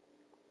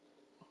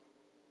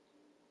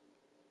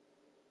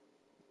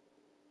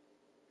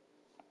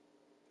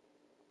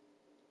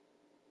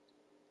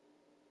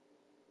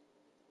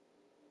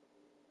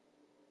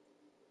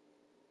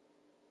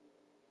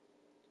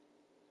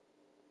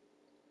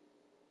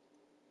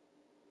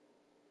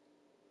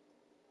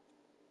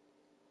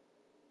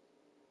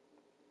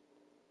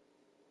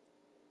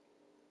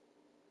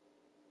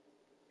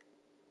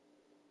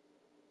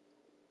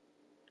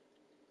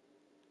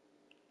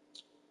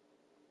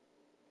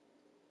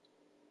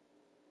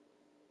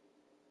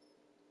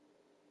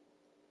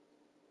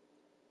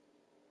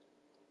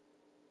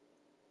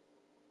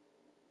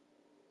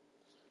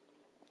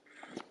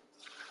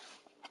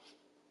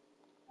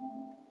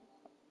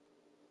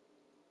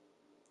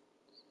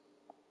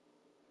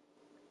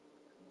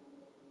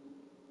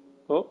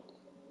 Oh.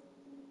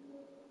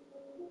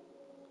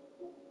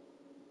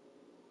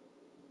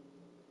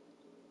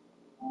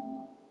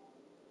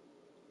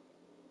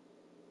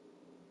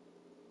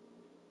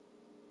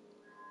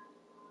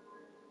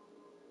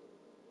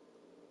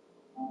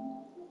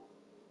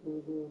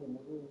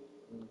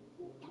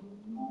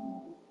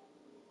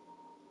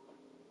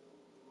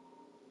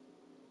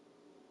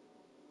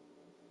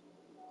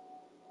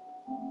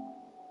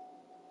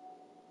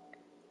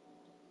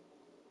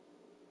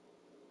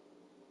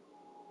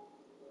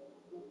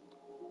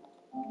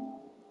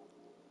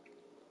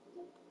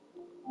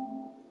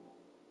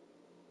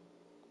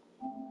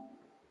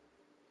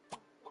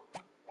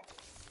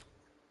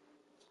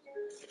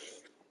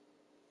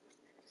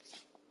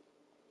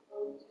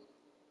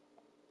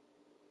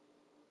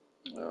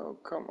 Oh,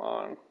 come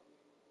on.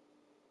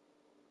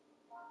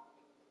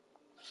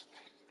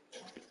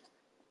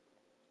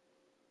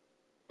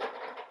 Do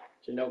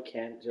you know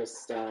Kent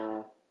just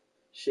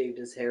shaved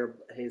his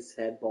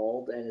head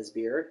bald, and his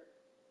beard?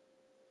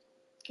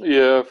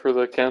 Yeah, for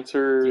the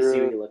cancer. Do you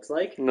see what he looks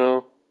like?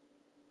 No.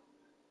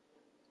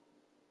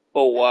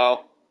 Oh,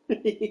 wow.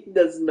 He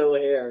has no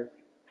hair.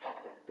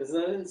 Isn't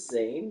that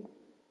insane?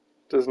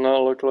 Does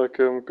not look like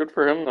him. Good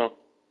for him, though.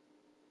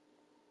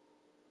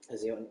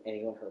 Has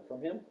anyone heard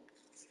from him?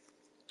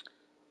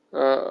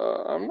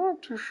 I'm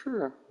not too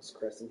sure. Does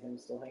Chris and him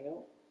still hang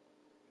out?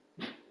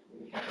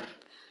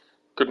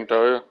 Couldn't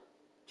tell you.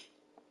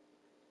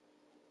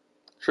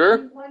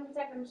 Sure? 1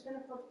 second, I'm just gonna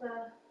flip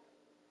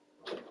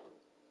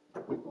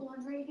the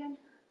laundry again.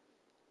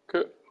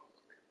 Okay.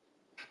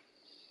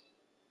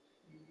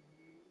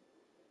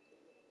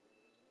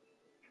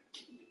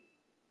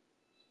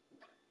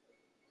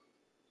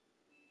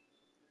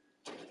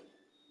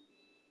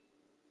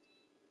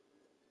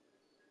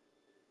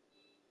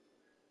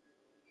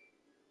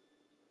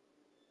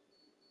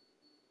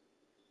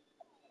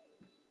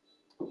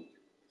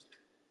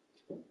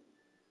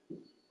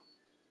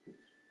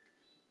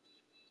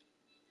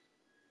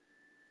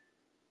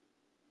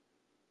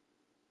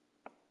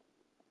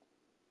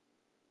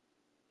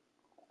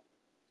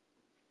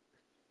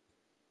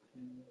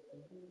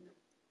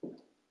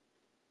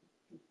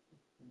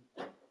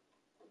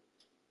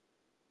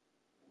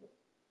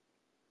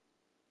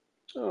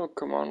 Oh,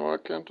 come on, why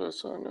can't I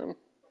sign in?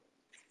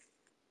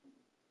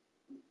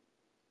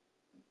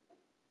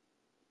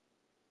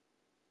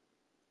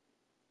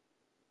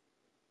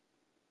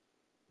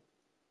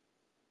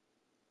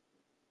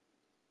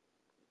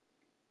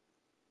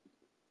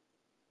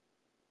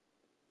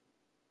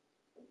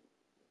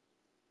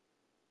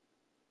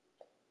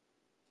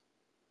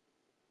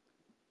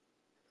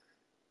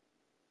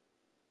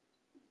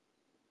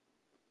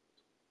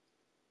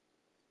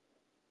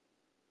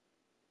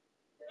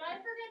 Did I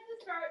forget to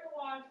start the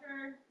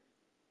washer?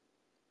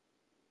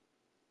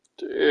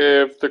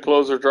 If the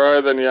clothes are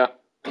dry, then yeah.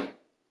 Can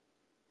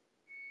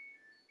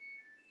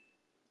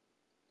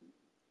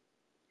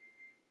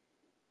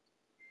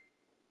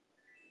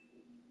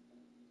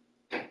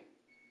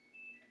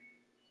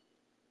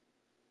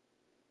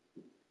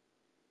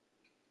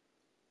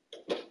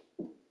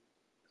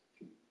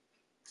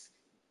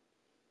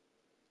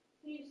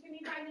you just give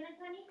me 5 minutes,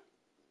 honey?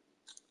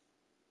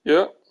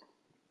 Yeah.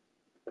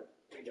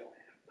 We don't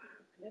have 5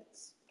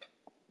 minutes.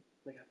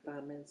 We got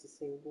 5 minutes to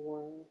save the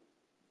world.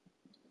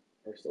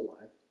 Are we still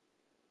live?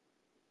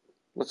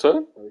 What's that?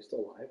 Are we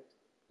still live?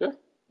 Yeah.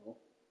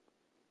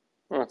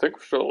 Oh. I think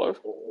we're still alive.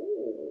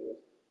 Oh.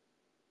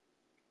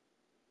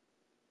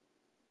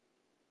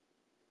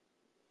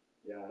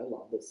 Yeah, I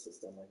love this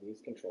system. Like,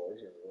 these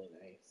controllers are really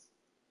nice.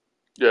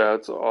 Yeah,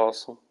 it's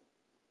awesome.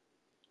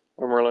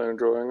 I'm really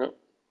enjoying it.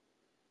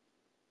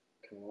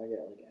 Can I get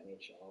like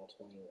NHL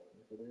 21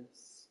 for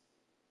this?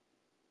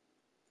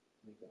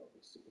 I think that would be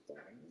super fun.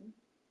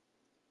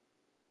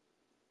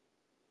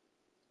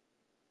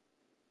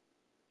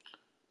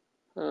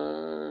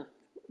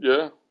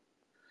 Yeah.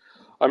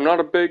 I'm not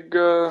a big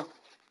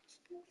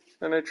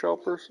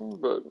NHL person,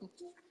 but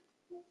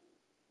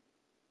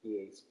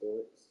EA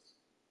Sports.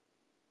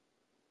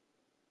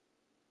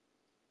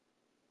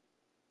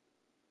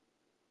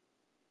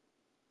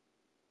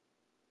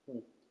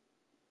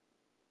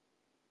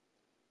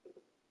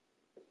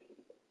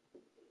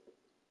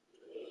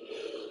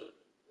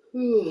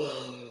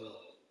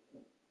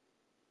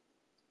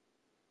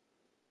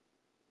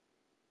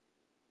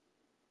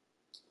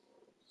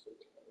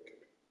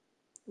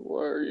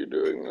 why are you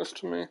doing this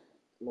to me?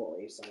 Well,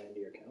 you sign into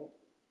your account.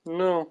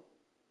 No.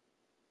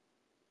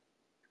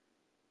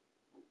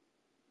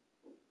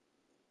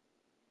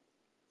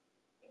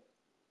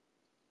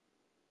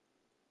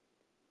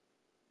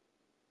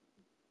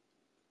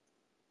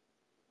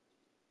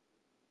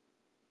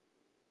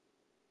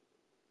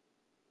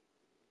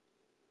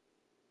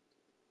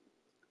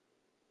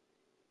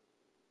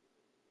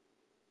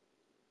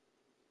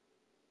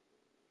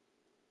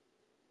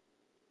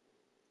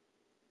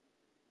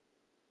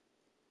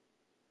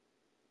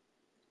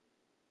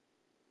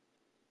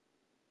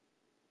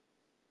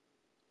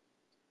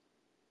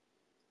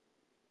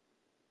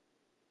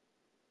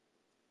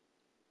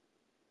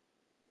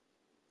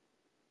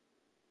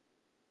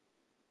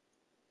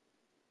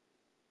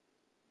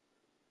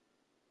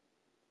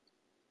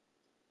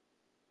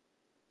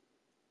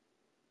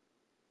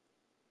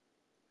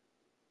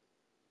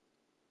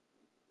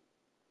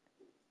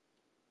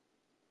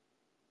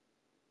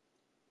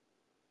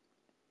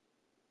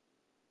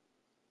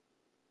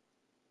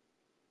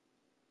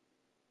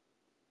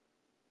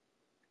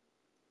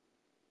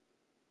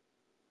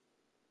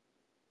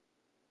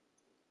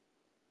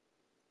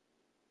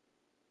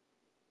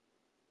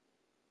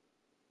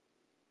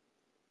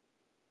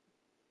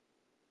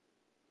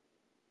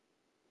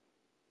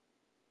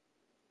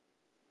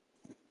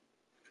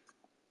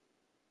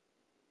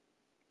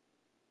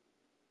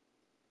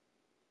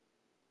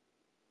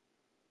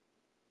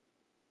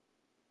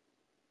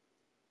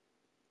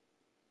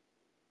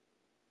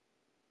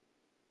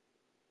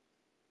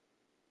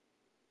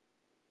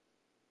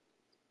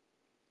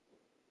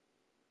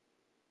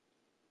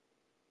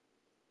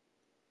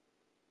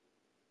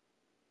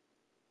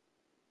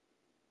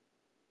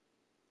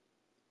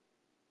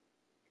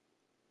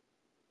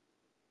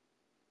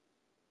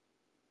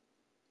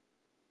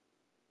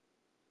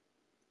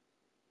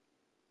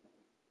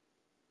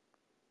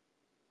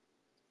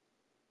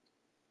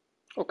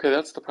 Okay,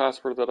 that's the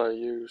password that I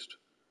used.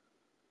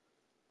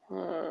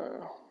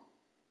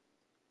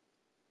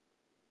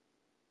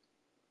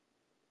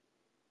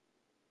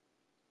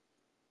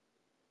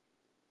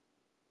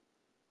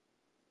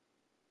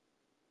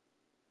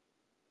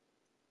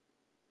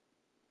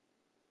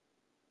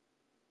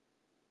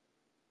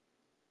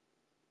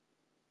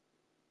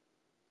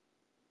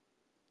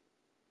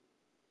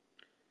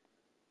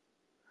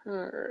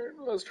 Alright,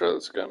 let's try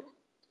this again.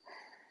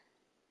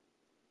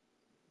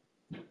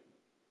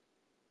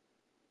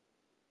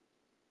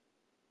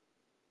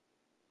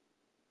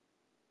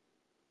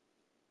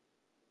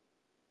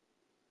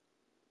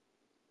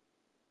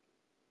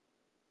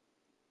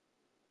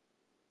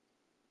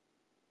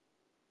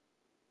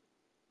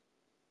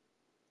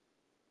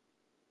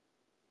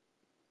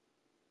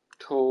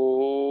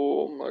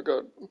 Oh my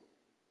god.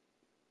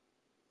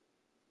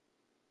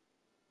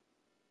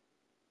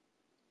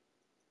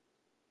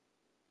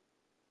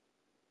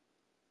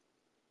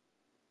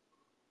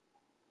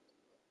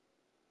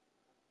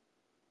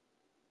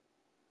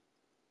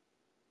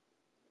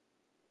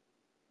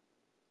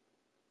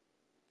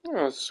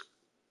 Yeah,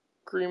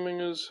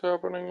 screaming is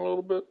happening a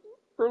little bit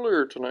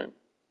earlier tonight.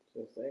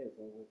 So say it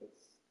sounds like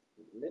it's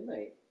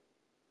midnight.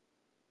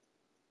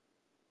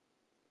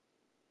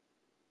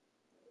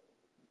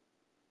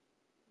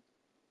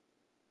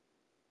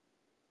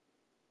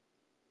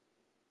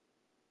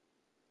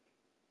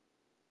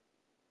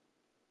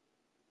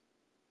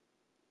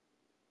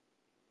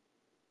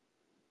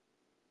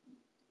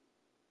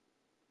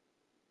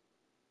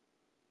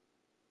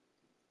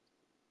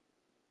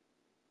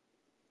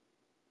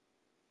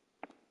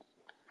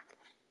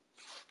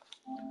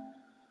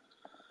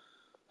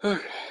 Okay.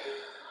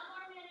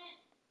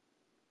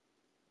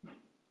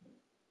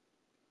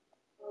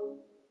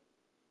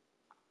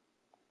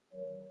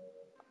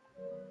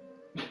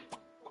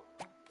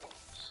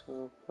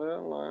 So play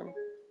online.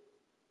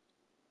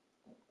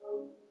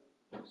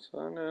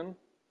 Sign in.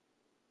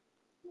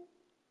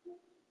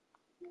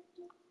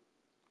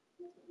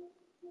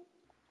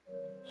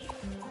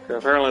 Okay,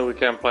 apparently we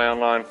can't play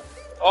online.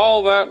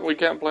 All that, we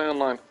can't play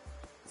online.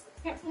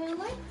 Can't play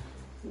online?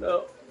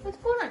 No. What's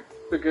going on?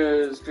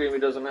 Because Jamie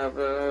doesn't have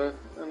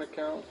an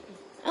account.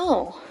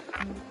 Oh.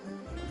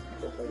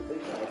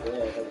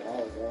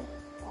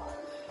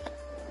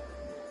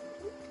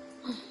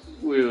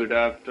 We would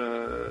have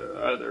to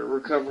either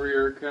recover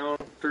your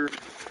account or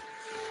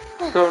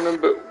Conan,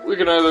 but we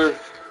can either...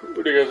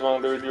 What do you guys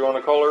want to do? Do you want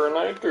to call her a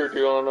night, or do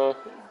you want to...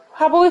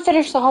 How about we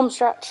finish the home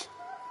stretch?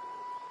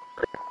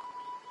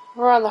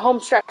 We're on the home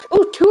stretch.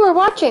 Ooh, 2 are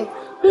watching.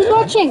 Who's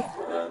watching?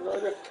 No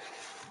idea.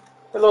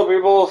 Hello,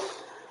 people.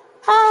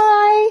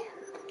 Hi.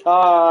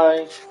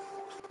 Hi.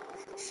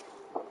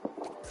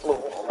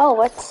 Oh,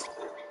 what's...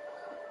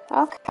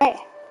 Okay.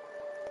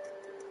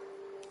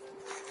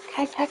 Can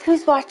I check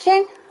who's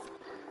watching?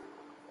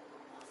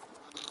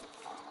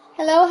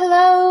 Hello,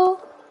 hello.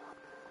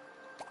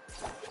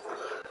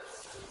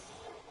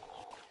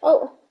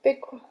 Oh,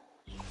 Big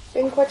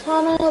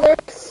Cortana,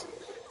 there's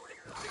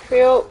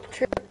Trio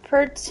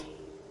Troopers.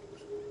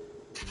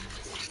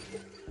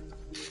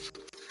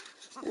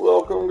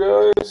 Welcome,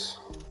 guys.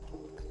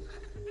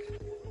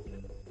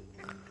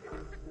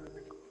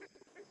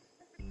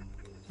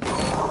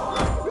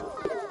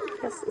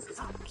 This is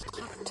so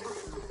cute.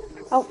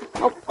 Oh,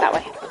 that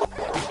way.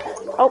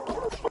 Oh.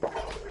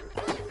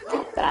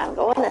 Then I'm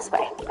going this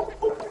way.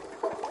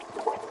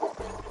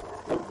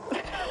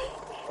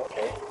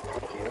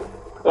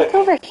 What's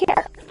over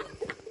here?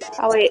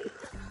 Oh, wait.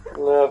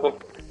 Nothing.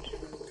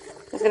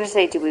 I was going to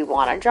say, do we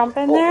want to jump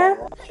in there?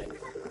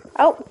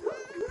 Oh.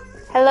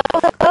 Hello,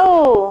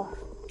 hello.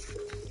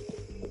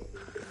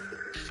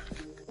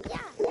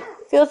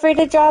 Feel free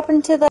to drop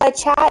into the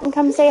chat and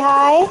come say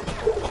hi.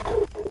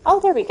 Oh,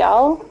 there we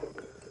go.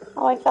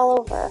 Oh, I fell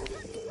over.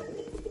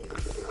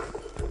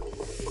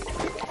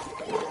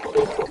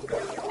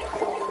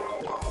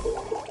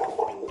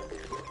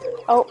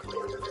 Oh.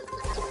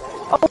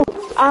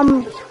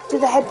 Do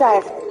the head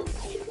dive.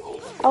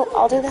 Oh,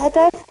 I'll do the head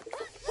dive.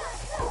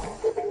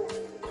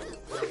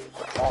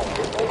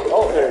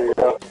 Oh, there you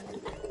go.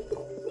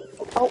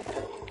 Oh.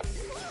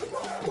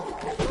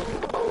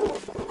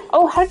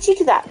 Oh, how did you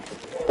do that?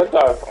 Head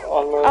dive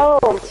on the... Oh.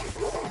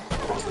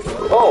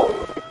 Oh.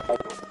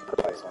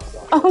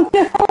 Oh,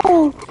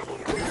 no.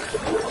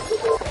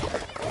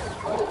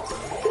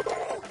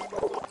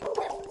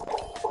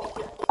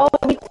 Oh,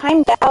 we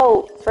timed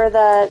out for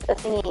the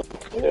thingy.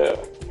 Yeah.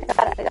 I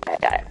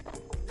got it.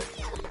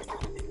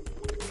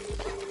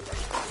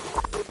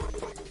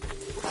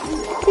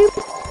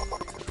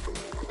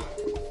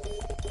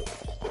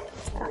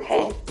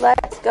 Okay,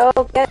 let's go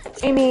get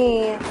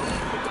Jimmy.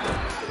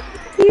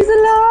 He's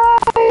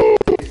alive!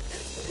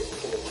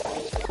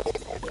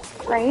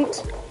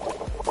 Right?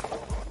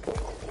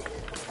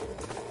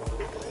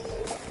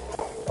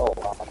 Oh.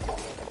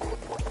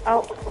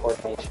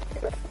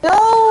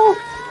 No!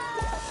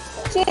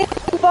 Jimmy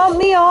bumped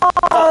me off!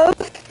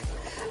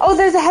 Oh,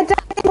 there's a head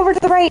dive over to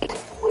the right.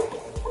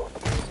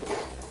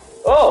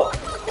 Oh!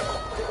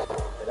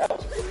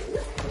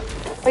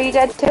 Are you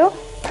dead too?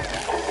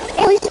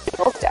 Hey, at least you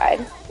both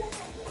died.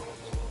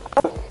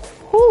 Oh.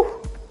 Whew.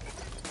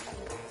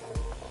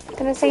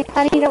 Gonna say,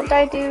 honey, don't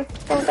die too.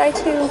 Don't die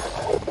too.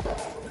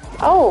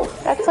 Oh,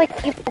 that's like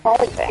evil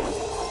volley thing.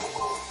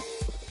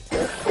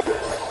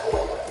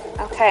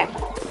 Okay.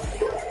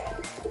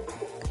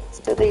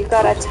 So you've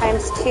got a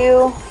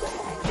 ×2.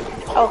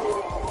 Oh.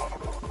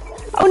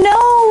 Oh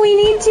no, we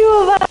need 2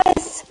 of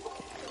us.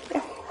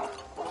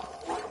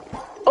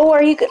 Oh,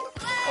 are you good?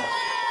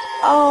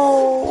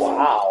 Oh.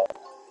 Wow.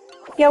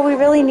 Yeah, we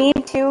really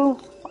need 2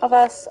 of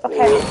us.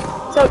 Okay.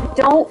 So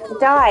don't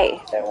die.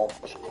 That won't.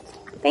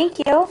 Thank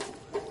you.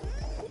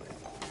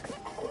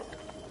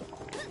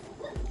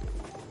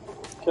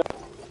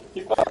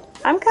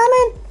 I'm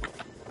coming.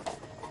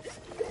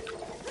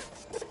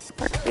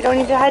 You don't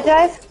need to head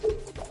dive?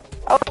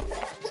 Oh.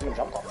 Someone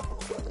jumped on me.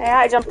 Yeah,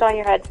 I jumped on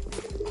your head.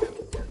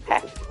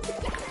 Okay.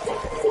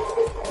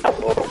 Oh.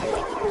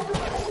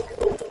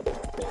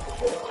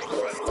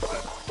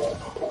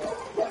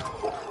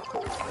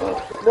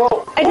 No.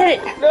 I did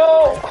it.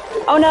 No.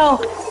 Oh no.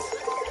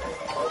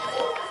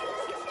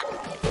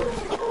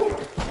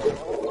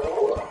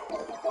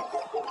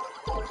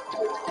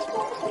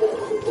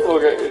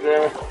 Look at you,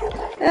 Jamie.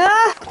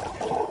 Ah!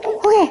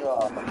 Okay.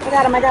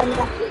 I got him.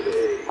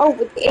 Oh,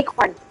 with the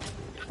acorn.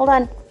 Hold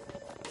on.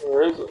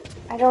 Where is it?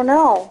 I don't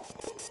know.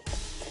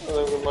 I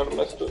think we might have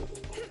missed it.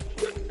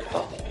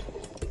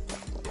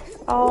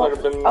 Oh. Might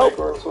have been an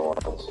acorn somewhere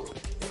else.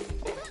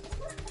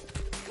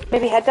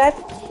 Maybe head dive?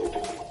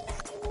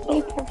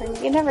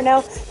 You never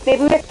know.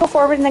 Maybe we have to go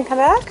forward and then come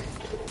back?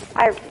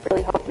 I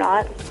really hope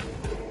not.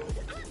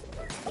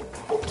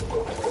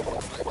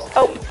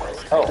 Oh.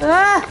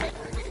 Ah!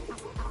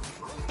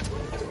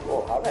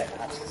 Oh, how did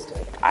I actually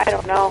stay? I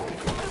don't know.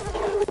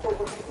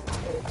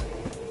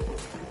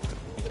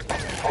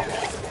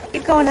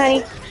 Keep going,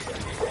 honey.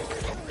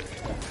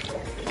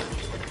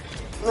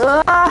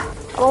 Ah!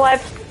 I'm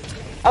alive.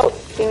 Oh,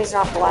 Jamie's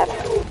not alive.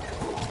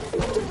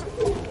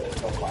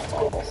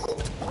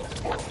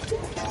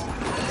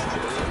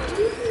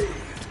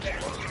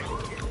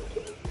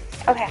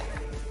 Okay.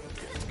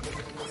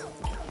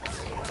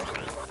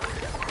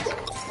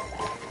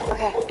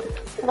 Okay.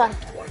 Hold on.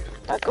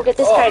 Go get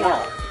this guy now.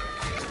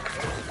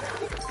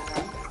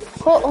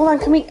 Hold on.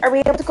 Can we? Are we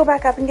able to go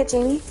back up and get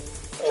Jamie?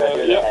 Should I do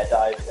the Yeah. head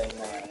dive thing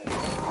then?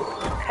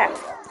 Okay.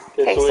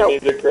 Okay, so we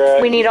need to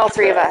grab. We need all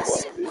three of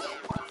us.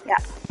 Yeah.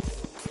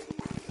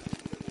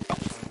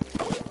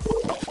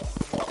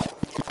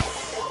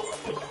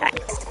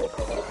 Nice.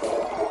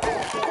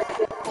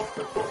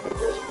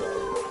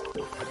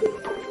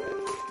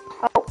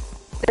 Oh,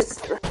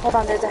 hold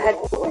on. There's a head.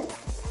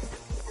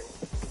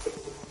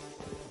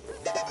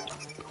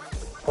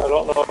 I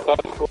don't know if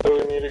that's the way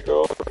we need to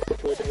go.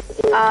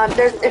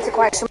 It's a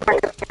question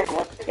mark up here.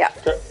 Yeah.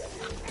 Okay.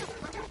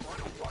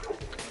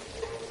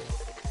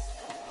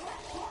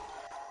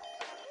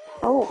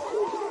 Oh.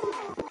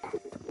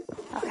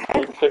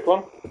 Okay. Pick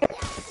one.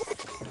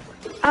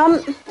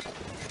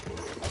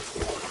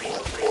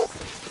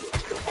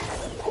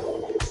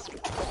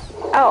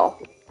 Oh.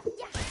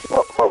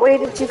 What way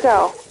did you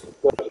go?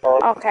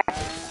 Okay.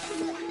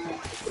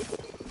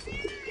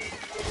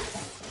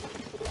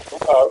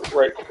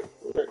 Right.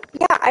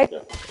 Yeah,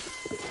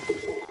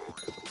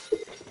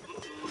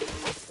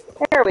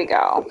 There we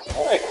go.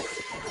 Nice.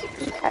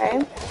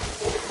 Okay.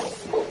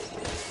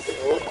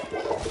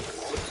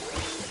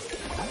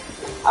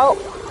 Oh,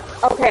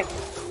 okay.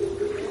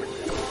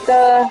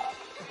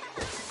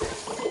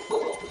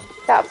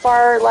 That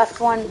far left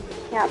one.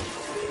 Yeah.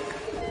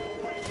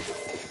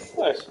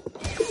 Nice.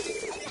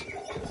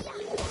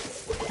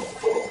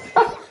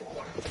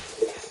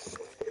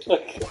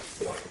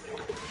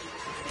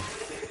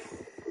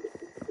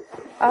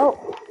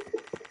 Oh.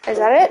 Is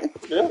that it?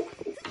 Yeah.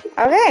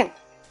 Okay.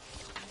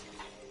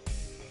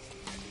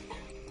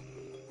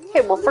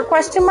 Okay, well, for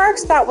question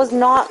marks, that was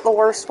not the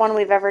worst one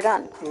we've ever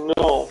done.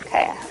 No.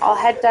 Okay, I'll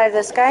head dive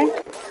this guy.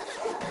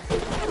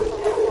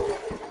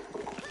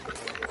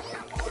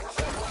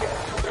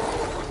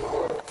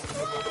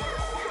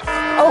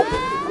 Oh!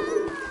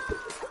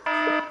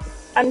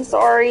 I'm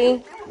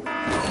sorry.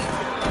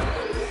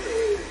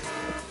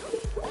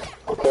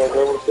 Okay,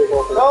 we'll take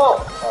over. No!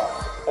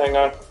 Hang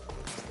on.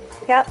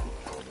 Yep.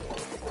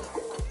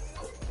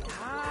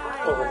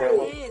 Over here.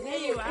 There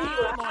you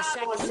are, my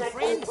Saxon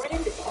friend.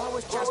 I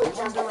was just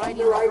ponderating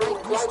the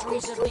great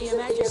mysteries of the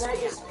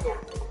Imaginosphere.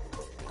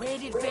 Where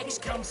did Vex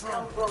come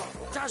from?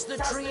 Does the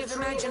tree of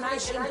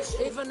imagination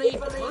ever need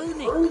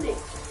pruning?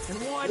 And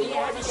why do you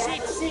have a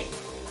six?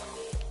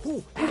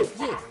 Oh,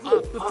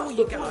 yeah, before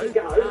you go,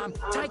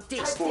 take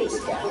this. I'm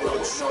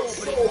not sure,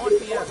 but it might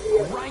be a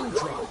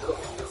raindrop.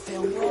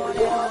 Fell right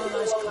out of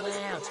those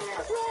clouds.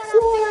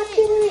 Right up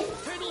there.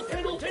 Penny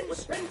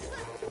Pendletons.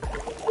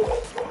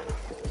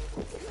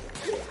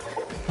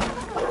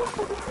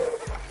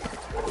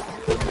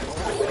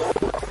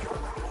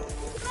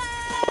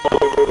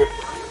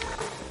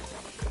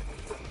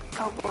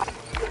 Oh, boy.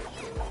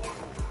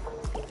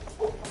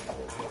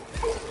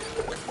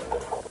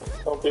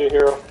 Don't be a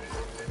hero.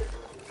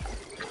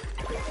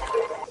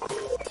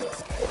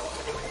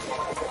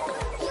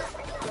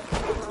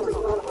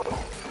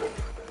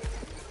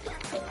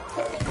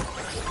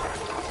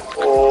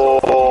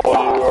 Oh,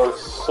 you are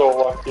so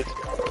lucky.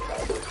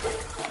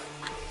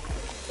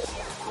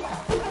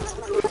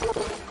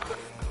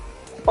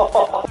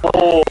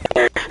 Oh,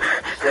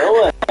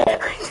 Kill it.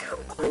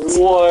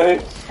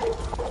 what?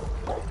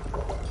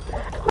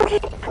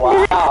 Wow.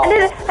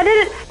 I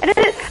did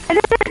it!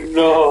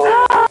 No.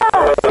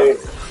 Oh! Hey,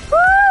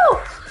 Woo!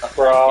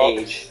 bro.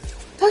 Cage.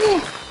 Okay.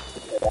 Yeah,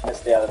 I'm gonna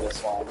stay out of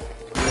this one.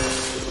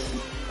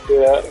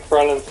 Yeah,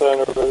 front and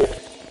center, baby.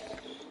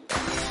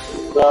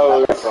 That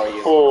was I'll throw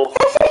you. cool.